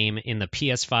have a game in the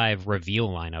PS5 reveal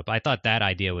lineup. I thought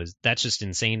that's just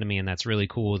insane to me, and that's really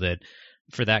cool that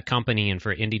for that company and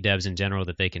for indie devs in general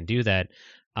that they can do that.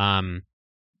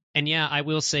 And yeah, I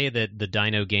will say that the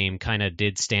Dino game kind of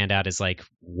did stand out as like,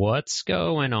 what's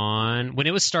going on? When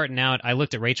it was starting out, I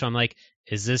looked at Rachel, I'm like,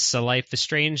 is this a Life is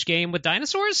Strange game with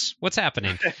dinosaurs? What's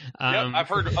happening? I've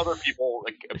heard other people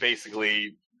like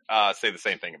basically say the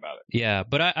same thing about it. Yeah,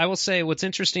 but I will say what's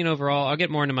interesting overall, I'll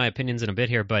get more into my opinions in a bit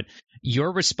here, but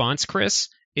your response, Chris,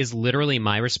 is literally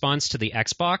my response to the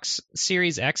Xbox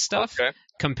Series X stuff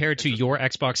compared to your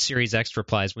Xbox Series X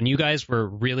replies. When you guys were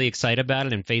really excited about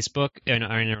it in Facebook and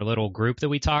in our little group that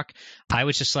we talk, I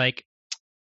was just like,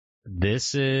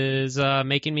 this is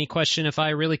making me question if I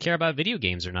really care about video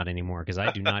games or not anymore, because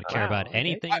I do not care about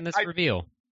anything in this reveal.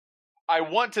 I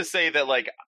want to say that, like,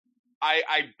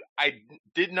 I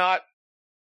did not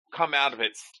come out of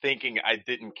it thinking I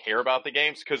didn't care about the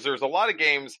games, because there's a lot of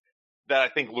games that I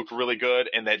think look really good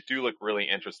and that do look really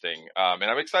interesting. And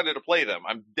I'm excited to play them.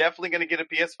 I'm definitely going to get a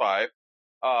PS5.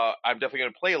 I'm definitely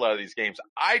going to play a lot of these games.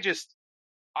 I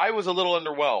was a little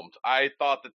underwhelmed. I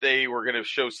thought that they were going to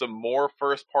show some more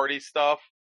first party stuff,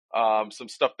 some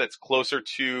stuff that's closer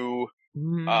to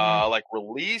like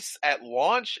release at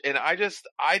launch, and I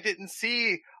didn't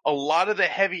see a lot of the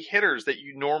heavy hitters that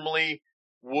you normally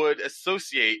would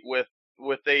associate with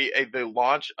the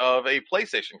launch of a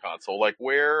PlayStation console. Like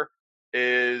where's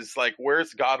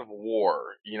God of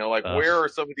War? Where are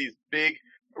some of these big,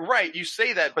 right? You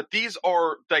say that, but these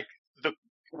are like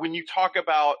when you talk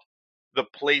about the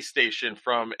PlayStation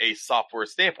from a software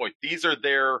standpoint, these are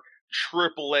their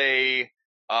AAA,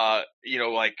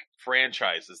 like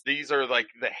franchises. These are like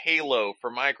the Halo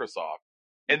for Microsoft,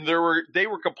 and they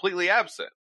were completely absent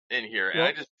in here, and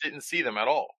I just didn't see them at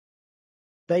all.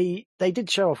 They did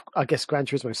show off, I guess, Gran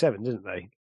Turismo 7, didn't they?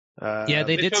 Yeah,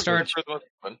 they did start.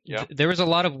 Yeah. There was a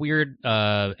lot of weird,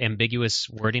 ambiguous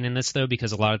wording in this, though,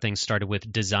 because a lot of things started with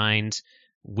designed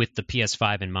with the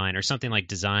PS5 in mind, or something like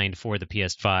designed for the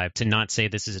PS5, to not say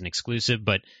this is an exclusive.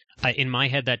 But in my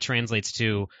head, that translates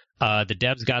to the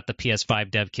devs got the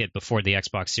PS5 dev kit before the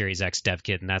Xbox Series X dev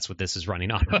kit, and that's what this is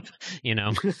running off of. I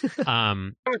was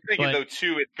thinking, though,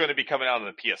 too, it's going to be coming out on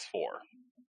the PS4.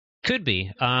 Could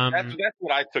be. That's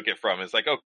what I took it from. It's like,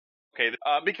 okay,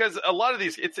 because a lot of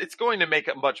these, it's going to make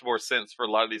much more sense for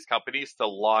a lot of these companies to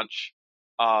launch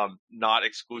not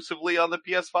exclusively on the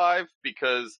PS5,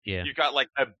 because you've got like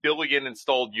 1 billion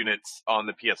installed units on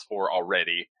the PS4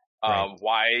 already.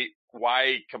 Right.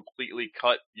 Why completely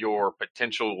cut your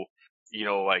potential,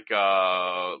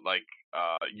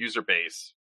 user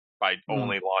base by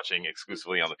only launching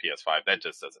exclusively on the PS5? That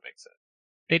just doesn't make sense.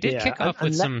 They did kick off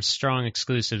with some strong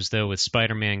exclusives, though, with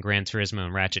Spider-Man, Gran Turismo,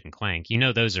 and Ratchet & Clank.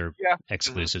 Those are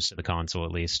exclusives to the console,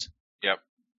 at least. Yep.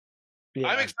 Yeah.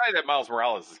 I'm excited that Miles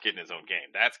Morales is getting his own game.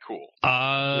 That's cool.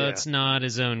 It's not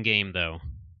his own game, though.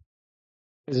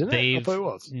 Isn't it? I thought it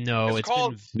was. No, it's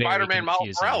called Spider-Man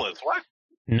Miles Morales. What?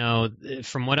 No,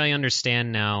 from what I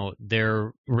understand now,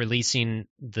 they're releasing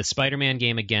the Spider-Man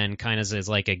game again, kind of as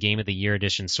like a Game of the Year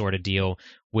edition sort of deal,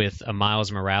 with a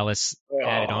Miles Morales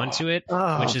added onto it,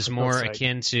 which is more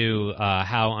akin to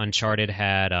how Uncharted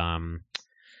had,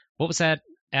 what was that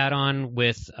add-on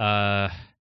with the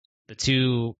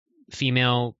 2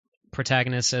 female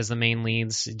protagonists as the main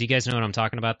leads? Do you guys know what I'm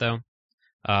talking about, though?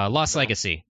 Lost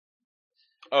Legacy.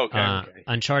 Okay.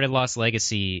 Uncharted Lost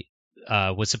Legacy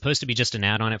was supposed to be just an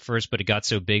add-on at first, but it got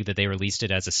so big that they released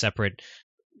it as a separate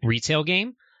retail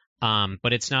game.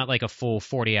 But it's not like a full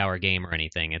 40-hour game or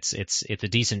anything. It's a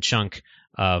decent chunk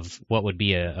of what would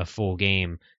be a full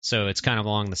game. So it's kind of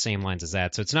along the same lines as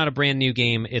that. So it's not a brand new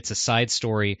game. It's a side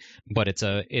story, but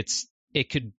it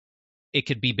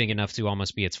could be big enough to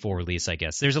almost be its full release, I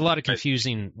guess. There's a lot of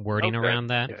confusing wording around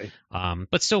that. Okay.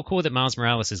 But still cool that Miles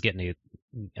Morales is getting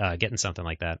something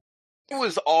like that. I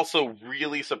was also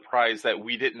really surprised that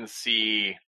we didn't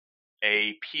see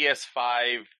a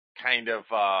PS5 kind of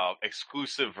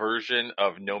exclusive version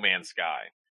of No Man's Sky,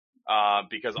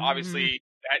 because obviously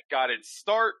that got its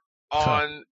start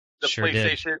on the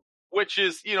PlayStation, which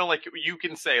is, like you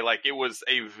can say, like it was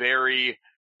a very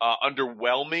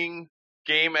underwhelming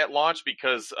game at launch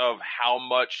because of how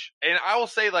much. And I will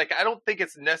say, like, I don't think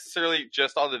it's necessarily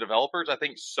just on the developers. I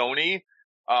think Sony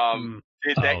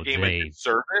did that game a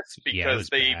disservice, because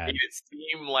they made it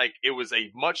seem like it was a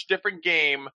much different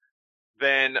game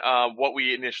than what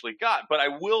we initially got. But I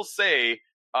will say,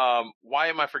 why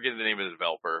am I forgetting the name of the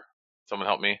developer? Someone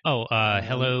help me.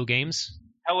 Hello Games.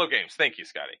 Hello Games. Thank you,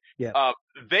 Scotty. Yeah.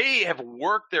 They have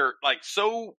worked their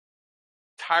so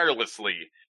tirelessly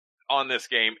on this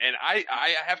game, and I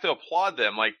have to applaud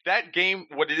them. Like, that game,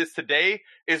 what it is today,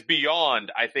 is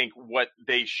beyond, I think, what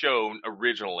they shown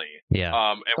originally.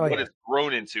 Yeah. And what it's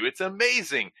grown into. It's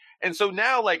amazing. And so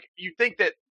now, like, you think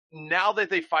that now that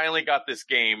they finally got this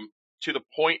game to the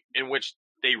point in which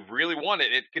they really want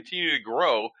it continue to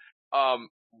grow,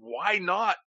 why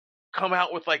not come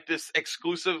out with like this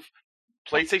exclusive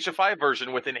PlayStation 5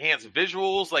 version with enhanced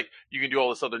visuals? Like, you can do all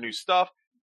this other new stuff.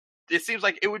 It seems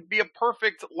like it would be a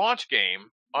perfect launch game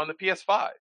on the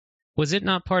PS5. Was it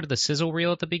not part of the sizzle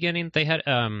reel at the beginning? They had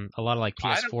a lot of like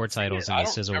PS4 titles in the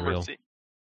sizzle reel.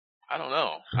 I don't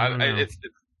know.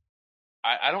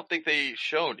 I don't think they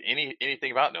showed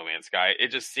anything about No Man's Sky. It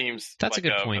just seems that's like a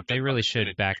good point. They really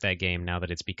should back that game now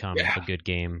that it's become a good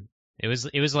game. It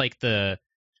was like the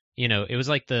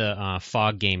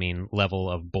fog gaming level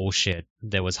of bullshit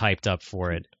that was hyped up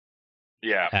for it.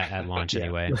 Yeah. At launch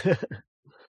anyway.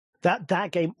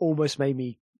 That game almost made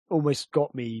me almost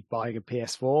got me buying a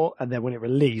PS4, and then when it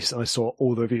released, and I saw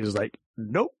all the reviews, I was like,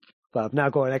 nope. But I've now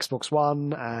got an Xbox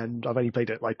One, and I've only played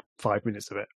it like 5 minutes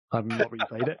of it. I've not really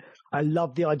played it. I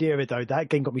love the idea of it though. That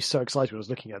game got me so excited when I was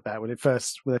looking at that. When they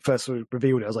first sort of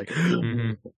revealed it, I was like,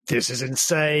 this is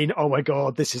insane. Oh my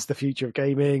God, this is the future of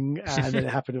gaming. And then it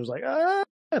happened. It was like,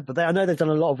 but I know they've done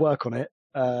a lot of work on it.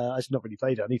 I've just not really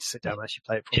played it. I need to sit down and actually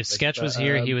play it properly. If Sketch was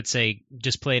here, he would say,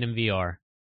 just play it in VR.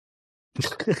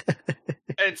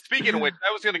 And speaking of which,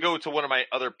 I was going to go to one of my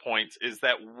other points, is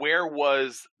that where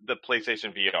was the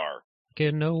PlayStation VR?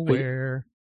 Get nowhere.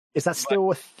 Is that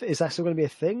still is that still going to be a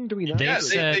thing? Do we know? They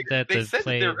said that they said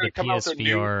they were going to come out with a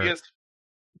new PSVR.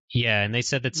 Yeah, and they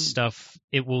said that stuff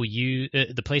it will use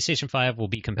the PlayStation 5 will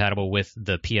be compatible with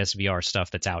the PSVR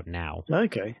stuff that's out now.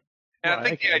 Okay. And I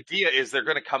think the idea is they're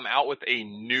going to come out with a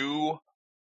new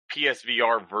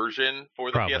PSVR version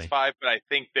for the PS5, but I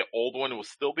think the old one will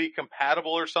still be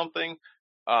compatible or something.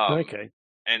 Okay.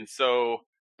 And so,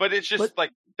 but it's just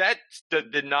like that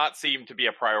did not seem to be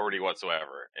a priority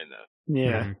whatsoever in the.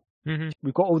 Yeah. Mm-hmm.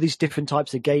 We've got all these different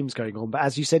types of games going on, but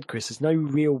as you said, Chris, there's no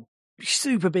real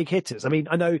super big hitters. I mean,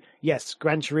 I know, yes,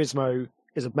 Gran Turismo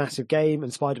is a massive game,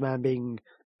 and Spider-Man being,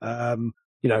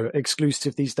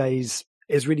 exclusive these days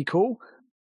is really cool.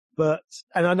 But,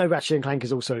 and I know Ratchet and Clank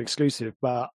is also an exclusive,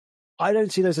 but I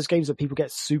don't see those as games that people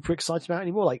get super excited about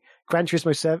anymore. Like Gran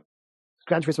Turismo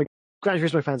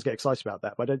fans get excited about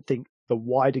that, but I don't think the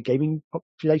wider gaming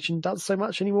population does so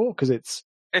much anymore because it's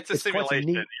a simulation.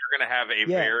 You're going to have a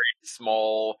very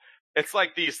small. It's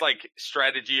like these like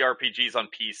strategy RPGs on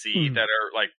PC that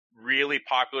are like really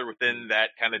popular within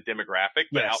that kind of demographic,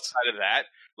 but outside of that,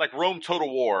 like Rome Total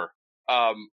War,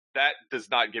 that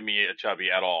does not give me a chubby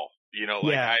at all.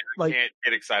 I can't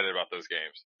get excited about those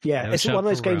games. Yeah, no, it's one of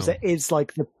those games that is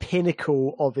like the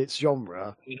pinnacle of its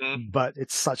genre, but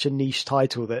it's such a niche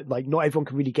title that like not everyone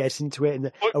can really get into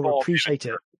it or appreciate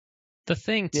it. The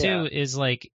thing too is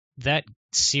like that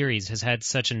series has had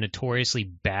such a notoriously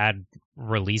bad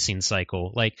releasing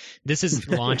cycle. Like this is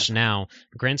launched now.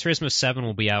 Gran Turismo 7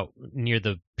 will be out near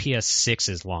the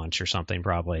PS6's launch or something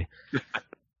probably.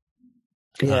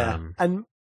 And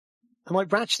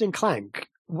like Ratchet and Clank.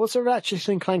 Was a Ratchet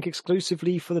and Clank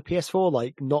exclusively for the PS4?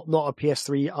 Like not a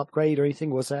PS3 upgrade or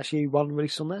anything? Was there actually one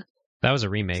released on there? That was a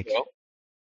remake. So,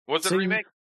 was it a remake?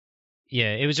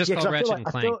 Yeah, it was just called Ratchet and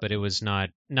Clank, but it was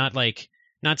not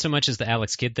so much as the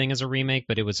Alex Kidd thing as a remake,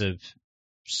 but it was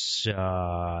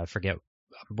I forget.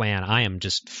 Man, I am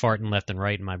just farting left and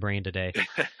right in my brain today.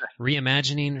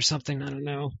 Reimagining or something, I don't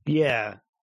know. Yeah.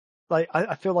 Like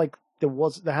I feel like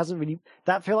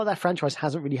that franchise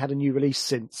hasn't really had a new release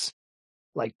since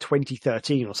like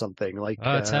 2013 or something. Like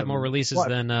it's had more releases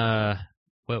than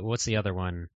what's the other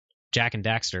one? Jak and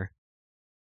Daxter.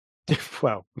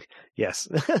 Well, yes.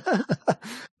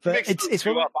 But it's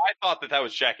I thought that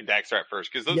was Jak and Daxter at first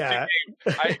because those two games.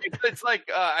 It's like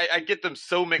I get them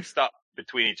so mixed up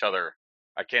between each other.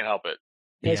 I can't help it.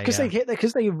 Yeah, it's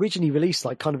because they originally released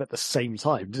like kind of at the same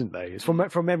time, didn't they? It's from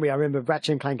memory. I remember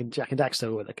Ratchet and Clank and Jak and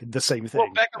Daxter were like the same thing.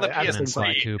 Well, back on the PS3,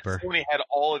 Sly Cooper. Sony had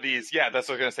all of these. Yeah, that's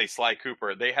what I was gonna say. Sly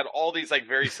Cooper. They had all these like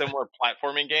very similar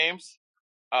platforming games.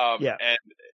 And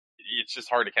it's just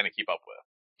hard to kind of keep up with.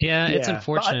 Yeah, it's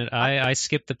unfortunate. I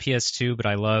skipped the PS2, but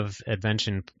I love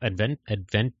adventure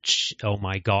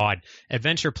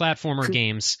platformer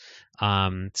games.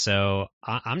 So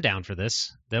I'm down for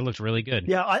this. That looked really good.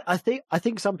 Yeah, I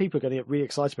think some people are going to get really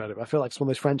excited about it. I feel like it's one of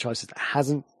those franchises that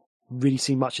hasn't really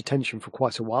seen much attention for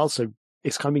quite a while, so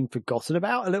it's kind of been forgotten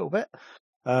about a little bit.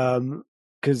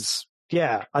 Because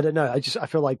I don't know. I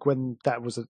feel like when that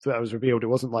was revealed, it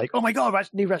wasn't like, oh my god,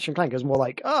 new Ratchet and Clank. It was more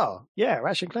like, oh yeah,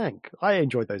 Ratchet and Clank. I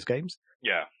enjoyed those games.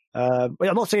 Yeah. I'm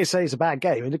not saying it's a bad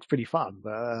game. It looks pretty fun,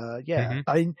 but I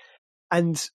mean,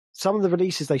 and some of the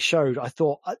releases they showed, I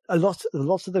thought a lot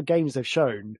of the games they've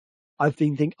shown, I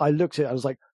looked at it, I was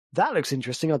like, that looks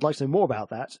interesting. I'd like to know more about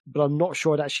that, but I'm not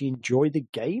sure I'd actually enjoy the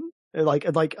game. Like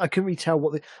I couldn't really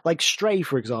tell like Stray,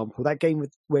 for example, that game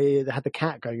where they had the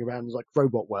cat going around, like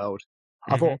Robot World.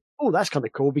 I thought, oh, that's kind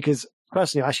of cool because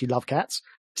personally I actually love cats.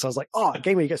 So I was like, oh, a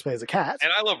game where you get to play as a cat.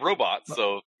 And I love robots,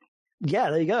 so.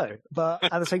 Yeah, there you go.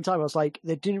 But at the same time, I was like,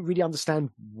 they didn't really understand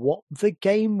what the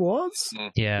game was.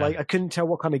 Yeah. Like I couldn't tell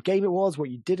what kind of game it was, what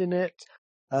you did in it.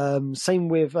 Same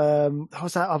with, what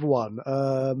was that other one?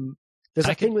 There's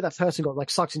a thing where that person got like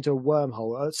sucked into a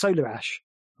wormhole, Solar Ash.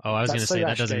 Oh, I was going to say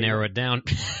that doesn't narrow it down.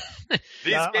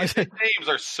 These names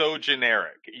are so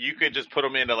generic. You could just put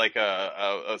them into like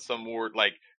some word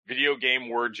like video game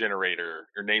word generator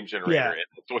or name generator, and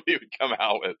that's what you would come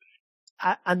out with.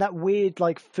 And that weird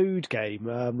like food game,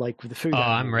 like with the food. Oh,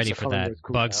 I'm animals, ready I for can't remember that. what it's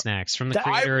called Bug now. Snacks from the That-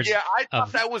 creators. I thought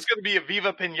of- that was going to be a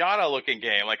Viva Pinata looking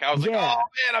game. Like I was like, Yeah. oh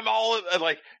man, I'm all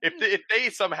like, if they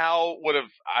somehow would have,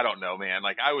 I don't know, man.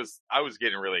 Like I was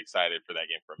getting really excited for that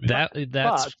game for a minute.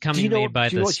 That's But, coming do you know made what- by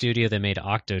do you the know what- studio that made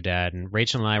Octodad, and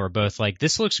Rachel and I were both like,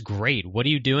 "This looks great. What are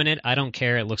you doing it? I don't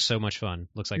care. It looks so much fun.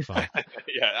 Looks like fun."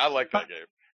 Yeah, I like that game.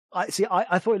 I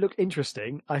thought it looked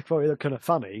interesting. I thought it looked kind of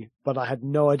funny, but I had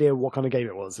no idea what kind of game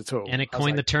it was at all. And it I was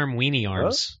coined the term "weenie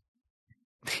arms."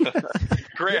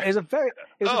 Great. Yeah, it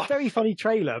was Oh. a very funny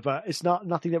trailer, but it's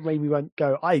nothing that made me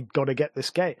go, I gotta get this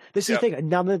game. This is the thing. And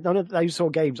none of those sort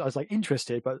of games I was like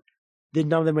interested, but then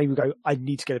none of them made me go, I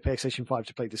need to get a PlayStation 5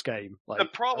 to play this game. Like, The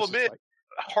problem is,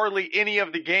 hardly any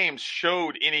of the games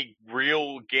showed any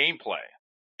real gameplay.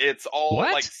 It's all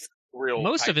What? like real.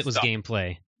 Most of it was stuff.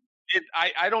 gameplay.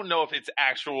 I don't know if it's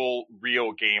actual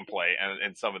real gameplay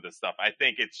and some of this stuff. I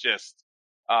think it's just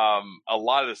a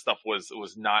lot of this stuff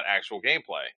was not actual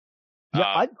gameplay.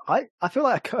 Yeah, I feel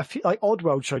like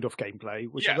Oddworld showed off gameplay,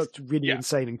 which Yes, looked really yeah.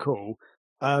 insane and cool.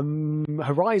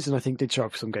 Horizon, I think, did show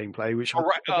off some gameplay, which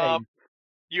again,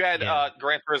 You had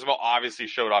Gran Turismo obviously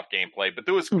showed off gameplay, but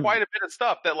there was quite a bit of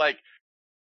stuff that like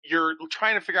you're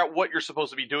trying to figure out what you're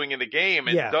supposed to be doing in the game.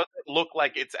 It doesn't look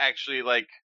like it's actually like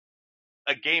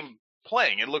a game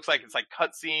playing. It looks like it's like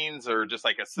cutscenes or just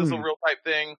like a sizzle reel type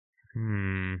thing.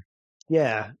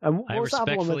 yeah. And what I was that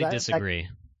other one respectfully that disagree.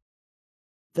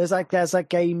 there's that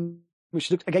game which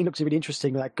looks really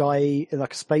interesting. That guy in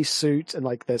like a spacesuit and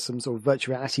like there's some sort of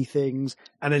virtual reality things,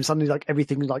 and then suddenly like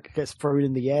everything like gets thrown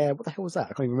in the air. What the hell was that?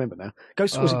 I can't even remember now.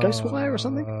 Was it Ghostwire or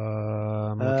something?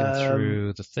 I'm looking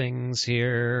through the things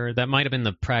here. That might have been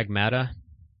the Pragmata.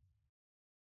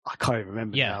 I can't even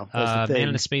remember Yeah, now. man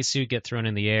in a spacesuit get thrown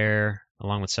in the air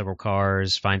along with several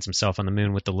cars, finds himself on the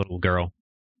moon with the little girl.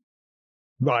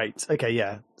 Right. Okay.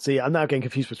 Yeah. See, I'm now getting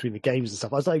confused between the games and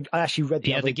stuff. I actually read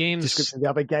the description of the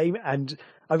other game, and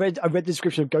I read the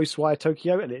description of Ghostwire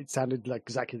Tokyo, and it sounded like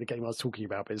exactly the game I was talking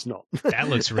about, but it's not. That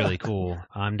looks really cool.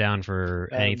 I'm down for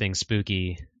anything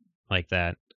spooky like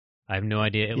that. I have no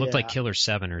idea. It looked like Killer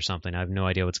 7 or something. I have no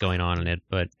idea what's going on in it,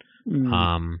 but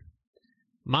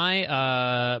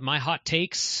my hot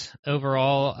takes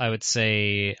overall, I would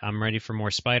say I'm ready for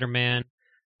more Spider-Man.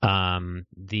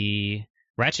 The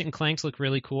Ratchet and Clanks look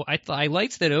really cool. I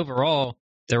liked that overall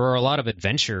there were a lot of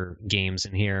adventure games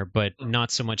in here, but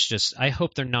not so much just, I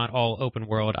hope they're not all open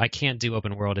world. I can't do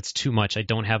open world. It's too much. I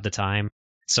don't have the time.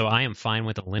 So I am fine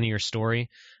with a linear story.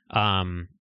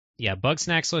 Yeah, Bug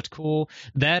Snacks looked cool.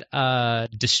 That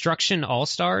Destruction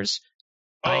All-Stars.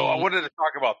 I wanted to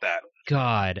talk about that.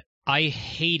 God, I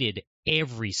hated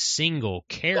every single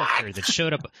character that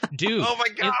showed up. Dude, oh my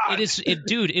God. It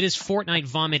is Fortnite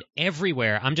vomit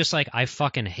everywhere. I'm just like, I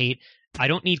fucking hate. I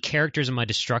don't need characters in my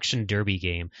Destruction Derby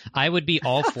game. I would be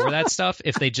all for that stuff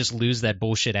if they just lose that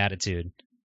bullshit attitude.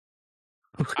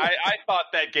 I thought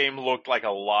that game looked like a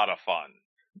lot of fun.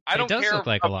 I don't care look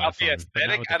like a lot of fun, the but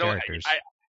not aesthetic. with the I don't. characters.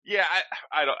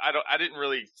 I didn't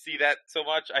really see that so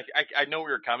much. I know where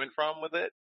you're coming from with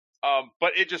it,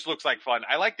 but it just looks like fun.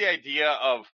 I like the idea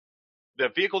of the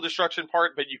vehicle destruction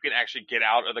part, but you can actually get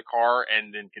out of the car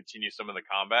and then continue some of the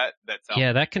combat.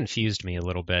 That confused me a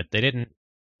little bit. They didn't,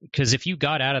 because if you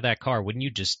got out of that car,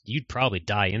 you'd probably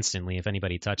die instantly if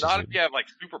anybody touches you. Not if you have like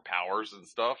superpowers and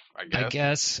stuff, I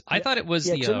guess. I thought it was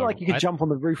like you could jump on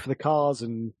the roof of the cars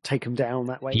and take them down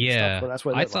that way. Yeah, and stuff, that's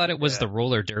what I thought it was the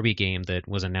roller derby game that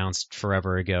was announced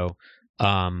forever ago.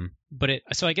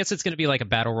 So I guess it's going to be like a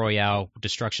battle royale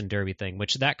destruction derby thing,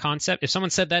 which that concept, if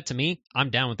someone said that to me, I'm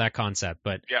down with that concept,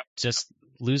 but just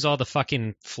lose all the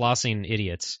fucking flossing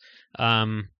idiots.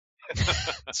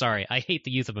 Sorry, I hate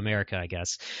the youth of America, I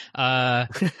guess.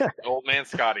 Old man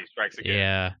Scotty strikes again.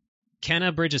 Yeah.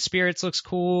 Kenna Bridge of Spirits looks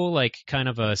cool, like kind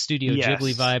of a Studio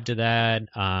Ghibli vibe to that.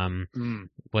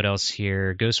 What else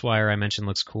here? Ghostwire I mentioned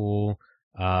looks cool.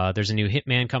 There's a new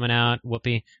Hitman coming out.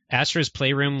 Whoopee. Astro's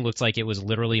Playroom looked like it was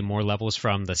literally more levels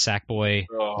from the Sackboy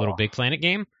Little Big Planet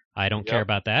game. I don't care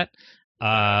about that.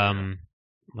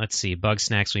 Let's see. Bug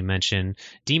Snacks we mentioned.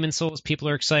 Demon Souls people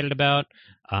are excited about.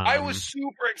 I was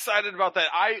super excited about that.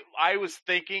 I was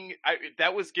thinking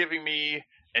that was giving me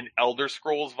an Elder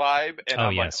Scrolls vibe. And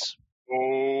I'm like,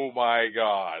 oh my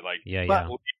God. Like,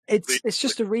 it's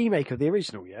just a remake of the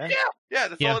original, yeah? Yeah.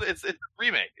 That's all it's a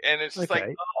remake. And it's just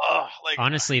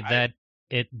honestly,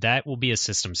 that will be a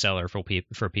system seller for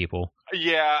people.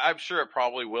 Yeah, I'm sure it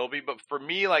probably will be. But for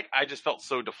me, like, I just felt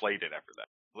so deflated after that.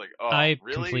 Like, I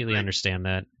really? completely understand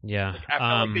that. Yeah. I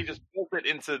felt like they just built it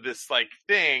into this like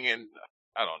thing, and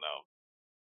I don't know.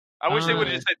 I wish they would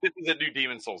have just said this is a new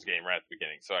Demon Souls game right at the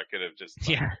beginning, so I could have just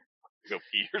go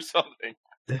pee or something.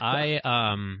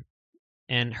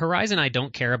 And Horizon I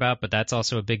don't care about, but that's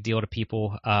also a big deal to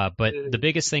people. But the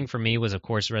biggest thing for me was, of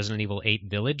course, Resident Evil 8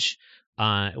 Village,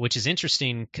 which is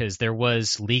interesting because there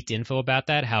was leaked info about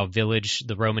that, how Village,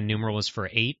 the Roman numerals for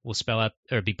 8, will spell out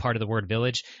or be part of the word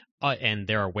village, and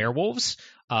there are werewolves.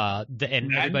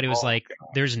 And everybody was like,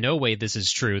 there's no way this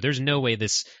is true. There's no way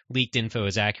this leaked info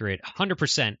is accurate.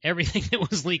 100%. Everything that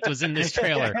was leaked was in this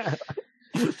trailer.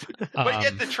 But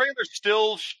yet the trailer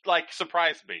still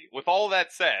surprised me. With all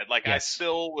that said, yes. I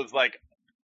still was like,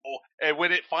 oh, and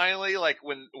when it finally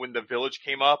when the village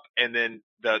came up and then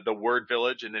the word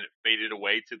village and then it faded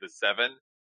away to the 7,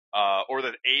 or the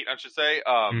 8, I should say,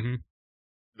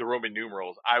 the Roman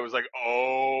numerals, I was like,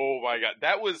 oh my god,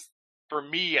 that was, for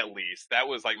me at least, that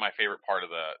was like my favorite part of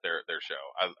their show.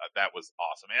 That was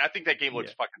awesome, and I think that game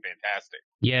looks fucking fantastic.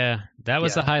 Yeah, that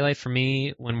was the highlight for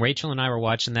me when Rachel and I were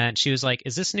watching that. She was like,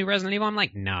 "Is this new Resident Evil?" I'm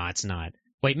like, "No, it's not."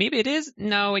 Wait, maybe it is.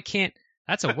 No, it can't.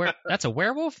 That's a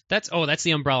werewolf. That's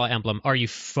the Umbrella emblem. Are you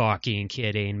fucking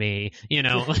kidding me? You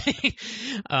know.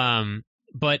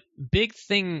 But big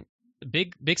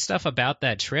stuff about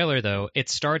that trailer though. It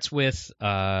starts with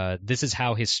this is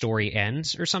how his story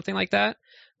ends or something like that.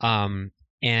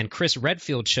 And Chris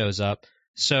Redfield shows up.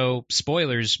 So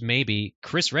spoilers, maybe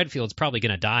Chris Redfield's probably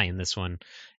going to die in this one.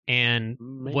 And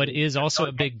what is also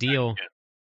a big deal.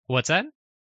 What's that?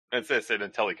 That's it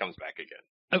until he comes back again.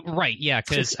 Right, yeah,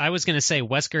 because I was going to say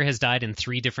Wesker has died in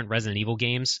 3 different Resident Evil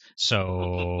games,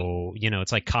 so,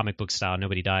 it's like comic book style,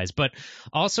 nobody dies. But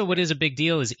also what is a big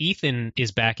deal is Ethan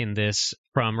is back in this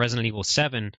from Resident Evil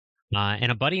 7,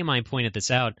 and a buddy of mine pointed this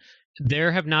out.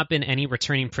 There have not been any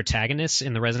returning protagonists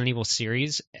in the Resident Evil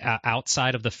series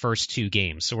outside of the first 2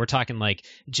 games. So we're talking like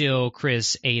Jill,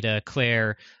 Chris, Ada,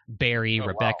 Claire, Barry,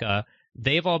 Rebecca. Wow.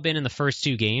 They've all been in the first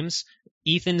 2 games.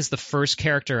 Ethan's the first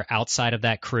character outside of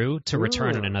that crew to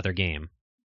return in another game.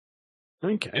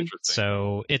 Okay.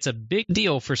 So it's a big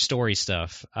deal for story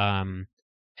stuff. And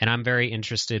I'm very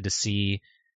interested to see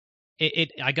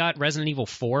it. I got Resident Evil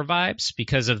 4 vibes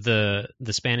because of the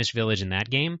Spanish village in that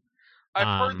game.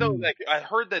 I've heard I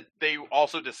heard that they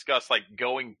also discussed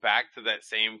going back to that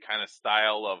same kind of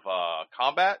style of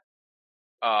combat.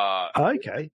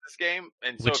 Okay. This game,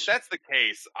 and so if that's the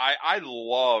case, I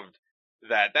loved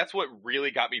that. That's what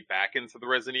really got me back into the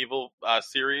Resident Evil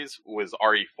series was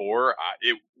RE4.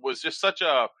 It was just such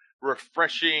a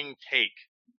refreshing take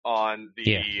on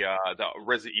the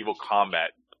Resident Evil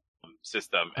combat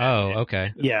system.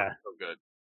 Okay. Yeah. So good.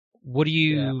 What do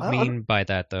you mean by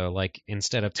that, though? Like,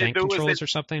 instead of tank controls or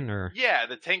something? Or yeah,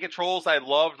 the tank controls, I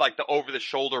loved, the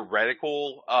over-the-shoulder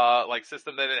reticle,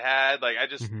 system that it had.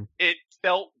 It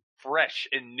felt fresh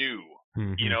and new,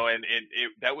 and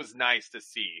that was nice to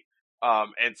see.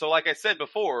 And so, like I said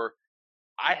before,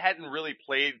 I hadn't really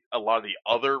played a lot of the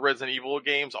other Resident Evil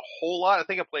games a whole lot. I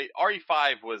think I played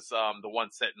RE5 was, the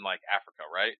one set in, Africa,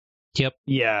 right? Yep.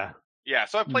 Yeah. Yeah,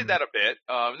 so I played that a bit.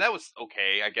 That was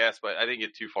okay, I guess, but I didn't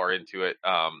get too far into it.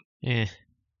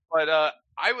 But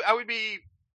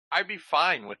I'd be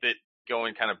fine with it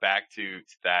going kind of back to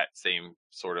that same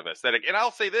sort of aesthetic. And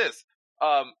I'll say this: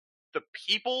 the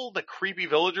creepy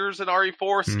villagers in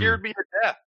RE4 scared me to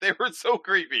death. They were so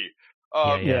creepy.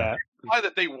 Yeah. Why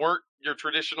that they weren't your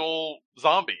traditional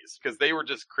zombies, because they were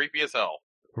just creepy as hell.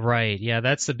 Right. Yeah,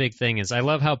 that's the big thing. Is I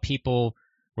love how people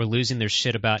were losing their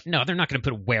shit about, no, they're not going to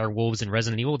put werewolves in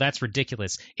Resident Evil. That's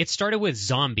ridiculous. It started with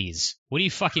zombies. What do you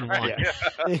fucking want?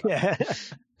 Yeah.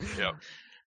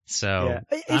 So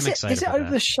I'm excited. Is it over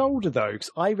the shoulder though?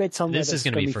 Because I read something. This is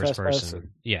going to be first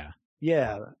person. Yeah.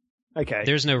 Yeah. Okay.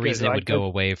 There's no reason it would go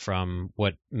away from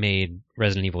what made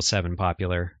Resident Evil 7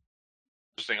 popular.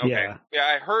 Interesting. Okay. Yeah,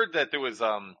 I heard that there was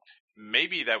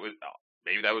maybe that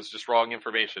was just wrong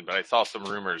information, but I saw some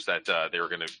rumors that they were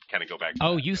going to kind of go back to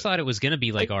that. You thought it was going to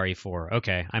be like RE4.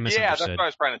 Okay, I misunderstood. Yeah, that's what I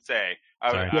was trying to say.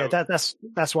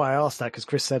 That's why I asked that, because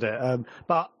Chris said it.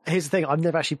 But here's the thing, I've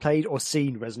never actually played or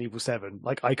seen Resident Evil 7.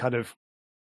 I kind of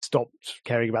stopped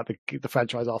caring about the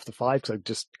franchise after 5,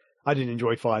 because I didn't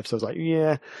enjoy 5, so I was like,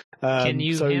 yeah. Can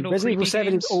you handle Resident Evil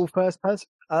 7 games? Is all first person.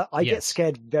 I get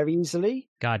scared very easily.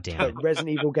 God damn it. But Resident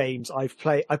Evil games, I've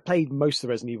played most of the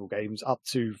Resident Evil games up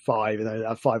to 5, and then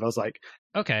at 5 I was like,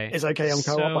 okay, it's okay on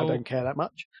co-op, I don't care that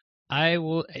much.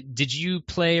 Did you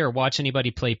play or watch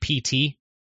anybody play PT?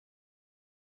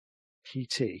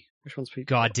 PT? Which one's PT?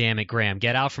 God damn it, Graham.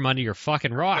 Get out from under your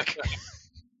fucking rock.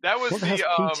 That was it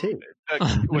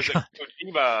was a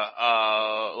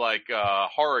Kojima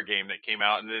horror game that came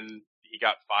out, and then he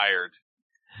got fired.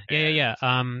 Yeah.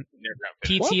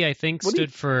 PT, I think,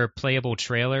 stood for playable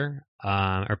trailer.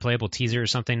 or playable teaser or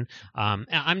something.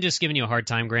 I'm just giving you a hard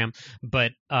time, Graham.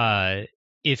 But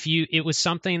it was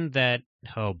something that,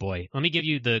 oh boy, let me give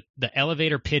you the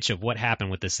elevator pitch of what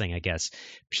happened with this thing. I guess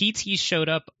PT showed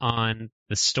up on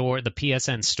the store, the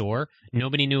PSN store.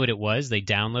 Nobody knew what it was. They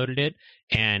downloaded it,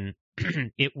 and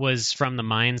it was from the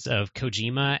minds of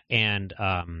Kojima and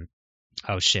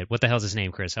oh shit, what the hell's his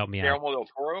name, Chris? Help me out. Guillermo del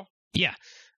Toro? Yeah.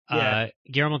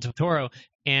 Guillermo del Toro.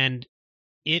 And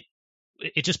it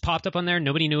just popped up on there.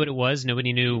 Nobody knew what it was.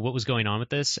 Nobody knew what was going on with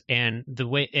this. And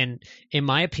in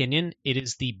my opinion, it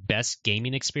is the best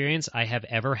gaming experience I have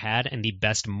ever had and the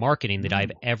best marketing that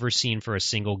I've ever seen for a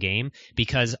single game,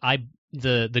 because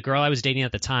the girl I was dating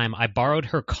at the time, I borrowed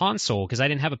her console because I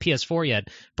didn't have a PS4 yet,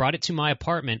 brought it to my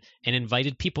apartment and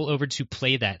invited people over to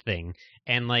play that thing.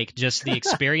 And like, just the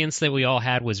experience that we all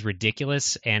had was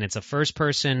ridiculous. And it's a first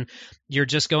person. You're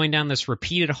just going down this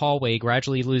repeated hallway,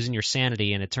 gradually losing your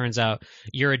sanity. And it turns out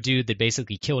you're a dude that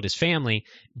basically killed his family,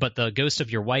 but the ghost of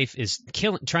your wife is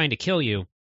trying to kill you.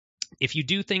 If you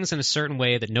do things in a certain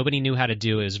way that nobody knew how to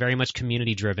do, it was very much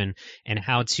community driven and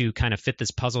how to kind of fit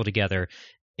this puzzle together.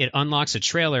 It unlocks a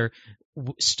trailer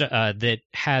that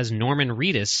has Norman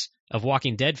Reedus of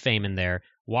Walking Dead fame in there,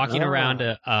 walking around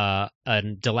a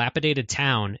dilapidated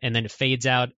town, and then it fades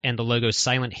out and the logo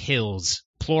Silent Hills,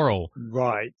 plural,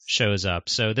 shows up.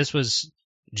 So this was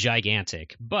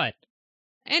gigantic. But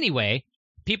anyway,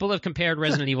 people have compared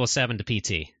Resident Evil 7 to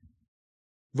PT.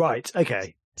 Right,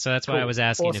 okay. So that's why I was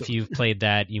asking, if you've played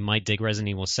that, you might dig Resident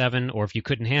Evil 7, or if you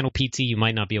couldn't handle PT, you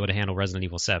might not be able to handle Resident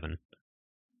Evil 7.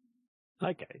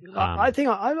 Okay. I think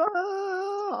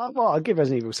I'll give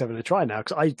Resident Evil 7 a try now,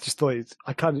 because I just thought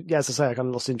I kind of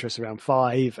lost interest around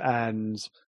 5, and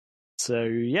so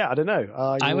yeah, I don't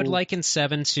know. I would liken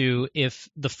 7 to if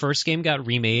the first game got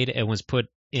remade and was put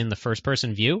in the first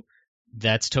person view.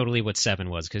 That's totally what 7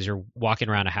 was, because you're walking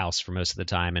around a house for most of the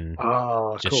time and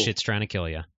shit's trying to kill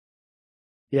you.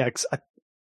 Yeah,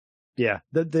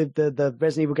 the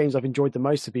Resident Evil games I've enjoyed the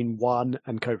most have been 1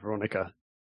 and Code Veronica.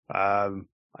 I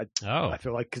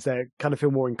feel like because they kind of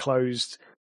feel more enclosed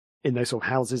in those sort of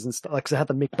houses and stuff. Like, cause they had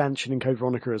the McMansion in Code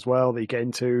Veronica as well that you get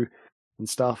into and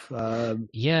stuff.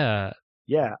 Yeah.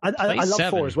 I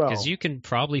love 4 as well, because you can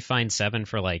probably find 7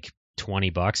 for like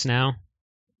 $20 now.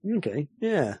 Okay,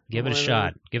 yeah. Give it a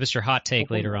shot. Give us your hot take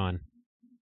later on.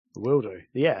 Will do.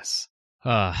 Yes.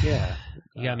 Yeah.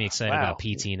 You got me excited about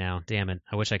PT now. Damn it.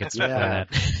 I wish I could stop that.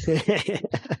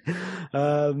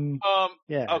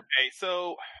 Yeah. Okay,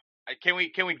 so can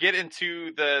we get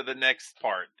into the next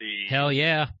part? Hell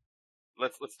yeah.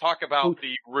 Let's talk about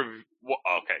the review.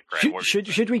 Okay, great.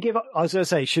 Should we give? I was going to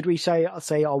say, should we say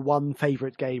our one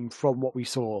favorite game from what we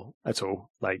saw at all?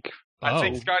 Like, I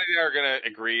think Scotty and I are going to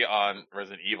agree on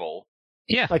Resident Evil.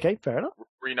 Yeah. Okay, fair enough.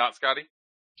 Were you not, Scotty?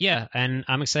 Yeah, and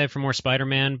I'm excited for more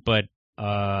Spider-Man, but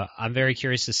I'm very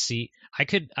curious to see. I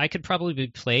could probably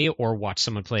play or watch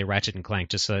someone play Ratchet and Clank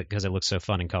just because it looks so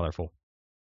fun and colorful.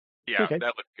 Yeah, that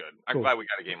looks good. I'm glad we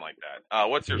got a game like that.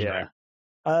 What's yours, Greg?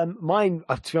 Mine,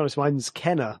 to be honest, mine's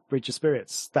Kenna, Bridge of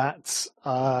Spirits. That's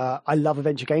I love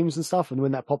adventure games and stuff, and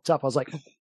when that popped up, I was like,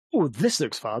 "Oh, this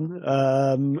looks fun."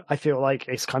 I feel like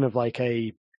it's kind of like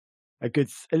a good.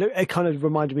 It kind of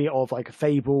reminded me of like a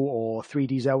Fable or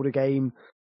 3D Zelda game.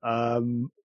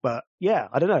 But yeah,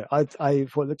 I don't know. I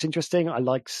thought it looked interesting. I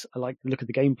like the look of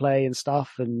the gameplay and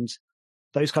stuff, and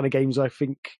those kind of games I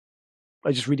think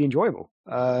are just really enjoyable.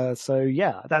 So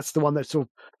yeah, that's the one that sort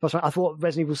of. I thought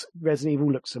Resident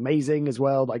Evil looks amazing as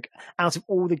well. Like, out of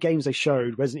all the games they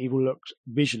showed, Resident Evil looked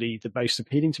visually the most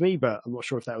appealing to me, but I'm not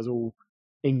sure if that was all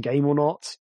in game or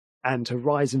not. And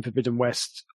Horizon Forbidden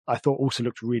West, I thought also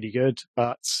looked really good.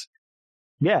 But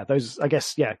yeah, those, I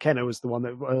guess, Kenna was the one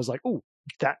that I was like, oh,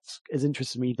 that has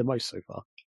interested me the most so far.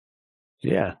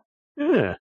 Yeah.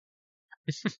 And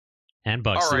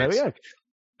Bugsy. All right. There we go.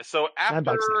 So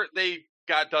after they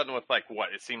got done with like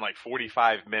what it seemed like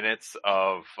 45 minutes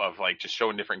of like just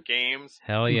showing different games.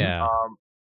 Hell yeah.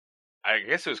 I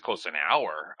guess it was close to an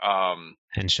hour.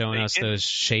 And showing us those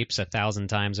shapes 1,000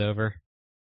 times over.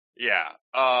 Yeah.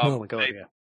 Oh my god.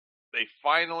 They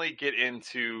finally get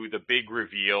into the big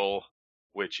reveal,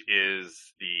 which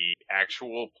is the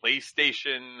actual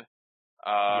PlayStation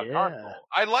console.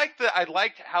 I liked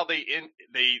how they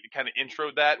kind of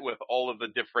introed that with all of the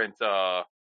different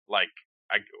like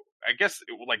I guess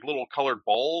like little colored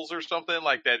balls or something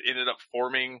like that ended up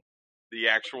forming the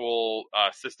actual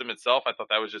system itself. I thought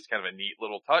that was just kind of a neat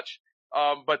little touch.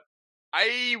 But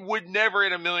I would never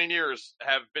in a million years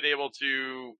have been able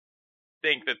to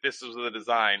think that this was the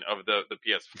design of the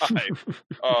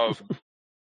PS5.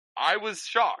 I was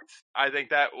shocked. I think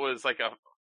that was like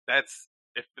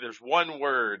if there's one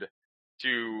word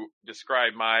to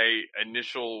describe my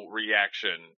initial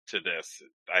reaction to this,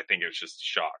 I think it was just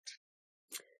shocked.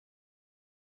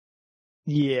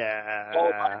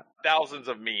 Yeah. Thousands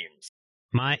of memes.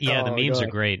 The memes are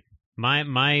great.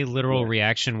 My literal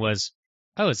reaction was,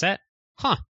 oh, is that?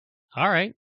 Huh. All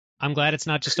right. I'm glad it's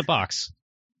not just a box.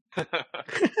 I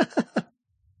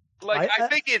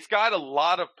think it's got a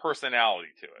lot of personality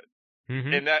to it.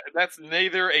 Mm-hmm. And that's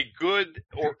neither a good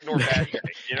nor bad thing.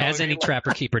 You know As any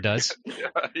Trapper Keeper does.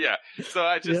 Yeah. So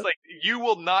I just you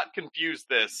will not confuse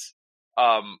this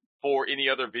for any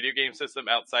other video game system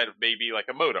outside of maybe like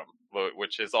a modem,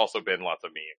 which has also been lots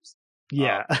of memes.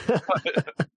 Yeah.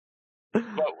 But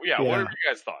what are your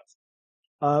guys' thoughts?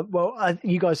 Well,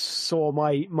 you guys saw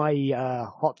my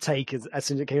hot take as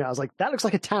soon as it came out. I was like, that looks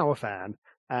like a Tower fan.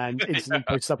 And instantly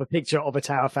posted up a picture of a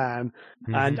Tower fan.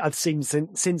 Mm-hmm. And I've since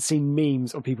seen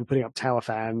memes of people putting up Tower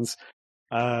fans.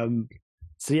 So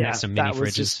yeah, some mini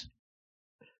fridges.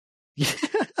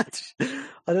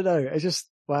 I don't know. It's just,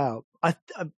 wow. I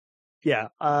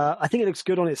think it looks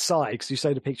good on its side because you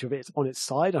showed a picture of it on its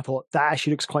side. I thought that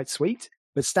actually looks quite sweet.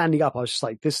 But standing up, I was just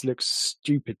like, this looks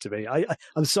stupid to me.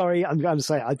 I'm sorry, I'm going to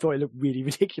say it. I thought it looked really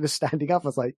ridiculous standing up. I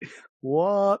was like,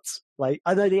 what? Like,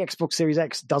 I know the Xbox Series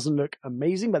X doesn't look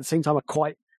amazing, but at the same time,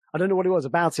 I don't know what it was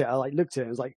about it. I looked at it, it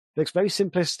was like, it looks very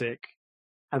simplistic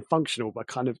and functional, but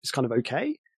it's kind of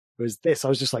okay. Whereas this, I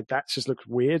was just like, that just looks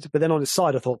weird. But then on its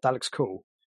side, I thought that looks cool.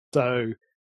 So,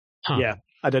 yeah,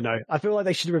 I don't know. I feel like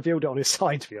they should have revealed it on its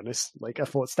side, to be honest. Like, I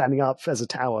thought standing up as a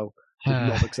tower did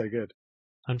not look so good.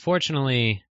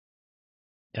 Unfortunately,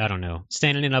 I don't know.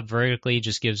 Standing it up vertically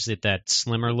just gives it that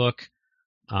slimmer look.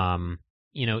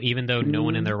 Even though no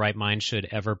one in their right mind should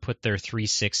ever put their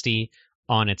 360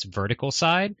 on its vertical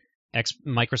side,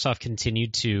 Microsoft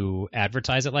continued to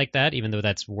advertise it like that, even though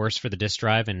that's worse for the disk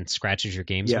drive and scratches your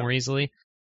games more easily.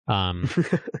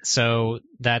 So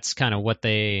that's kind of what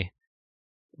they...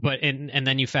 But and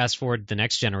then you fast forward the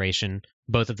next generation,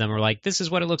 both of them are like, this is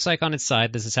what it looks like on its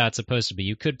side. This is how it's supposed to be.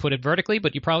 You could put it vertically,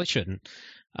 but you probably shouldn't.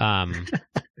 And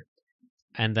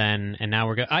now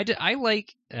we're going. I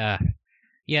like,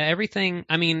 everything.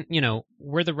 I mean,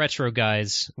 we're the retro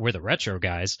guys. I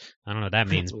don't know what that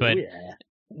means, but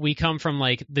we come from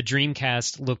like the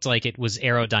Dreamcast looked like it was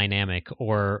aerodynamic,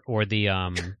 or the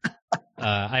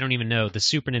I don't even know, the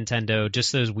Super Nintendo,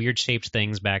 just those weird shaped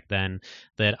things back then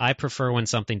that I prefer when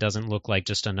something doesn't look like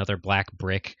just another black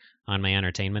brick on my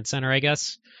entertainment center, I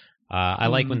guess. I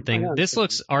like when this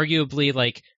looks arguably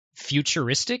like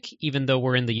futuristic, even though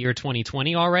we're in the year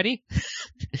 2020 already,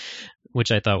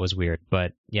 which I thought was weird.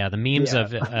 But yeah, the memes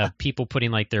of people putting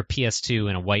like their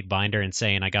PS2 in a white binder and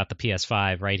saying, I got the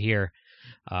PS5 right here.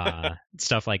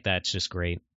 Stuff like that's just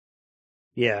great.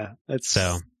 Yeah.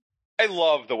 I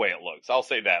love the way it looks. I'll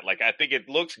say that. Like, I think it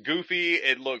looks goofy.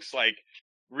 It looks like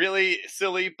really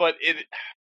silly, but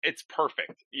it's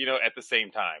perfect, at the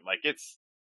same time. Like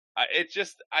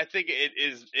I think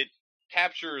it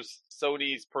captures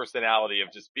Sony's personality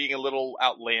of just being a little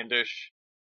outlandish,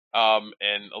 and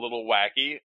a little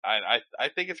wacky. I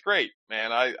think it's great,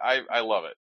 man. I love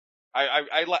it.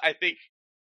 I think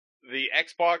the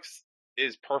Xbox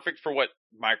is perfect for what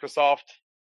Microsoft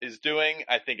is doing.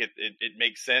 I think it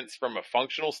makes sense from a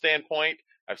functional standpoint.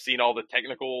 I've seen all the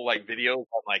technical videos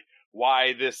on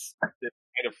why this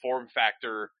kind of form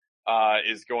factor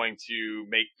is going to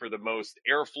make for the most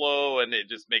airflow, and it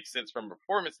just makes sense from a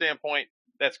performance standpoint.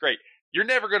 That's great. You're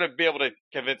never going to be able to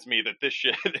convince me that this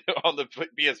shit on the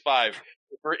PS5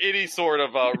 for any sort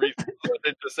of reason.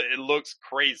 It looks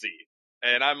crazy,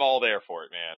 and I'm all there for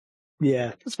it, man.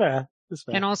 Yeah, that's fair.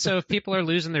 And also, if people are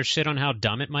losing their shit on how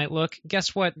dumb it might look,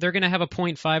 guess what? They're going to have a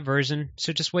 0.5 version,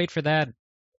 so just wait for that.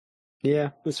 Yeah,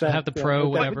 that's fair. Have the Pro,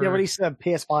 whatever. They release a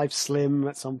PS5 Slim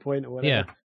at some point or whatever. Yeah.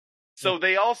 So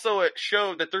they also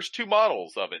showed that there's two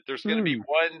models of it. There's going to be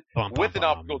one with an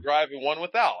optical drive and one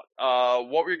without.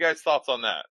 What were your guys' thoughts on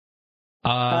that?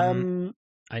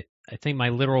 I think my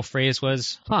literal phrase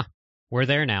was, we're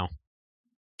there now.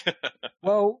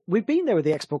 Well, we've been there with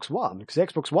the Xbox One, because the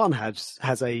Xbox One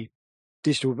has a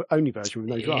digital-only version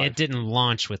with no drive. It didn't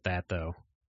launch with that, though.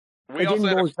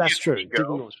 That's true.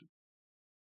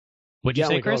 What'd you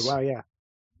say, Chris? God, wow, yeah.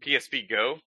 PSP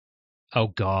Go? Oh,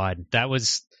 God. That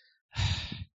was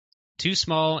too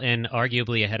small and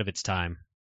arguably ahead of its time.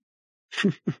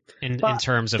 in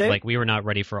terms of, we were not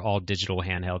ready for all digital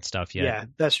handheld stuff yet. Yeah,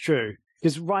 that's true.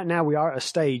 Because right now we are at a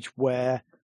stage where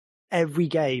every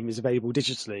game is available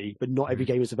digitally, but not every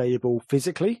game is available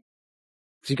physically.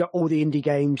 So you've got all the indie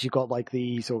games, you've got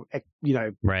the sort of,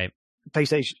 right,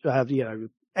 PlayStation,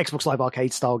 Xbox Live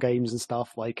Arcade style games and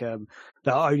stuff that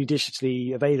are only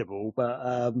digitally available.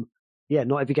 But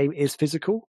not every game is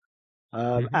physical.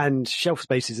 And shelf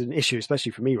space is an issue,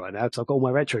 especially for me right now, because I've got all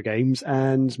my retro games,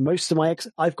 and most of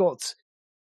I've got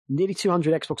nearly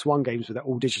 200 Xbox One games that are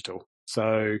all digital.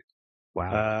 So,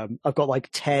 wow, I've got like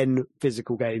 10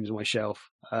 physical games on my shelf.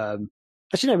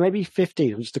 Actually, no, maybe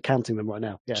 15. I'm just counting them right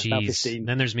now. Yeah, about 15.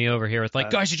 Then there's me over here with like,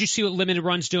 guys, did you see what Limited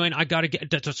Run's doing? I gotta get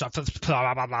blah,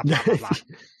 blah, blah, blah, blah.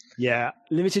 Yeah,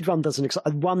 Limited Run doesn't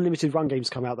excite. One Limited Run game's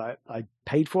come out that I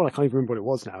paid for, and I can't even remember what it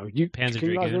was now. Panzer can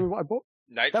you guys Dragoon. remember what I bought?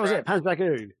 Night That was Trap. it, Panzer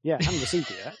Dragoon. Yeah, I haven't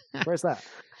received it yet. Where's that?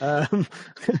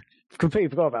 Completely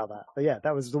forgot about that. But yeah,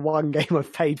 that was the one game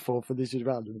I've paid for this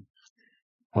round.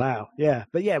 Wow, yeah.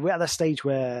 But yeah, we're at that stage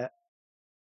where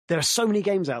there are so many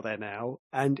games out there now,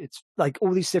 and it's like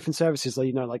all these different services,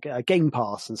 like, like Game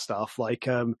Pass and stuff. Like,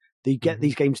 you get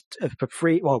these games for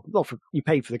free. Well, not for, you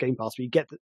pay for the Game Pass, but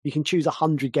you can choose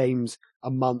 100 games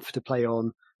a month to play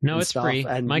on. No, it's stuff, free.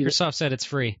 and Microsoft said it's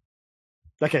free.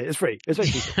 Okay, it's free. It's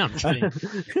free. I'm kidding.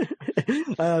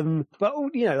 But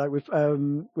like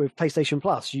with PlayStation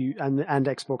Plus, and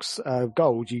Xbox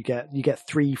Gold, you get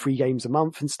 3 free games a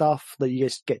month and stuff that you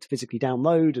just get to physically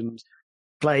download and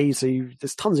play. So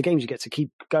there's tons of games you get to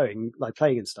keep going, like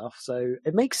playing and stuff. So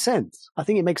it makes sense. I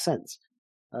think it makes sense.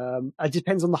 It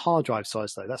depends on the hard drive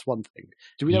size, though. That's one thing.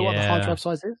 Do we know what the hard drive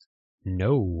size is?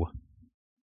 No.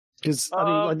 Because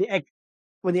I mean,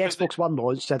 when the Xbox One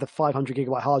launched, they had a 500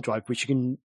 gigabyte hard drive, which you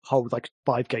can hold like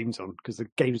 5 games on, because the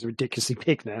games are ridiculously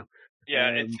big now. Yeah,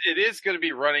 it is going to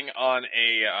be running on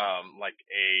a like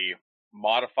a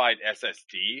modified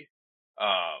SSD.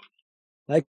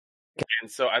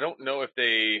 And so I don't know if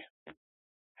they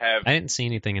have. I didn't see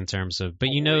anything in terms of, but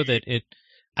that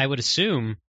I would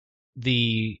assume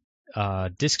the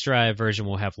disk drive version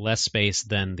will have less space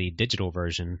than the digital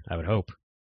version. I would hope.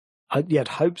 I'd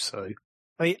hope so.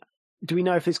 I mean, do we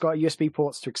know if it's got USB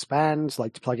ports to expand,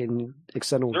 like to plug in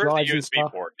external drives and stuff? There's a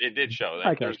USB port. It did show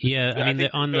that. Okay. Yeah, I mean,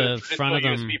 on the front of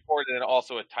them, USB port and then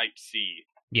also a Type C.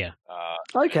 Yeah.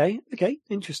 Okay.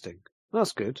 Interesting.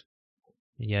 That's good.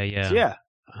 Yeah. So, yeah.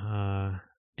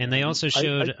 And they also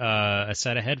showed a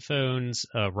set of headphones,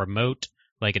 a remote,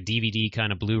 like a DVD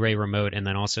kind of Blu-ray remote, and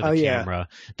then also the camera.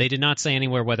 Yeah. They did not say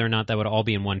anywhere whether or not that would all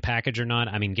be in one package or not.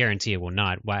 I mean, guarantee it will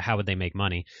not. How would they make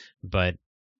money? But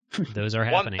those are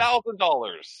happening. $1,000.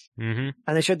 Mm-hmm.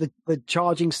 And they showed the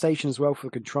charging station as well for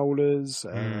controllers.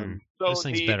 So those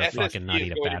things better SSD fucking not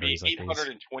eat up batteries like these.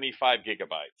 825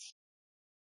 gigabytes.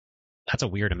 That's a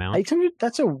weird amount. 800. I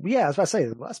was about to say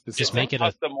that's bizarre. Just make it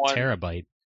a terabyte.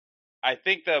 I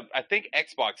think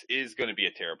Xbox is going to be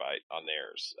a terabyte on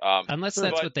theirs. Unless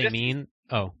that's what they mean.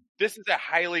 Oh. This is a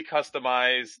highly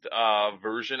customized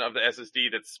version of the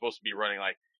SSD that's supposed to be running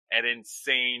like at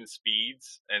insane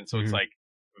speeds, and so it's like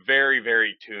very,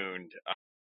 very tuned.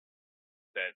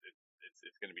 That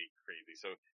it's going to be crazy. So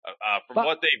from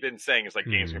what they've been saying, it's like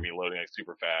games are going to be loading like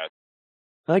super fast.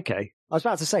 Okay, I was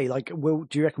about to say, like, do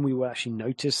you reckon we will actually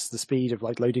notice the speed of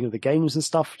like loading of the games and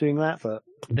stuff doing that? But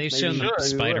they've shown the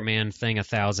Spider-Man thing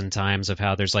 1,000 times of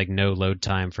how there's like no load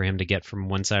time for him to get from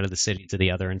one side of the city to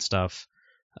the other and stuff.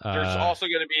 There's also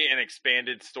going to be an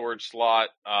expanded storage slot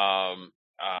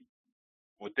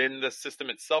within the system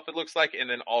itself, it looks like, and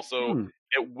then also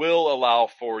it will allow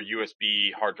for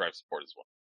USB hard drive support as well.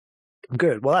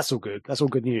 Good. Well, that's all good. That's all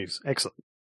good news. Excellent.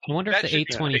 I wonder if the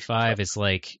 825 is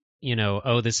like,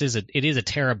 it is a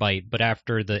terabyte, but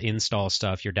after the install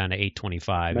stuff, you're down to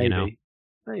 825.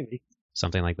 Maybe.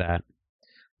 Something like that.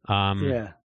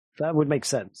 Yeah, that would make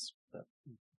sense.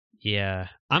 Yeah,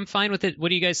 I'm fine with it. What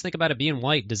do you guys think about it being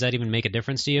white? Does that even make a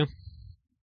difference to you?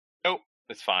 Nope,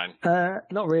 it's fine.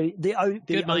 Not really.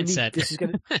 Good mindset.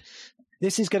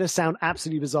 This is going to sound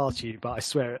absolutely bizarre to you, but I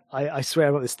swear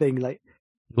about this thing. Like,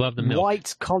 love the milk.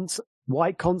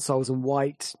 White consoles and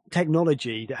white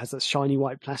technology that has that shiny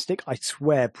white plastic, I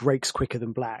swear, breaks quicker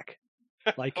than black.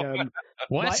 Like,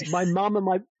 what? My mum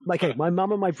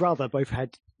and my brother both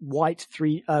had white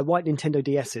Nintendo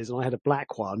DSs, and I had a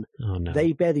black one. Oh no!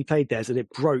 They barely played theirs, and it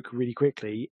broke really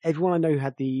quickly. Everyone I know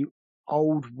had the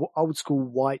old school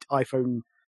white iPhone,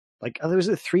 like there was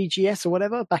a 3GS or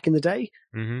whatever back in the day.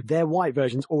 Mm-hmm. Their white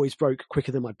versions always broke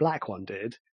quicker than my black one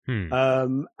did.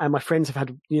 And my friends have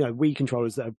had, Wii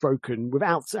controllers that have broken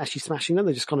without actually smashing them.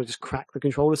 They just kind of crack the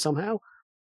controller somehow.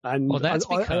 And well, that's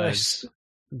because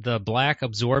the black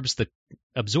absorbs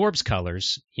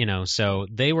colors, so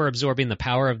they were absorbing the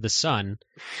power of the sun,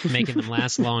 making them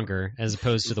last longer, as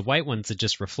opposed to the white ones that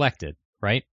just reflected,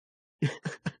 right?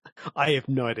 I have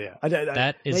no idea. I don't know.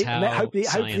 That is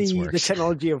hopefully works. The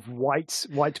technology of white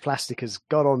plastic has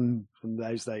got on from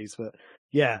those days, but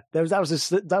yeah, that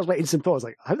was my instant thought. I was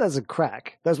like, I hope that doesn't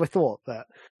crack. That was my thought. That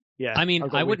Yeah. I mean, I've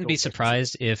got I a wouldn't be recall.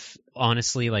 surprised if,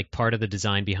 honestly, like part of the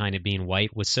design behind it being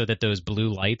white was so that those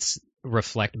blue lights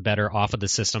reflect better off of the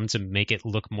system to make it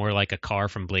look more like a car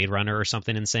from Blade Runner or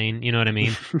something insane. You know what I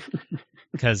mean?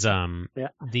 Because Yeah.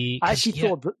 the I actually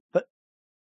thought that.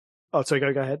 Oh, sorry.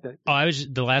 Go ahead.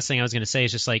 the last thing I was going to say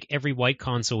is just like every white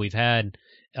console we've had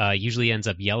usually ends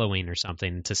up yellowing or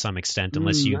something to some extent,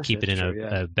 unless you keep it in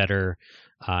a better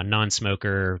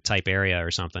non-smoker type area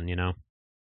or something. You know?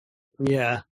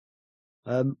 Yeah.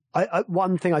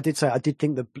 One thing I did say, I did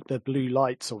think the blue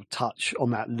light sort of touch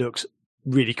on that looks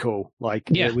really cool, like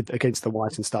against the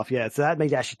white and stuff. Yeah, so that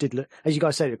made it actually did look, as you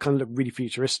guys said, it kind of looked really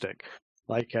futuristic.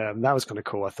 Like that was kind of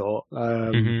cool, I thought.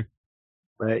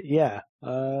 But yeah,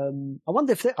 I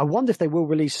wonder if they will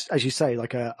release, as you say,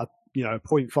 like a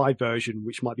 0.5 version,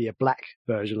 which might be a black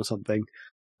version or something.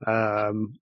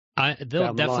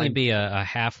 There'll definitely be a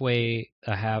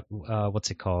what's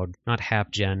it called? Not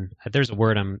half gen. There's a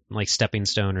word I'm like stepping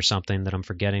stone or something that I'm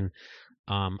forgetting.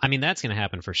 I mean, that's going to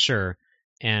happen for sure.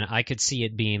 And I could see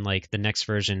it being like the next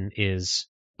version is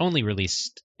only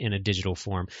released in a digital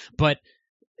form. But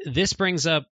this brings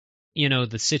up,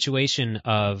 the situation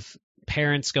of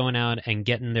parents going out and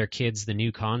getting their kids the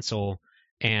new console,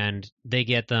 and they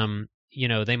get them,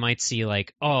 they might see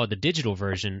like, oh, the digital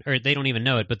version, or they don't even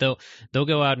know it, but they'll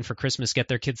go out and for Christmas get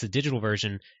their kids the digital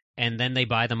version, and then they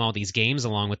buy them all these games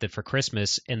along with it for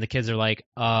Christmas, and the kids are like,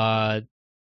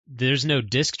 there's no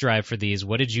disc drive for these.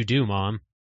 What did you do, Mom?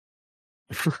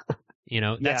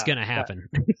 That's gonna happen.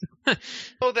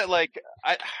 So that, like,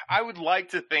 I would like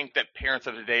to think that parents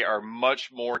of today are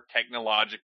much more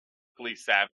technologically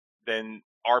savvy than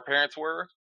our parents were,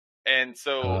 and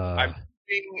so I'm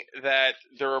thinking that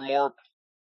there are more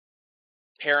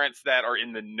parents that are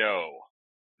in the know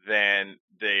than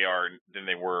they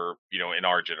were, in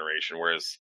our generation.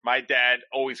 Whereas my dad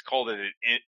always called it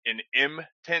an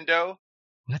M-tendo.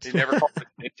 What? He never called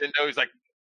it Nintendo. He's like,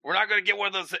 we're not going to get one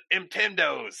of those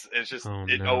M-tendos. It's just,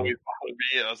 always bothered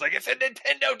me. I was like, it's a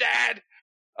Nintendo, Dad.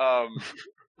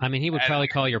 I mean, he would probably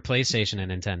call your PlayStation a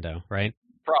Nintendo, right?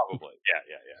 Probably.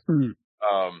 Yeah.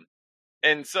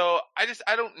 And so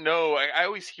I don't know. I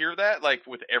always hear that, like,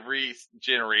 with every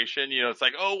generation, it's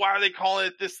like, oh, why are they calling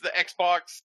it this, the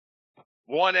Xbox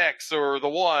One X or the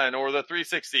One or the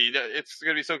 360? It's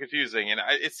going to be so confusing. And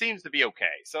it seems to be okay.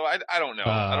 So I don't know.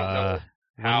 I don't know.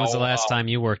 When was the last time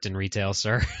you worked in retail,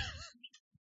 sir?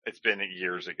 It's been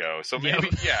years ago. So maybe,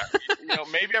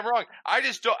 maybe I'm wrong. I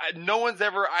just don't,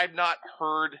 I've not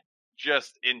heard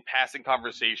just in passing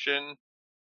conversation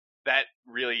that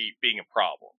really being a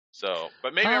problem. So,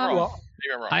 but maybe I'm wrong. Well,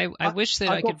 maybe I'm wrong. I wish that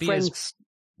I could be as...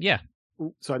 Yeah.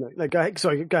 Sorry, no, go ahead.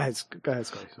 Sorry, go ahead, Scott.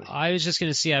 Sorry. I was just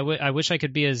going to say, I wish I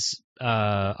could be as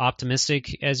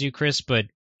optimistic as you, Chris, but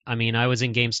I mean, I was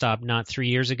in GameStop not 3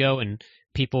 years ago, and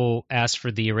people asked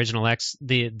for the original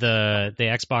the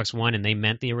Xbox One, and they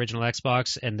meant the original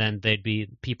Xbox, and then there'd be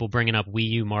people bringing up Wii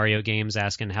U Mario games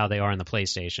asking how they are on the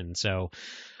PlayStation. So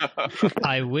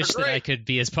I wish that I could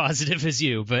be as positive as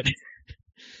you, but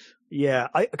yeah,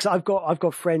 because I've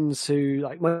got friends who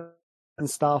like and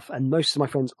stuff, and most of my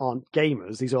friends aren't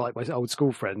gamers. These are like my old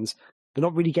school friends. They're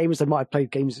not really gamers. They might have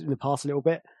played games in the past a little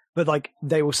bit, but like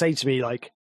they will say to me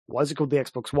like, why is it called the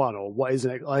Xbox One? Or what is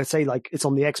it? I say like, it's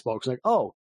on the Xbox. Like,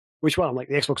 oh, which one? I'm like,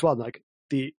 the Xbox One. Like,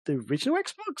 the original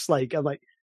Xbox? Like, I'm like,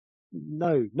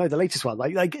 no, the latest one.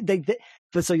 Like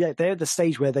so yeah, they're at the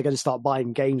stage where they're going to start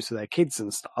buying games for their kids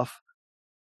and stuff.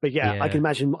 But yeah, I can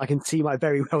imagine,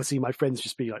 very well see my friends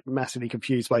just be like massively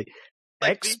confused by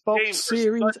like Xbox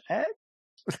Series X.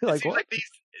 Like, what? Like these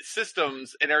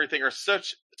systems and everything are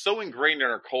so ingrained in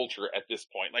our culture at this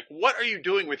point. Like, what are you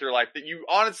doing with your life that you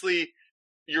honestly,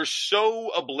 you're so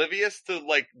oblivious to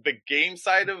like the game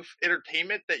side of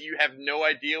entertainment that you have no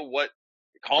idea what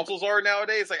consoles are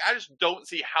nowadays? Like, I just don't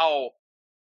see how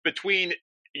between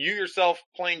you yourself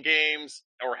playing games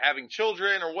or having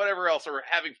children or whatever else, or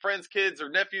having friends, kids or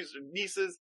nephews or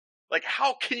nieces, like,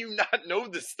 how can you not know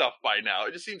this stuff by now?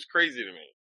 It just seems crazy to me.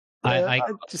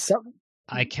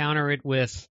 I counter it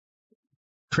with,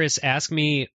 Chris, ask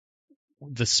me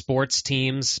the sports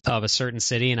teams of a certain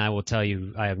city, and I will tell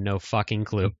you I have no fucking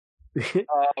clue.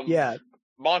 Yeah.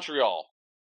 Montreal.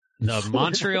 The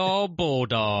Montreal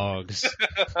Bulldogs.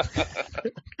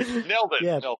 Nailed it.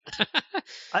 Yeah. Nailed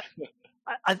it.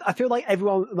 I feel like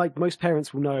everyone, like most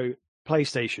parents will know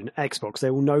PlayStation, Xbox, they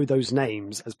will know those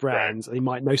names as brands. Right. They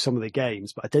might know some of the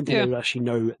games, but I don't think they will actually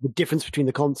know the difference between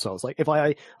the consoles. Like if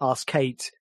I ask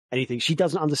Kate anything, she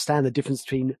doesn't understand the difference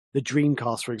between the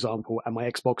Dreamcast, for example, and my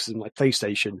Xbox and my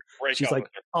PlayStation. She's like,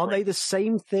 are they the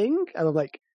same thing? And I'm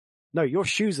like, no, your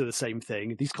shoes are the same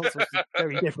thing. These consoles are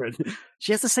very different.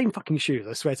 She has the same fucking shoes.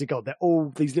 I swear to God, they're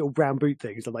all these little brown boot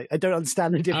things. I'm like, I don't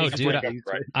understand the difference. Oh, dude, between these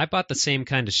two. I bought the same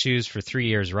kind of shoes for 3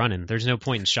 years running. There's no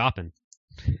point in shopping.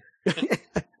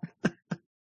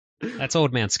 That's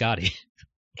old man Scotty.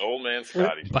 Old man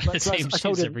Scotty. Buy the same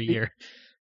shoes every year.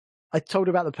 I told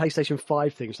her about the PlayStation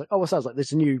 5 thing. It's like, oh, what's that? It's like,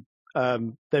 there's a new,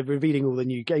 they're revealing all the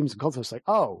new games and consoles. It's like,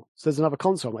 oh, so there's another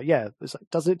console. I'm like, yeah. It's like,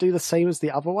 doesn't it do the same as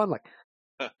the other one? Like,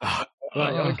 oh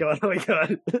my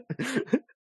God.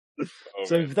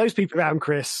 So for those people around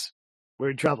Chris,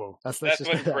 we're in trouble. That's when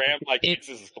Graham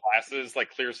fixes his glasses,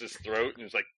 clears his throat, and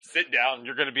is like, sit down,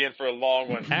 you're going to be in for a long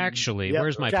one. Actually,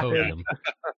 where's my podium?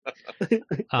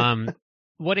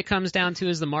 What it comes down to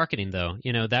is the marketing, though.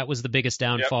 That was the biggest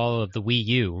downfall of the Wii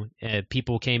U.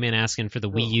 People came in asking for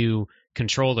the Wii U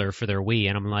controller for their Wii,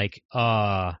 and I'm like,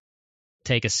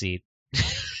 take a seat.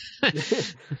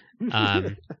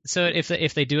 So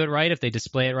if they do it right, if they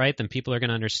display it right, then people are going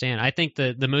to understand. I think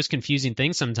the most confusing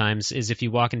thing sometimes is if you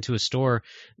walk into a store,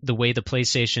 the way the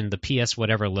PlayStation, the PS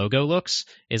whatever logo looks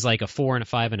is like a 4 and a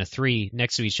 5 and a 3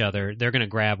 next to each other. They're going to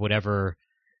grab whatever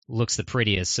looks the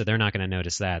prettiest, so they're not going to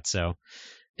notice that. So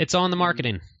it's all in the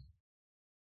marketing.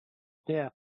 Yeah.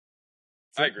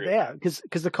 I agree. Yeah, because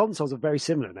the consoles are very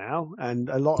similar now, and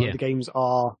a lot of the games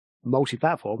are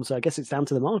multi-platform, so I guess it's down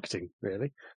to the marketing,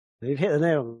 really. They've hit the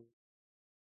nail.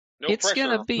 It's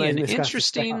going to be an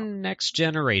interesting next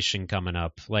generation coming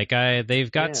up.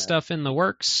 They've got stuff in the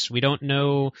works. We don't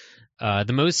know.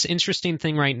 The most interesting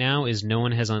thing right now is no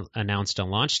one has announced a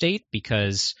launch date,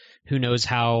 because who knows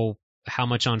how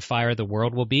much on fire the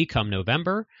world will be come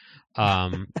November.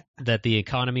 That the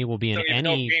economy will be in any.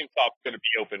 No GameStop's going to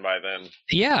be open by then.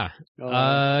 Yeah,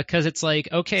 because it's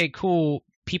like, okay, cool.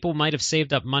 People might have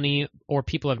saved up money, or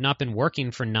people have not been working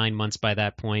for 9 months by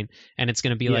that point, and it's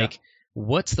going to be like,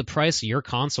 what's the price of your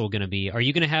console going to be? Are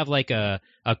you going to have a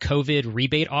COVID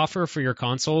rebate offer for your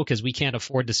console because we can't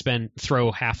afford to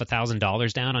throw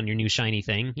 $1,000 down on your new shiny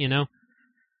thing?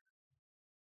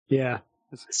 Yeah.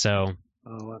 So,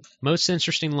 most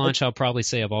interesting launch, I'll probably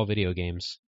say, of all video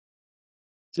games.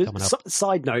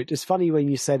 Side note, it's funny when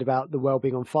you said about the world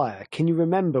being on fire. Can you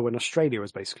remember when Australia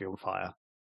was basically on fire?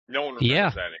 No one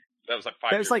remembers that. That was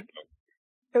 5 years ago.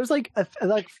 It was like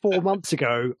 4 months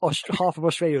ago. Half of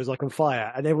Australia was on fire,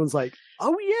 and everyone's like,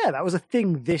 "Oh yeah, that was a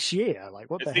thing this year." Like,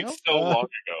 what the hell? It's so long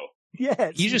ago.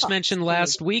 Yeah, you just mentioned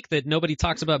last week that nobody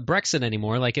talks about Brexit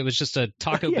anymore. Like it was just a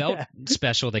Taco Bell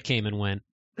special that came and went.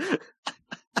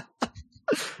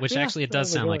 Which actually it does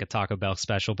sound like a Taco Bell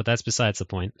special, but that's besides the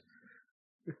point.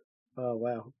 Oh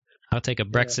wow. I'll take a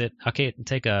Brexit. Okay,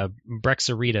 take a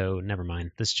Brexarito. Never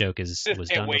mind. This joke was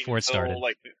done before it started.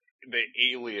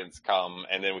 The aliens come,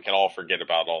 and then we can all forget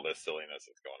about all this silliness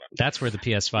that's going on. That's where the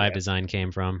PS5 design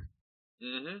came from.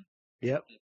 Mm-hmm. Yep.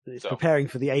 It's preparing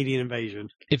for the alien invasion.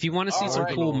 If you want to see some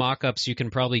cool mock-ups, you can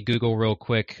probably Google real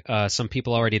quick. Some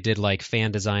people already did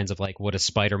fan designs of what a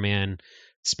Spider-Man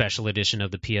special edition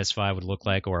of the PS5 would look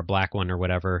like, or a black one or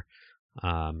whatever.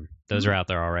 Those are out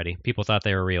there already. People thought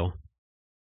they were real.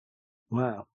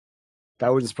 Wow.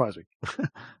 That wouldn't surprise me.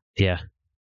 Yeah.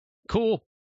 Cool.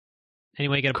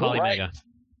 Anyway, get a Polymega. Right.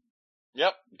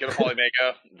 Yep, get a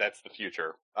Polymega. That's the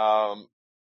future.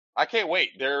 I can't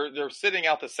wait. They're sitting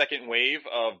out the second wave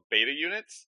of beta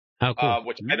units. Oh, cool.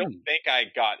 Which I don't think I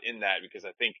got in that, because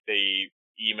I think they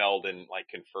emailed and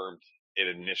confirmed it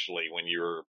initially when you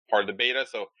were part of the beta.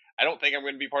 So I don't think I'm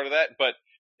going to be part of that. But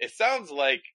it sounds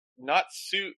like not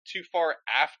too far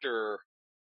after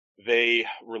they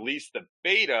release the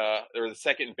beta, or the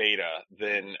second beta,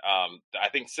 then I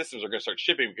think systems are going to start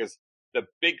shipping, because the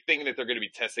big thing that they're going to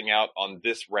be testing out on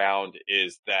this round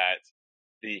is that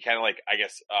the kind of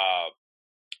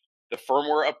the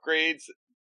firmware upgrades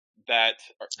that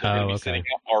are going to be sitting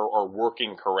out are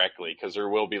working correctly, because there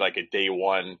will be a day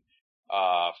one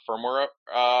firmware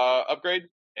upgrade.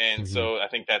 And so I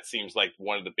think that seems like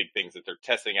one of the big things that they're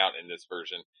testing out in this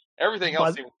version. Everything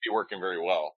else seems to be working very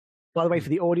well. By the way, for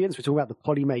the audience, we're talking about the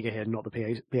Polymega here, not the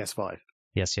PS5.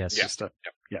 Yes. Yeah. So,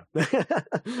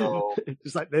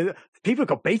 it's people have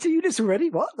got beta units already?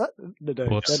 What?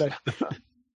 No.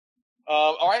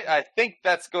 All right, I think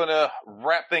that's going to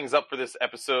wrap things up for this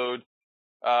episode.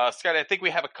 Scotty, I think we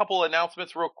have a couple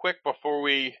announcements real quick before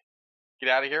we get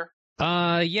out of here.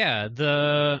 Yeah,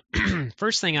 the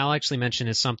first thing I'll actually mention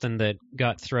is something that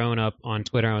got thrown up on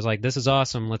Twitter. I was like, this is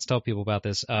awesome. Let's tell people about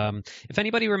this. If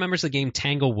anybody remembers the game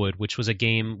Tanglewood, which was a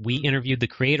game we interviewed the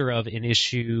creator of in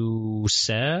issue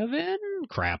 7?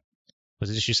 Crap. Was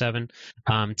it issue 7?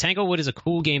 Tanglewood is a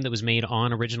cool game that was made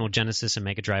on original Genesis and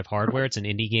Mega Drive hardware. It's an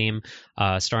indie game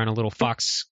starring a little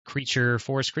fox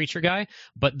forest creature guy,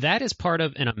 but that is part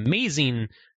of an amazing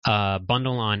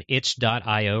bundle on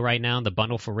itch.io right now, the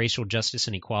bundle for racial justice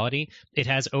and equality. It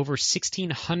has over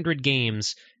 1,600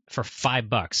 games for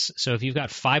 $5. So if you've got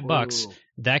 $5,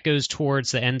 that goes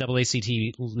towards the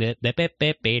NAACP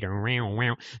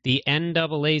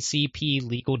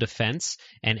Legal Defense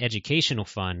and Educational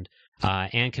Fund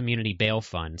and Community Bail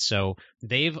Fund. So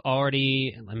they've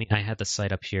already, I had the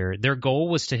site up here. Their goal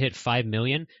was to hit 5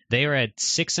 million. They are at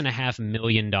 $6.5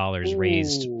 million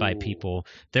raised by people.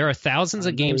 There are thousands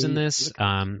of games in this,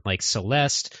 like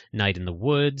Celeste, Night in the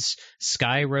Woods,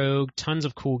 Sky Rogue, tons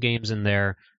of cool games in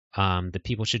there that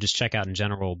people should just check out in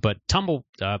general. But Tanglewood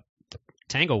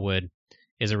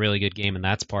is a really good game, and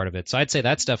that's part of it. So I'd say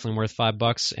that's definitely worth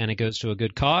 $5, and it goes to a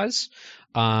good cause.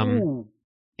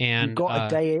 And you've got a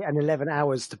day and 11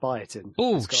 hours to buy it in.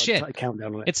 Oh, shit. A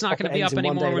countdown on it. It's not going to be up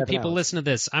anymore when people listen to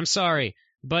this. I'm sorry,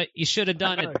 but you should have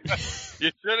done it.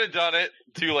 You should have done it.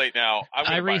 Too late now. I'm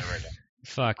going to buy it right now.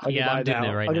 Fuck. Yeah, I'm doing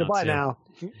it right now. I'm going to buy it now.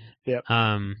 Yep.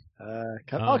 My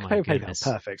goodness.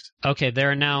 Perfect. Okay, there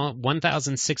are now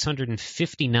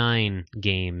 1,659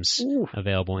 games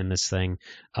available in this thing.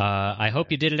 I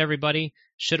hope you did it, everybody.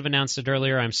 Should have announced it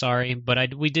earlier. I'm sorry,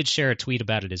 but we did share a tweet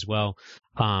about it as well.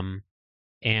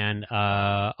 And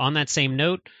on that same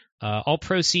note, all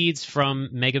proceeds from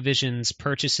Megavision's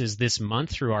purchases this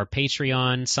month through our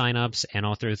Patreon signups and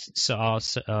all through.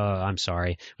 I'm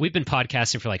sorry, we've been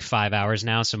podcasting for like 5 hours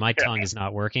now, so my tongue is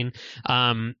not working.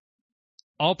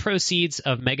 All proceeds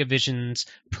of Megavision's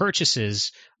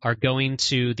purchases are going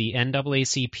to the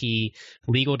NAACP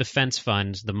Legal Defense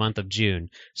Fund the month of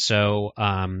June. So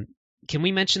can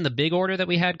we mention the big order that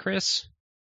we had, Chris?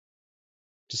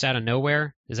 Just out of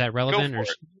nowhere? Is that relevant? Go for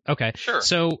it. Okay. Sure.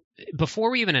 So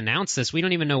before we even announce this, we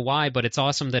don't even know why, but it's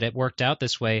awesome that it worked out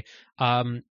this way.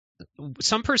 Some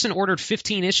person ordered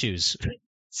 15 issues.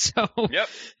 So, yep.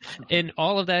 And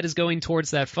all of that is going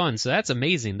towards that fund. So that's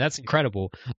amazing. That's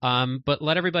incredible. But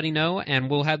let everybody know, and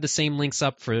we'll have the same links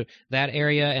up for that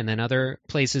area and then other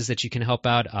places that you can help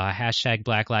out. Hashtag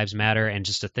Black Lives Matter, and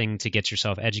just a thing to get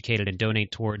yourself educated and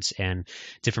donate towards, and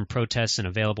different protests and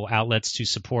available outlets to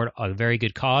support a very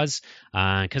good cause.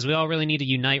 Because we all really need to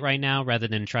unite right now rather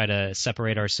than try to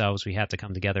separate ourselves. We have to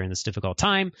come together in this difficult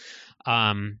time.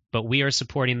 But we are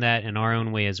supporting that in our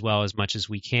own way as well, as much as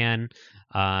we can.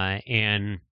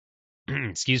 And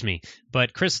excuse me,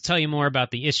 but Chris will tell you more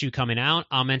about the issue coming out.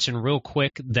 I'll mention real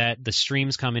quick that the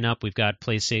stream's coming up. We've got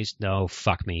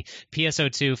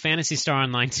PSO2, Phantasy Star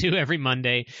Online 2 every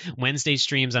Monday. Wednesday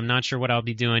streams, I'm not sure what I'll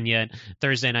be doing yet.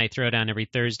 Thursday Night Throwdown every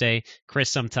Thursday. Chris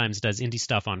sometimes does indie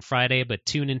stuff on Friday, but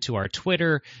tune into our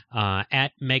Twitter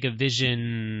at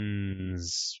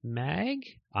Megavisions Mag.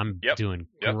 I'm doing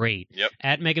great. Yep.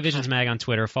 At Megavisions Mag on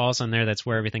Twitter. Follow us on there. That's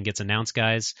where everything gets announced,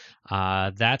 guys.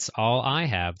 That's all I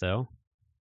have, though.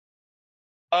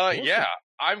 Yeah,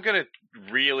 I'm going to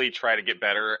really try to get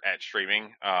better at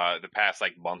streaming. The past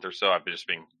month or so, I've just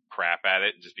been crap at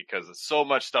it just because so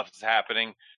much stuff is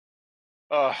happening.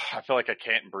 I feel like I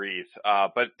can't breathe.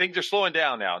 But things are slowing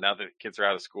down now that the kids are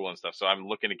out of school and stuff. So I'm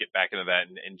looking to get back into that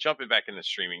and jumping back into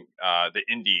streaming, the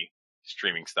indie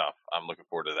streaming stuff. I'm looking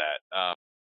forward to that.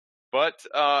 But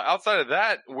outside of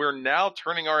that, we're now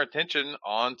turning our attention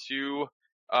onto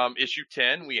issue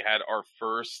 10. We had our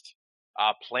first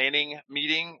planning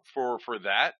meeting for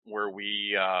that, where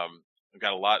we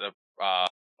got a lot of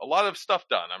stuff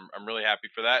done. I'm really happy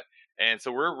for that. And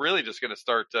so we're really just going to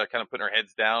start kind of putting our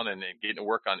heads down and getting to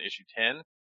work on issue 10.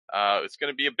 It's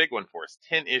going to be a big one for us.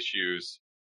 10 issues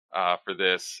for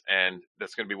this, and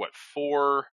that's going to be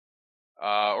 4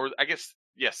 or I guess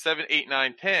 7, 8,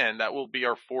 9, 10. That will be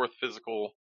our 4th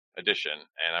physical edition,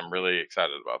 and I'm really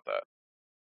excited about that.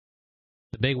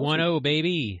 The big 1-0,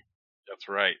 baby. That's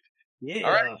right. Yeah.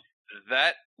 All right.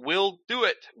 That will do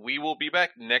it. We will be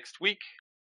back next week.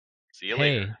 See you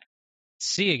later.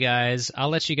 See you guys. I'll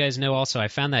let you guys know also, I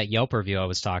found that Yelp review I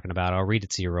was talking about. I'll read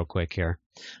it to you real quick here,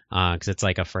 because it's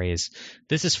like a phrase.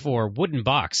 This is for Wooden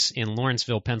Box in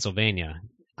Lawrenceville, Pennsylvania.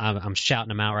 I'm shouting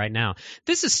them out right now.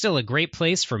 This is still a great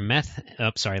place for meth. Oh,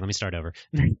 sorry. Let me start over.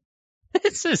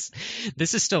 This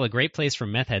is still a great place for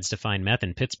meth heads to find meth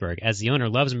in Pittsburgh, as the owner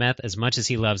loves meth as much as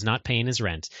he loves not paying his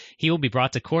rent. He will be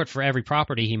brought to court for every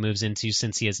property he moves into,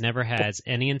 since he has never had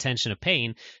any intention of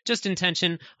paying, just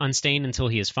intention on staying until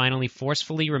he is finally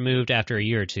forcefully removed after a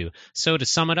year or two. So to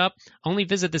sum it up, only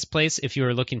visit this place if you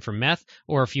are looking for meth,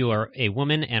 or if you are a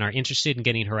woman and are interested in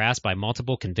getting harassed by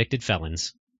multiple convicted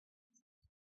felons.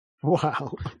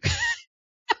 Wow.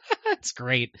 That's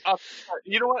great.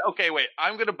 You know what? Okay, wait.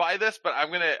 I'm gonna buy this, but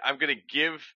I'm gonna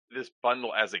give this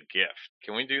bundle as a gift.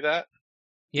 Can we do that?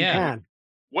 Yeah.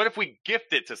 what if we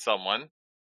gift it to someone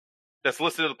that's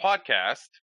listening to the podcast?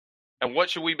 And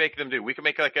what should we make them do? We can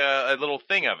make like a little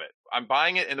thing of it. I'm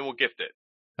buying it and then we'll gift it.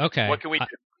 Okay. What can we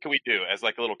do as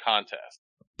like a little contest?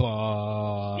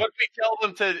 What if we tell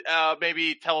them to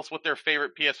maybe tell us what their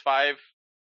favorite PS5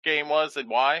 game was and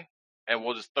why? And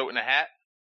we'll just throw it in a hat?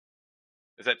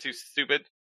 Is that too stupid?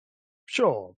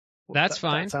 Sure. That's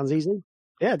fine. That sounds easy.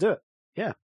 Yeah, do it.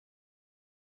 Yeah.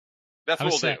 That's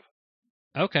what we'll do.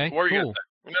 Okay, what were you cool.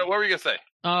 gonna say? No, what were you going to say?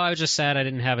 Oh, I was just sad I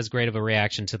didn't have as great of a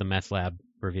reaction to the Meth Lab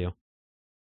review.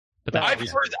 But I've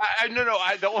heard.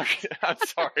 I'm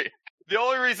sorry. The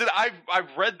only reason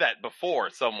I've read that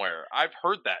before somewhere. I've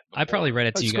heard that before. I probably read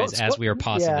it to you guys as we were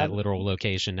pausing that literal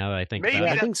location. Now that I think Maybe about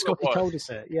it. I think Scotty told us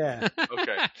it. Yeah.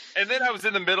 Okay. And then I was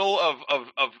in the middle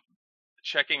of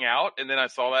checking out, and then I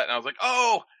saw that, and I was like,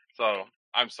 oh. So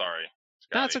I'm sorry.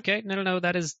 Scotty. No, it's okay. No.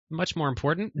 That is much more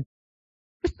important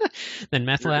than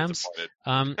Meth Labs.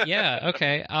 Yeah.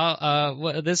 Okay.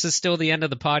 Well, this is still the end of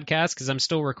the podcast because I'm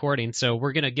still recording. So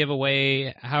we're gonna give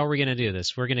away. How are we gonna do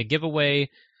this? We're gonna give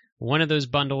away one of those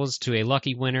bundles to a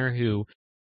lucky winner who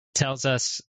tells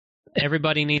us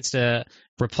everybody needs to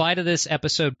reply to this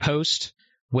episode post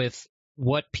with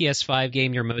what PS5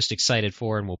 game you're most excited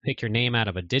for, and we'll pick your name out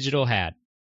of a digital hat.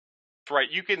 That's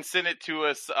right. You can send it to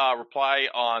us, reply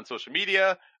on social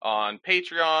media, on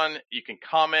Patreon. You can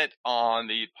comment on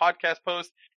the podcast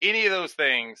post. Any of those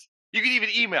things. You can even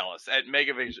email us at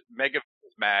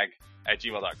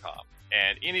megavisionsmag@gmail.com.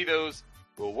 And any of those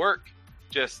will work.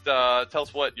 Just tell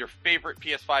us what your favorite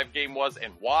PS5 game was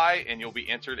and why, and you'll be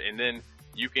entered. And then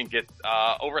you can get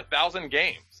over 1,000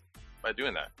 games by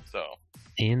doing that. So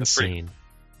insane.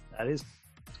 That is.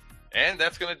 And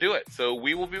that's going to do it. So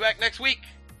we will be back next week.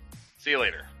 See you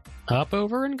later. Up,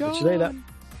 over, and go. See you later.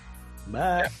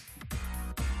 Bye. Yeah.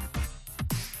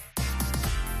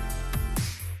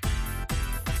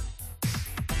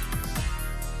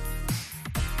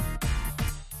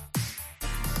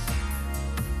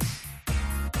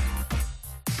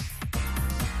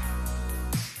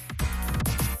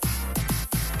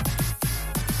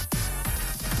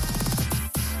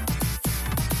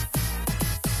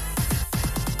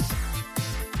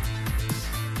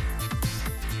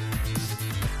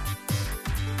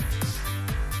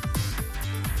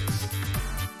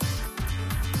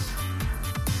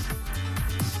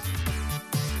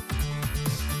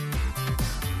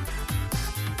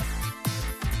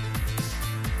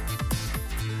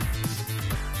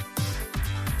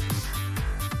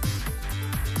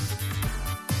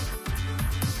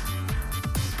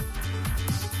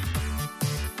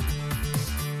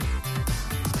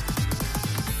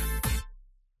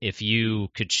 If you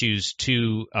could choose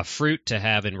a fruit to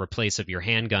have in replace of your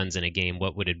handguns in a game,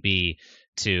 what would it be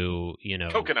to,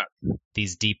 Coconut.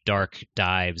 These deep, dark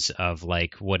dives of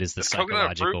like, what is the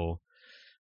psychological...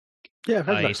 Yeah,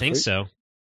 I think so.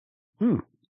 I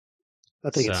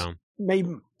think it's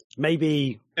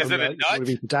maybe is it a nut?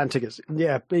 Maybe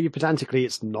pedantically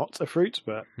it's not a fruit,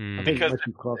 but I think because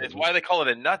it's why they call it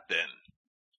a nut then.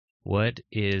 What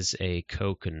is a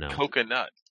coconut? Coconut.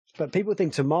 But people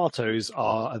think tomatoes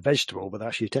are a vegetable, but they're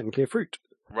actually technically a fruit.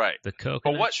 Right. The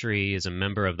coconut tree is a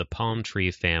member of the palm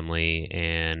tree family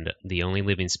and the only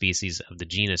living species of the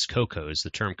genus Cocos. The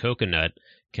term coconut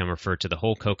can refer to the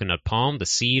whole coconut palm, the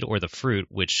seed, or the fruit,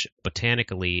 which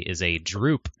botanically is a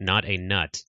drupe, not a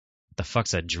nut. What the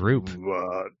fuck's a drupe?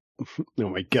 What? Oh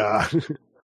my god.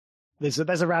 There's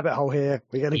a rabbit hole here.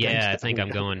 We're gonna I think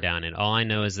I'm going down it. All I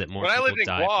know is that more when people I lived in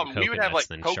die Guam, from we would have like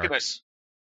than coconut. sharks.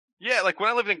 Yeah, like when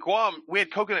I lived in Guam, we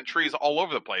had coconut trees all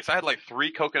over the place. I had like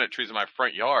 3 coconut trees in my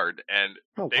front yard, and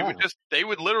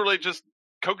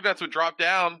coconuts would drop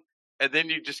down, and then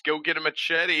you just go get a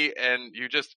machete and you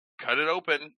just cut it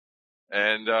open,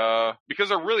 and because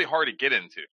they're really hard to get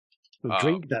into. We'll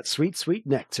drink that sweet, sweet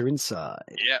nectar inside.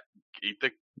 Yeah, eat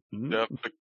the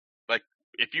like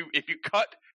if you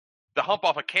cut the hump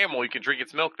off a camel, you can drink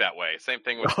its milk that way. Same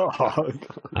thing with.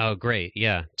 Oh, great!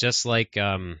 Yeah, just like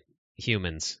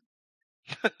humans.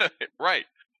 Right.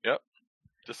 Yep.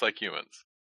 Just like humans.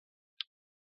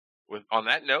 On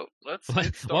that note, let's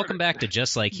get started. Welcome back to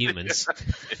Just Like Humans.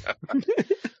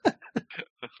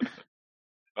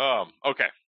 Okay.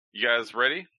 You guys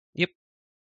ready? Yep.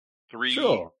 3,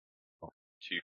 sure.